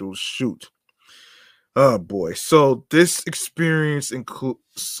scheduled shoot. Oh boy. This experience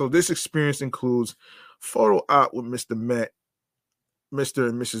includes photo op with Mr. and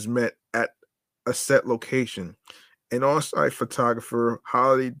Mrs. Met at a set location, an on-site photographer,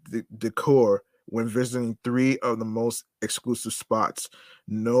 holiday decor when visiting three of the most exclusive spots.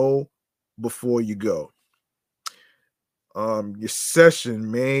 Know before you go. Your session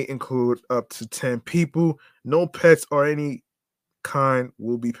may include up to 10 people. No pets or any kind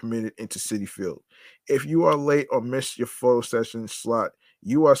will be permitted into City Field. If you are late or miss your photo session slot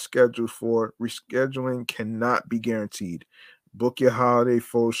you are scheduled for, rescheduling cannot be guaranteed. Book your holiday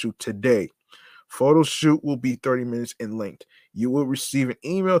photo shoot today. Photo shoot will be 30 minutes in length. You will receive an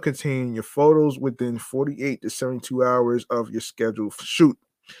email containing your photos within 48 to 72 hours of your scheduled shoot.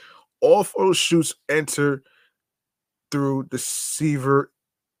 All photo shoots enter through the Seaver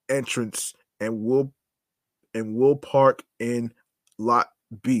entrance and will park in lot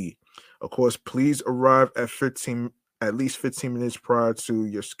B. Of course, please arrive at least 15 minutes prior to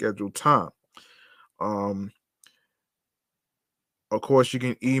your scheduled time. Um, of course, you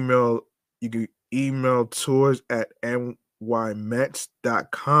can email tours at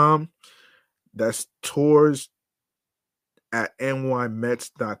nymets.com. That's tours at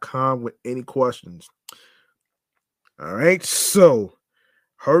nymets.com with any questions. All right, so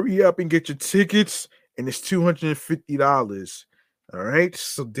hurry up and get your tickets, and it's $250. All right,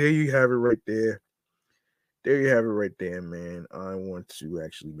 so there you have it right there. There you have it right there, man. I want to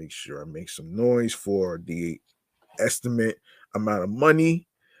actually make sure I make some noise for the estimate amount of money.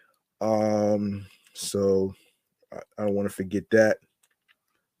 So I don't want to forget that.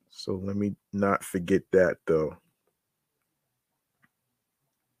 So let me not forget that though.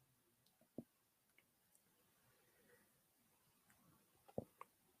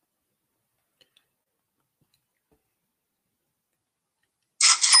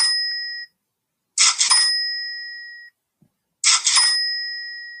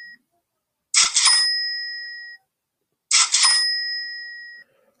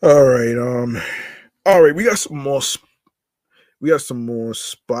 All right, all right, we got some more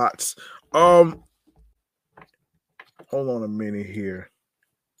spots. Hold on a minute here.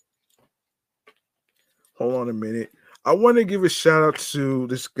 Hold on a minute. I want to give a shout out to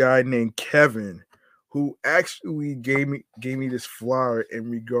this guy named Kevin, who actually gave me this flyer in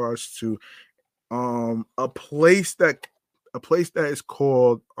regards to a place that is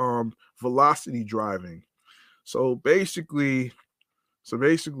called velocity driving. So basically,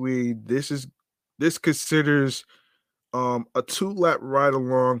 this considers a 2 lap ride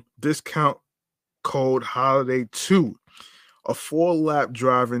along discount code holiday 2, a 4 lap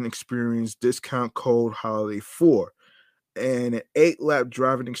driving experience discount code holiday 4, and an 8 lap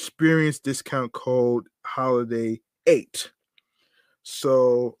driving experience discount code holiday 8.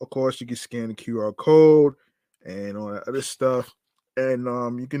 So of course you can scan the QR code and all that other stuff. And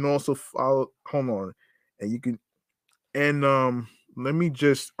you can also follow hold on. And you can and let me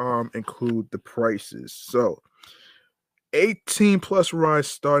just include the prices. So 18 plus rides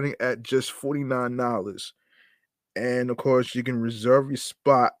starting at just $49. And of course you can reserve your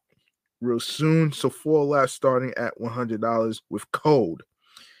spot real soon. So 4 laps starting at $100 with code.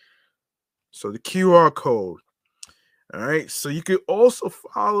 So the QR code. All right. So you can also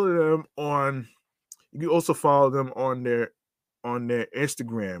follow them on their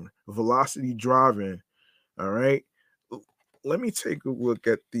Instagram, Velocity Driving. All right. Let me take a look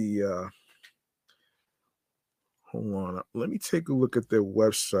at the hold on. Let me take a look at their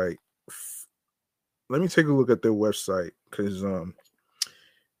website. Let me take a look at their website because I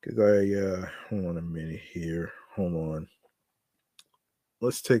hold on a minute here. Hold on.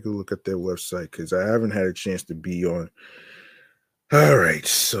 Let's take a look at their website because I haven't had a chance to be on. All right,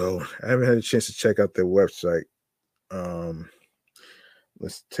 so I haven't had a chance to check out their website. Um,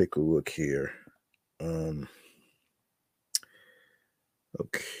 let's take a look here. Um,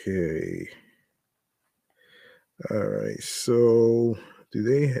 okay. All right, so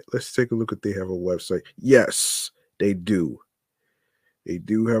let's take a look if they have a website. Yes, they do. They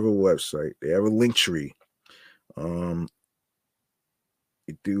do have a website. They have a link tree. Um,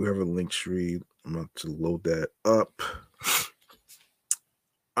 they do have a link tree. I'm about to load that up.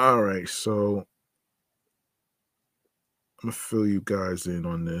 All right, so I'm gonna fill you guys in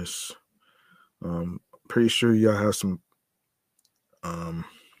on this. Pretty sure y'all have some.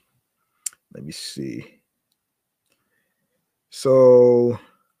 Let me see. So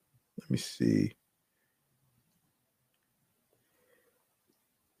let me see.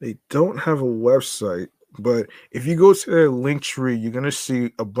 They don't have a website, but if you go to their link tree, you're gonna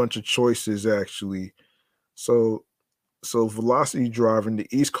see a bunch of choices actually. So Velocity Driving, the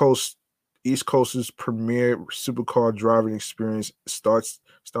East Coast's premier supercar driving experience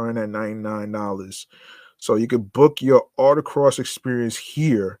starting at $99. So you can book your autocross experience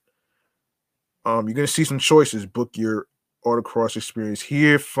here. You're gonna see some choices. Book your autocross experience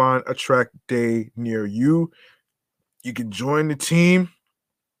here. Find a track day near you. You can join the team.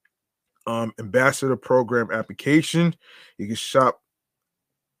 Ambassador program application. You can shop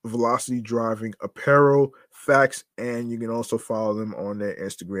Velocity Driving apparel, facts, and you can also follow them on their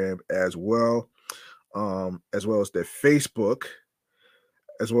Instagram as well as their Facebook,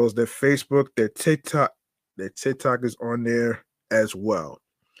 their TikTok. Their TikTok is on there as well.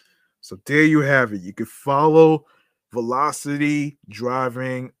 So there you have it. You can follow Velocity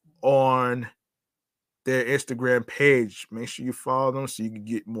Driving on their Instagram page. Make sure you follow them so you can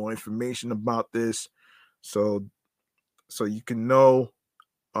get more information about this. So you can know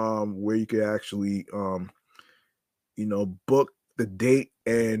where you can actually book the date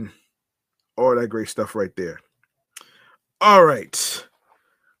and all that great stuff right there. All right.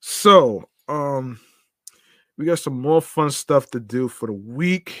 So we got some more fun stuff to do for the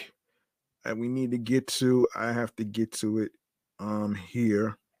week and we need to get to. I have to get to it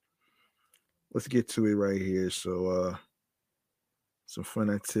here. Let's get to it right here. So some fun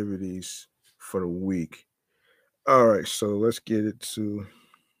activities for the week. All right, so let's get it to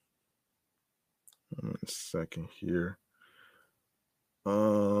a second here.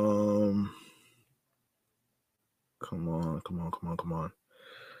 Come on.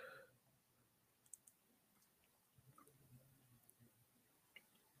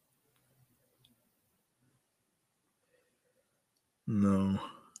 No.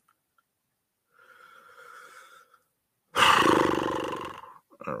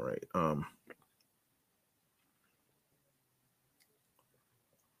 All right.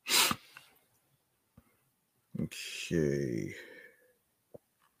 Okay.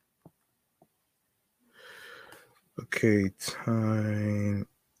 Okay, time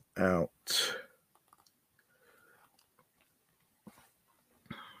out.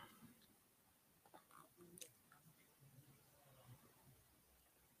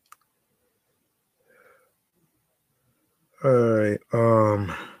 All right.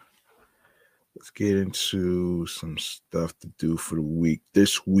 Let's get into some stuff to do for the week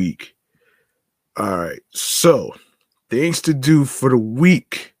this week. All right. So, things to do for the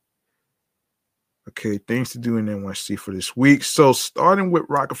week. Okay, things to do in NYC for this week. So, starting with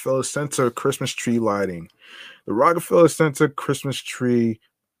Rockefeller Center Christmas tree lighting. The Rockefeller Center Christmas tree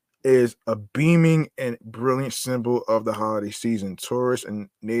is a beaming and brilliant symbol of the holiday season. Tourists and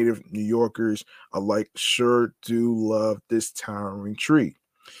native New Yorkers alike sure do love this towering tree.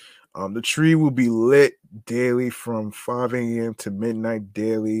 The tree will be lit daily from 5 a.m. to midnight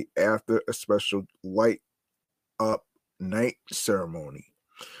daily after a special light up night ceremony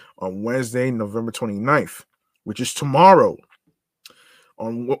on Wednesday, November 29th, which is tomorrow.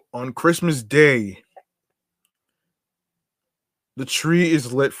 On Christmas Day, the tree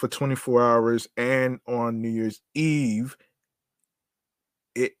is lit for 24 hours, and on New Year's Eve,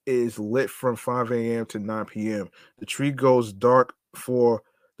 it is lit from 5 a.m. to 9 p.m. The tree goes dark for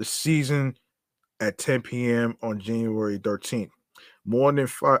the season at 10 p.m. on January 13th. More than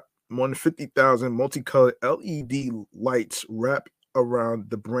 50,000 multicolored LED lights wrap around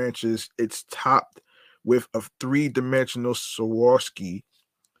the branches. It's topped with a three-dimensional Swarovski.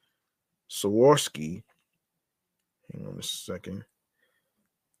 Hang on a second.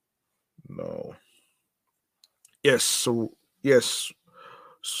 No. Yes,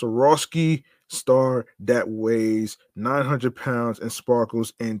 Swarovski star that weighs 900 pounds and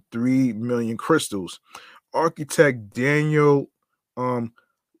sparkles in 3 million crystals. Architect Daniel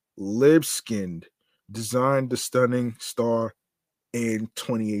Libskind designed the stunning star in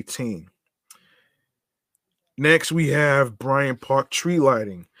 2018. Next, we have Bryant Park tree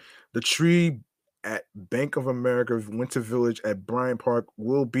lighting. The tree at Bank of America Winter Village at Bryant Park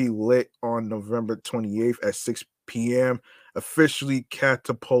will be lit on November 28th at 6 p.m., officially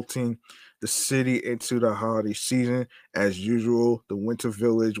catapulting the city into the holiday season. As usual, the Winter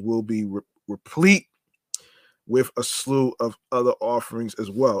Village will be replete with a slew of other offerings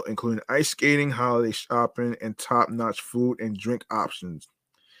as well, including ice skating, holiday shopping, and top-notch food and drink options.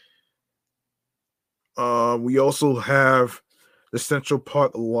 We also have the Central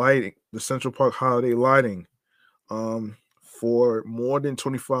Park holiday lighting. For more than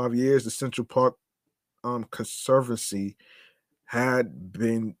 25 years, the Central Park Conservancy had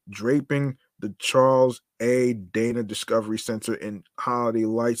been draping the Charles A. Dana Discovery Center in holiday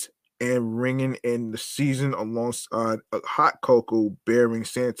lights and ringing in the season alongside a hot cocoa bearing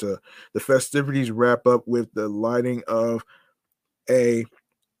Santa. The festivities wrap up with the lighting of a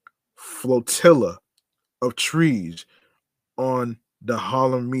flotilla of trees on the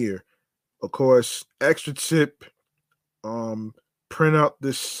Harlem Mere. Of course, extra tip, um, print out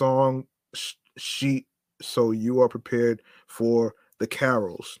this song sheet so you are prepared for the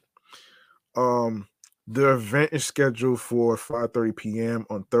carols. Um, the event is scheduled for 5:30 p.m.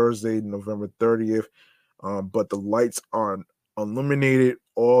 on Thursday, November 30th, but the lights are illuminated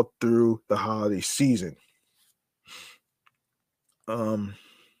all through the holiday season. Um,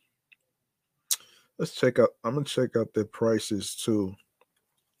 let's check out. I'm gonna check out the prices too.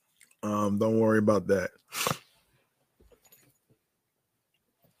 Don't worry about that.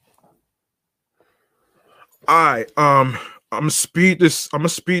 All right. I'm gonna speed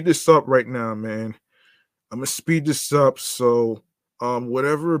this up right now, man. I'm gonna speed this up. So,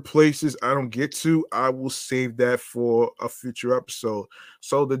 whatever places I don't get to, I will save that for a future episode.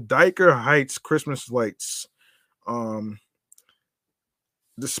 So, the Diker Heights Christmas lights, um,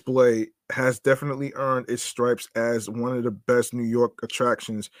 display has definitely earned its stripes as one of the best New York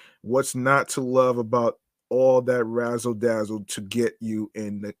attractions. What's not to love about all that razzle dazzle to get you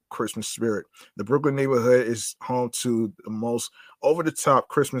in the Christmas spirit? The Brooklyn neighborhood is home to the most over the top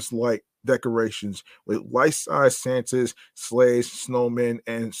Christmas light decorations with life size Santas, sleighs, snowmen,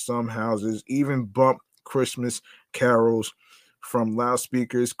 and some houses even bump Christmas carols from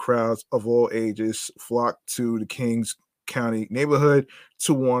loudspeakers. Crowds of all ages flock to the Kings County neighborhood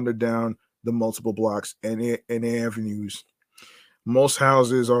to wander down the multiple blocks and avenues. Most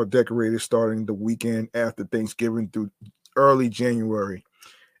houses are decorated starting the weekend after Thanksgiving through early January.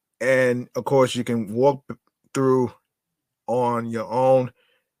 And of course, you can walk through on your own,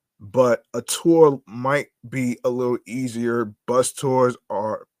 but a tour might be a little easier. Bus tours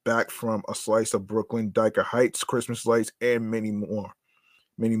are back from a slice of Brooklyn, Diker Heights, Christmas lights, and many more.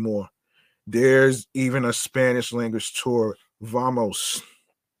 Many more. There's even a Spanish language tour. Vamos.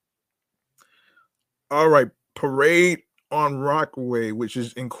 All right, Parade on Rockaway, which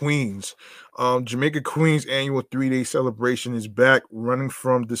is in Queens. Jamaica Queens annual 3-day celebration is back, running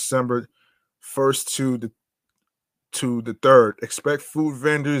from December 1st to the 3rd. Expect food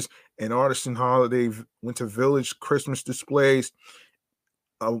vendors and artisan holiday winter village Christmas displays,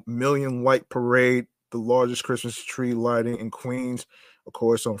 a million light parade, the largest Christmas tree lighting in Queens, of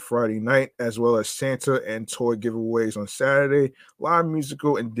course, on Friday night, as well as Santa and toy giveaways on Saturday, live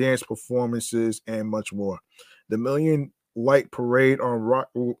musical and dance performances, and much more. The Million Light Parade on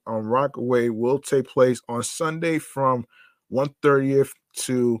Rockaway will take place on Sunday from 130th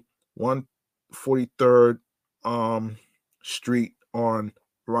to 143rd Street on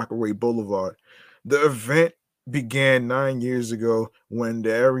Rockaway Boulevard. The event began 9 years ago when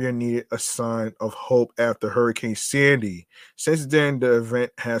the area needed a sign of hope after Hurricane Sandy. Since then, the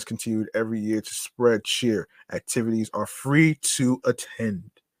event has continued every year to spread cheer. Activities are free to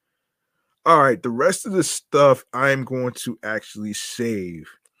attend. All right, the rest of the stuff I'm going to actually save.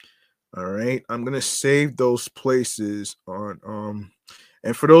 All right, I'm gonna save those places on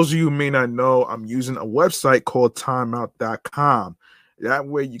and for those of you who may not know, I'm using a website called timeout.com. That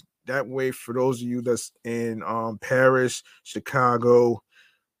way for those of you that's in Paris, Chicago,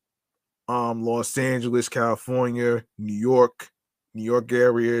 Los Angeles, California, New York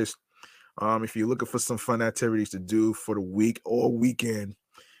areas, if you're looking for some fun activities to do for the week or weekend,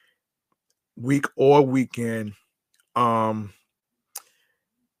 um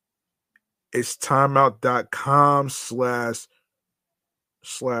it's timeout.com slash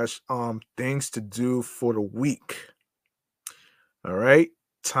things to do for the week. All right.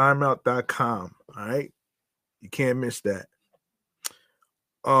 Timeout.com. All right. You can't miss that.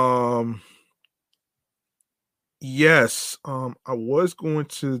 Um yes, I was going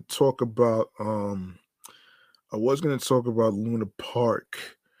to talk about Luna Park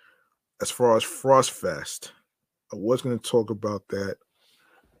as far as Frost Fest. I was going to talk about that.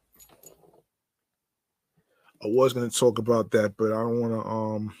 But I don't want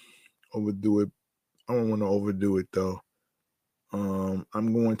to overdo it. I don't want to overdo it though. I'm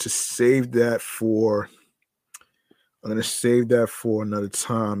going to save that for another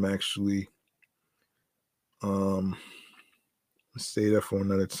time actually. Um Save that for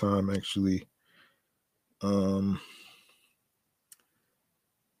another time actually. Um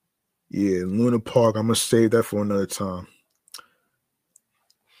yeah, Luna Park, I'm gonna save that for another time.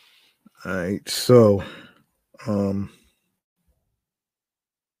 All right, so um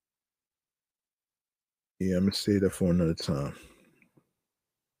yeah, I'm gonna save that for another time.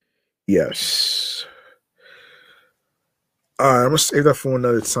 Yes. All right, I'm gonna save that for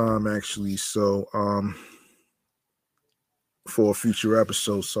another time, actually. So, for a future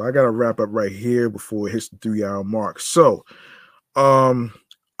episode. So I gotta wrap up right here before it hits the 3 hour mark. So, um,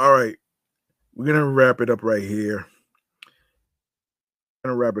 all right, we're gonna wrap it up right here.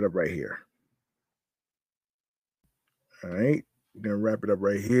 Gonna wrap it up right here. All right, we're gonna wrap it up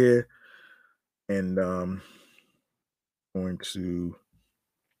right here, and going to.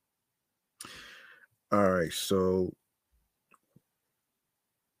 All right, so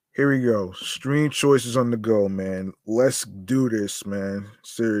here we go. Stream choices on the go, man. Let's do this, man.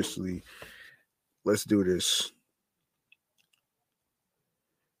 Seriously, let's do this.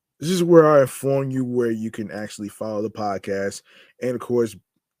 This is where I inform you where you can actually follow the podcast, and of course,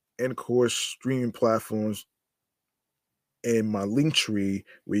 streaming platforms in my link tree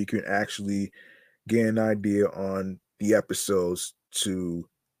where you can actually get an idea on the episodes to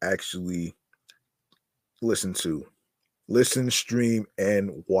actually listen to, listen, stream,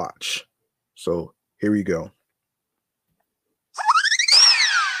 and watch. So here we go.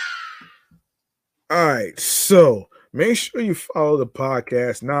 All right, so make sure you follow the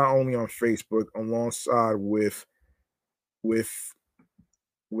podcast not only on Facebook alongside with with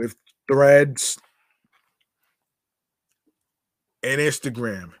Threads and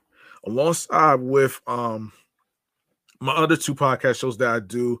Instagram, alongside with my other two podcast shows that I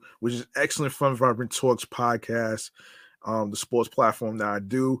do, which is Excellent Fun Vibrant Talks podcast, the sports platform that I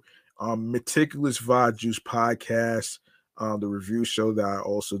do, Meticulous Vibe Juice podcast, the review show that I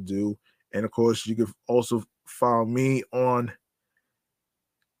also do, and of course you can also follow me on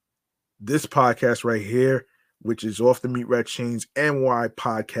this podcast right here, which is Off the Meat Rat Chains NY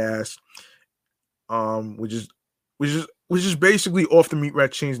podcast, which is basically Off the Meat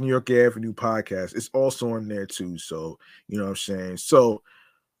Rat Chains New York Avenue podcast. It's also on there too. So you know what I'm saying. So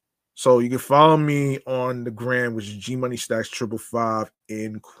you can follow me on the gram, which is G Money Stacks 555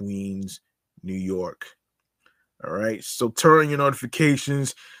 in Queens, New York. All right. So turn on your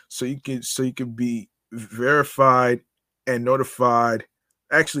notifications so you can be verified and notified.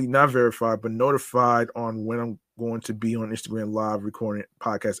 Actually, not verified, but notified on when I'm going to be on Instagram Live recording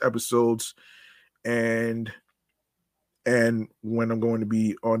podcast episodes, and when I'm going to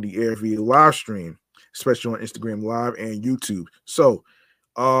be on the air via live stream, especially on Instagram Live and YouTube.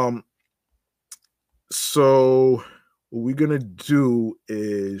 Um, so what we're gonna do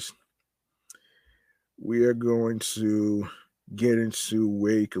is we are going to get into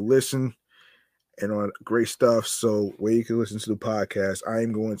where you can listen and on great stuff. So where you can listen to the podcast, I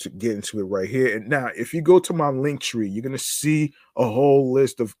am going to get into it right here. And now, if you go to my link tree, you're gonna see a whole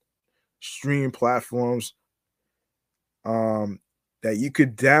list of streaming platforms that you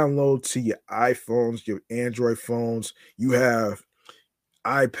could download to your iPhones, your Android phones. You have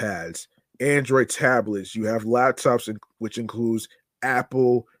iPads, Android tablets. You have laptops, which includes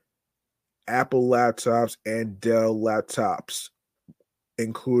Apple laptops and Dell laptops,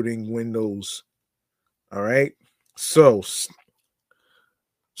 including Windows. All right. So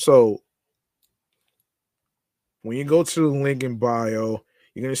when you go to the link in bio,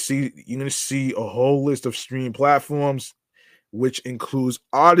 you're gonna see a whole list of streaming platforms, which includes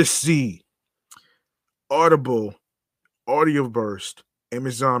Odyssey, Audible, Audio Burst,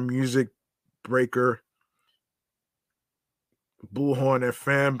 Amazon Music, Breaker, Bullhorn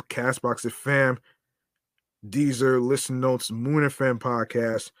FM, Castbox FM, Deezer, Listen Notes, Moon FM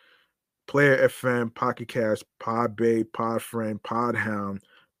Podcast, Player FM, Pocket Cast, Podbay, Podfriend, Podhound,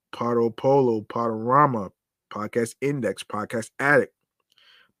 Podopolo, Podorama, Podcast Index, Podcast Addict,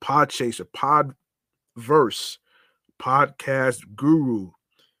 Podchaser, Podverse, Podcast Guru,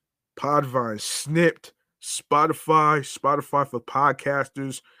 Podvine, Snipped, Spotify for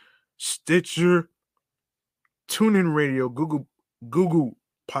podcasters, Stitcher, TuneIn Radio, Google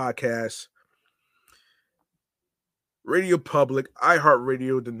Podcasts, Radio Public,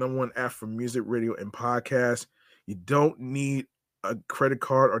 iHeartRadio, the #1 app for music, radio, and podcasts. You don't need a credit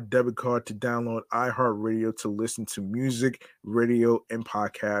card or debit card to download iHeartRadio to listen to music, radio, and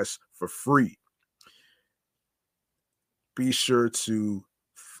podcasts for free. Be sure to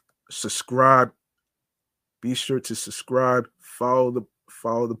subscribe. Be sure to subscribe. Follow the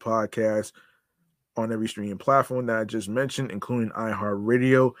podcast on every streaming platform that I just mentioned, including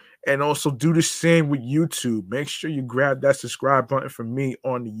iHeartRadio, and also do the same with YouTube. Make sure you grab that subscribe button for me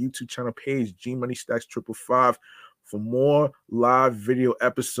on the YouTube channel page, G Money Stacks 555, for more live video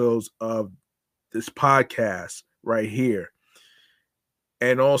episodes of this podcast right here.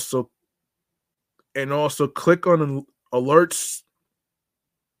 And also click on alerts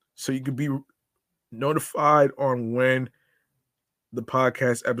so you can be notified on when the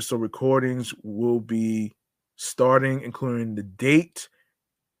podcast episode recordings will be starting, including the date,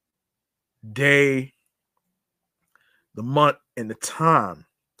 day, the month, and the time,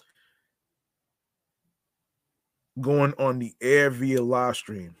 going on the air via live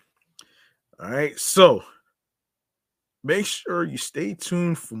stream. All right. So make sure you stay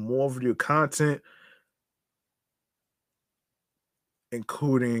tuned for more video content,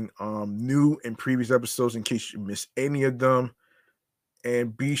 including new and previous episodes in case you miss any of them.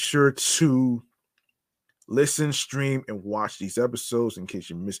 And be sure to listen, stream, and watch these episodes in case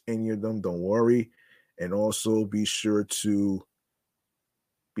you miss any of them. Don't worry. And also be sure to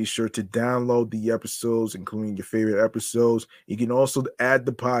download the episodes, including your favorite episodes. You can also add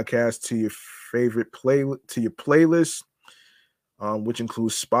the podcast to your favorite playlist, which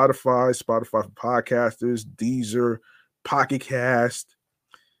includes Spotify for podcasters, Deezer, Pocket Cast.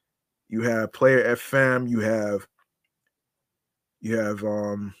 You have Player FM. You have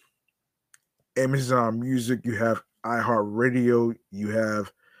Amazon Music. You have iHeartRadio. You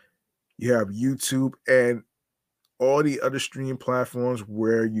have YouTube and all the other streaming platforms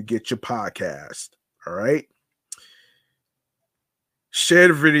where you get your podcast. All right. Share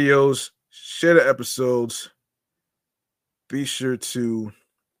the videos, share the episodes. Be sure to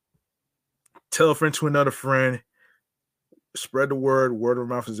tell a friend to another friend. Spread the word. Word of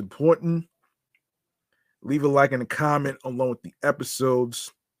mouth is important. Leave a like and a comment along with the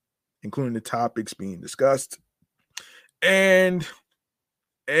episodes, including the topics being discussed. And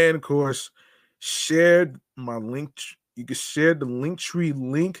of course, share my link. You can share the Linktree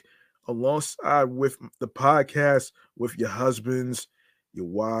link alongside with the podcast with your husbands, your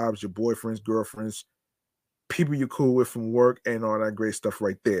wives, your boyfriends, girlfriends, people you're cool with from work, and all that great stuff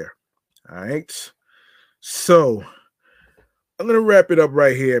right there. All right. So I'm gonna wrap it up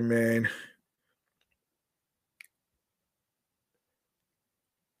right here, man.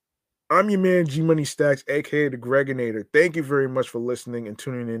 I'm your man, G Money Stacks, aka the Gregonator. Thank you very much for listening and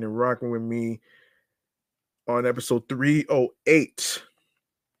tuning in and rocking with me on episode 308.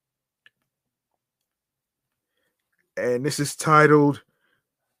 And this is titled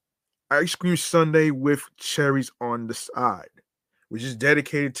Ice Cream Sundae with Cherries on the Side, which is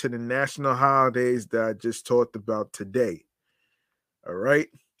dedicated to the national holidays that I just talked about today. All right.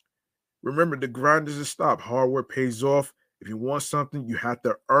 Remember, the grind doesn't stop. Hard work pays off. If you want something, you have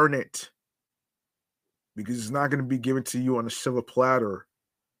to earn it because it's not going to be given to you on a silver platter.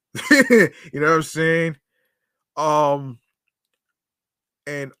 You know what I'm saying?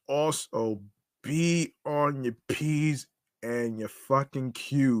 And also be on your P's and your fucking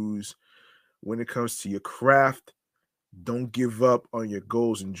Q's when it comes to your craft. Don't give up on your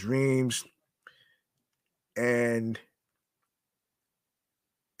goals and dreams. And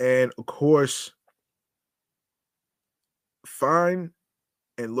of course, find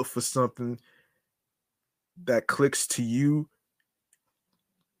and look for something that clicks to you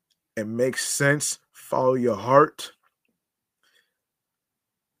and makes sense. Follow your heart.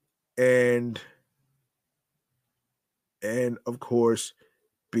 And of course,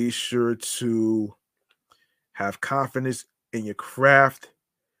 be sure to have confidence in your craft,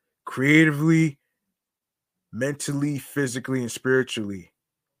 creatively, mentally, physically, and spiritually.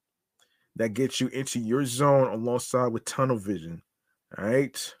 That gets you into your zone alongside with tunnel vision. All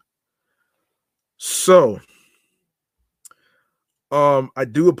right. So, I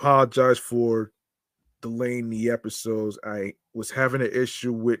do apologize for delaying the episodes. I was having an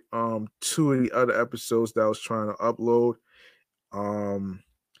issue with two of the other episodes that I was trying to upload. Um,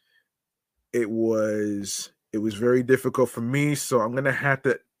 it was very difficult for me, so I'm gonna have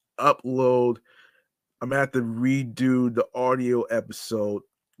to upload. I'm gonna have to redo the audio episode.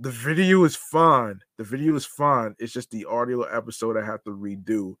 The video is fine. It's just the audio episode I have to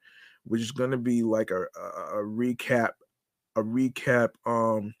redo, which is gonna be like a recap,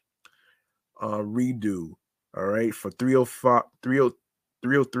 redo. All right, for 305,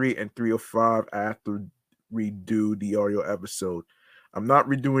 303, and 305, I have to redo the audio episode. I'm not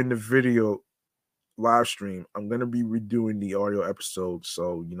redoing the video live stream. I'm gonna be redoing the audio episode.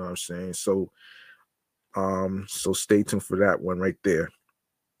 So you know what I'm saying. So stay tuned for that one right there.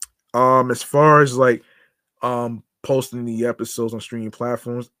 As far as like posting the episodes on streaming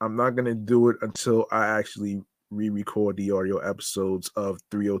platforms, I'm not gonna do it until I actually re-record the audio episodes of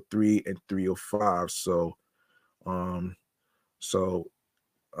 303 and 305. Um so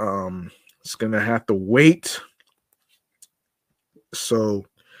it's gonna have to wait. So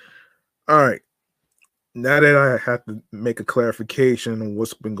all right. Now that I have to make a clarification on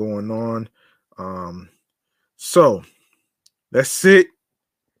what's been going on. So that's it.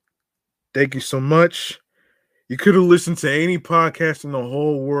 Thank you so much. You could have listened to any podcast in the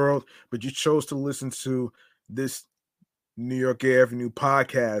whole world, but you chose to listen to this New York Avenue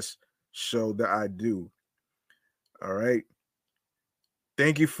podcast show that I do. All right.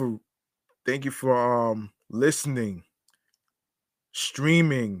 Thank you for listening,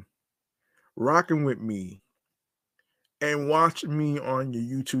 streaming, rocking with me, and watching me on your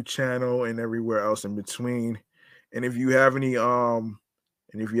YouTube channel and everywhere else in between. And if you have any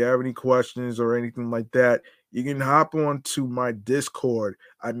questions or anything like that, you can hop on to my Discord.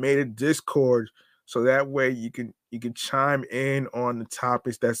 I made a Discord so that way you can chime in on the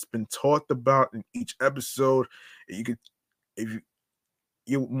topics that's been talked about in each episode. You could if you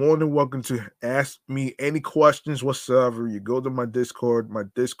you're more than welcome to ask me any questions whatsoever. You go to my Discord. My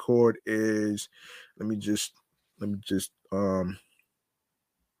Discord is let me just my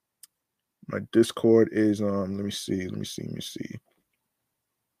Discord is let me see.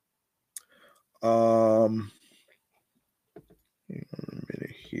 Um hang on a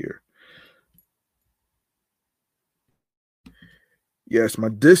minute here. Yes, my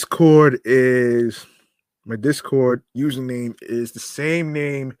Discord username is the same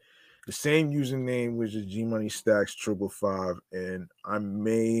username, which is G Money Stacks 555, and I'm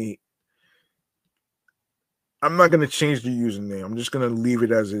not gonna change the username. I'm just gonna leave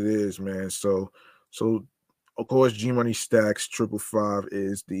it as it is, man. So of course, G Money Stacks 555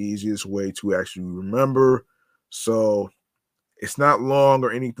 is the easiest way to actually remember. So it's not long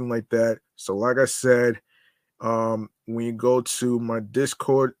or anything like that. So like I said, when you go to my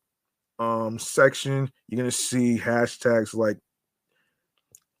Discord section, you're gonna see hashtags like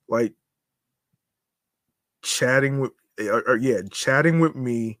chatting with chatting with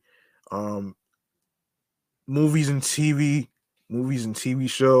me, um, movies and TV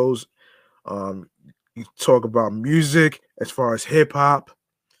shows. You talk about music as far as hip hop,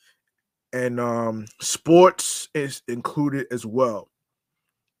 and sports is included as well.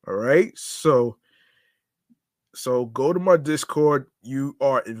 All right, so go to my Discord. You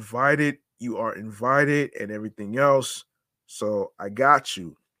are invited. You are invited, and everything else. So I got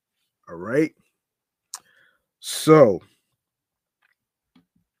you. All right. So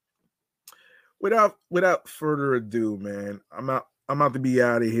without further ado, man, I'm out to be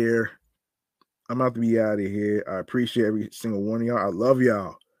out of here. I'm out to be out of here. I appreciate every single one of y'all. I love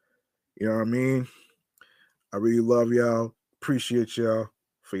y'all. You know what I mean? I really love y'all. Appreciate y'all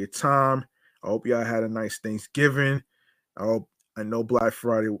for your time. I hope y'all had a nice Thanksgiving. I know Black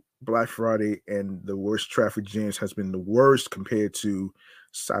Friday and the worst traffic jams has been the worst compared to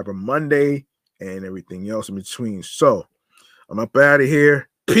Cyber Monday and everything else in between. So I'm up out of here.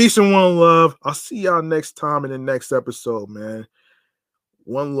 Peace and one love. I'll see y'all next time in the next episode, man.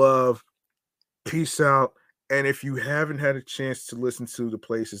 One love. Peace out. And if you haven't had a chance to listen to the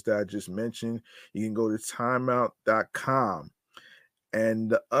places that I just mentioned, you can go to timeout.com. And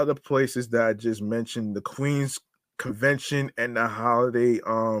the other places that I just mentioned, the Queens Convention and the holiday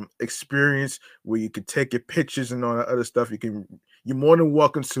experience where you can take your pictures and all that other stuff. You're more than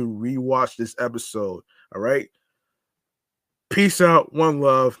welcome to rewatch this episode. All right. Peace out. One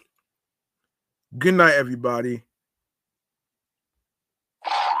love. Good night, everybody.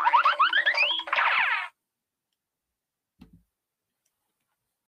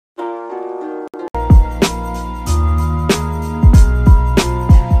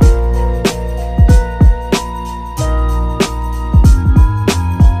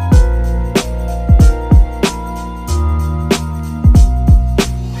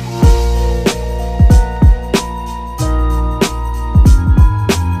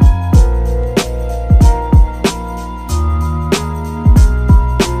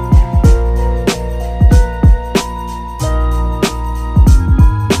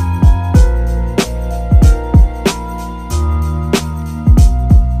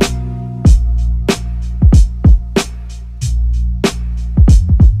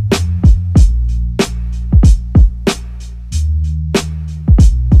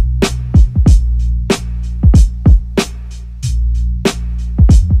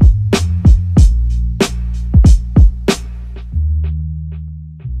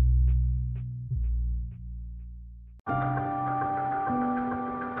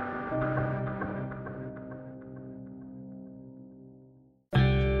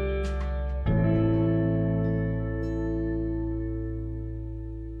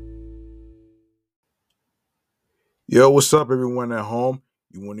 Yo, what's up, everyone at home?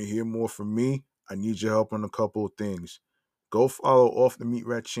 You want to hear more from me? I need your help on a couple of things. Go follow Off the Meat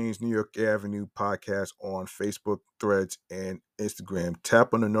Rat Chains New York Avenue podcast on Facebook, Threads, and Instagram.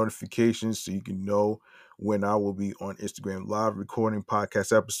 Tap on the notifications so you can know when I will be on Instagram live recording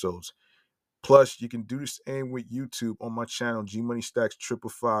podcast episodes. Plus, you can do the same with YouTube on my channel, G Money Stacks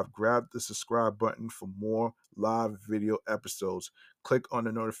 555. Grab the subscribe button for more live video episodes. Click on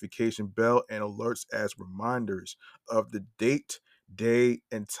the notification bell and alerts as reminders of the date, day,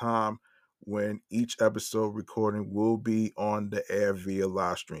 and time when each episode recording will be on the air via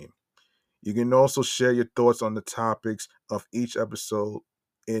live stream. You can also share your thoughts on the topics of each episode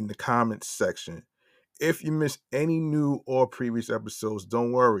in the comments section. If you missed any new or previous episodes,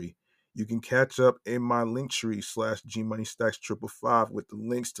 don't worry. You can catch up in my linktree / G Money Stacks 555 with the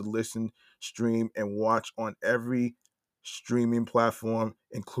links to listen, stream, and watch on every streaming platform,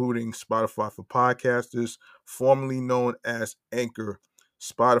 including Spotify for podcasters, formerly known as Anchor,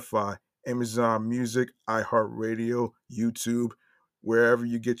 Spotify, Amazon Music, iHeartRadio, YouTube, wherever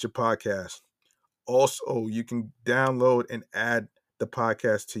you get your podcast. Also, you can download and add the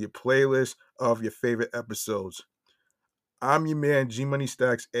podcast to your playlist of your favorite episodes. I'm your man, G Money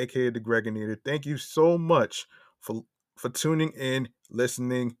Stacks, aka the Gregonator. Thank you so much for tuning in,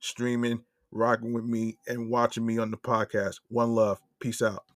 listening, streaming, rocking with me, and watching me on the podcast. One love. Peace out.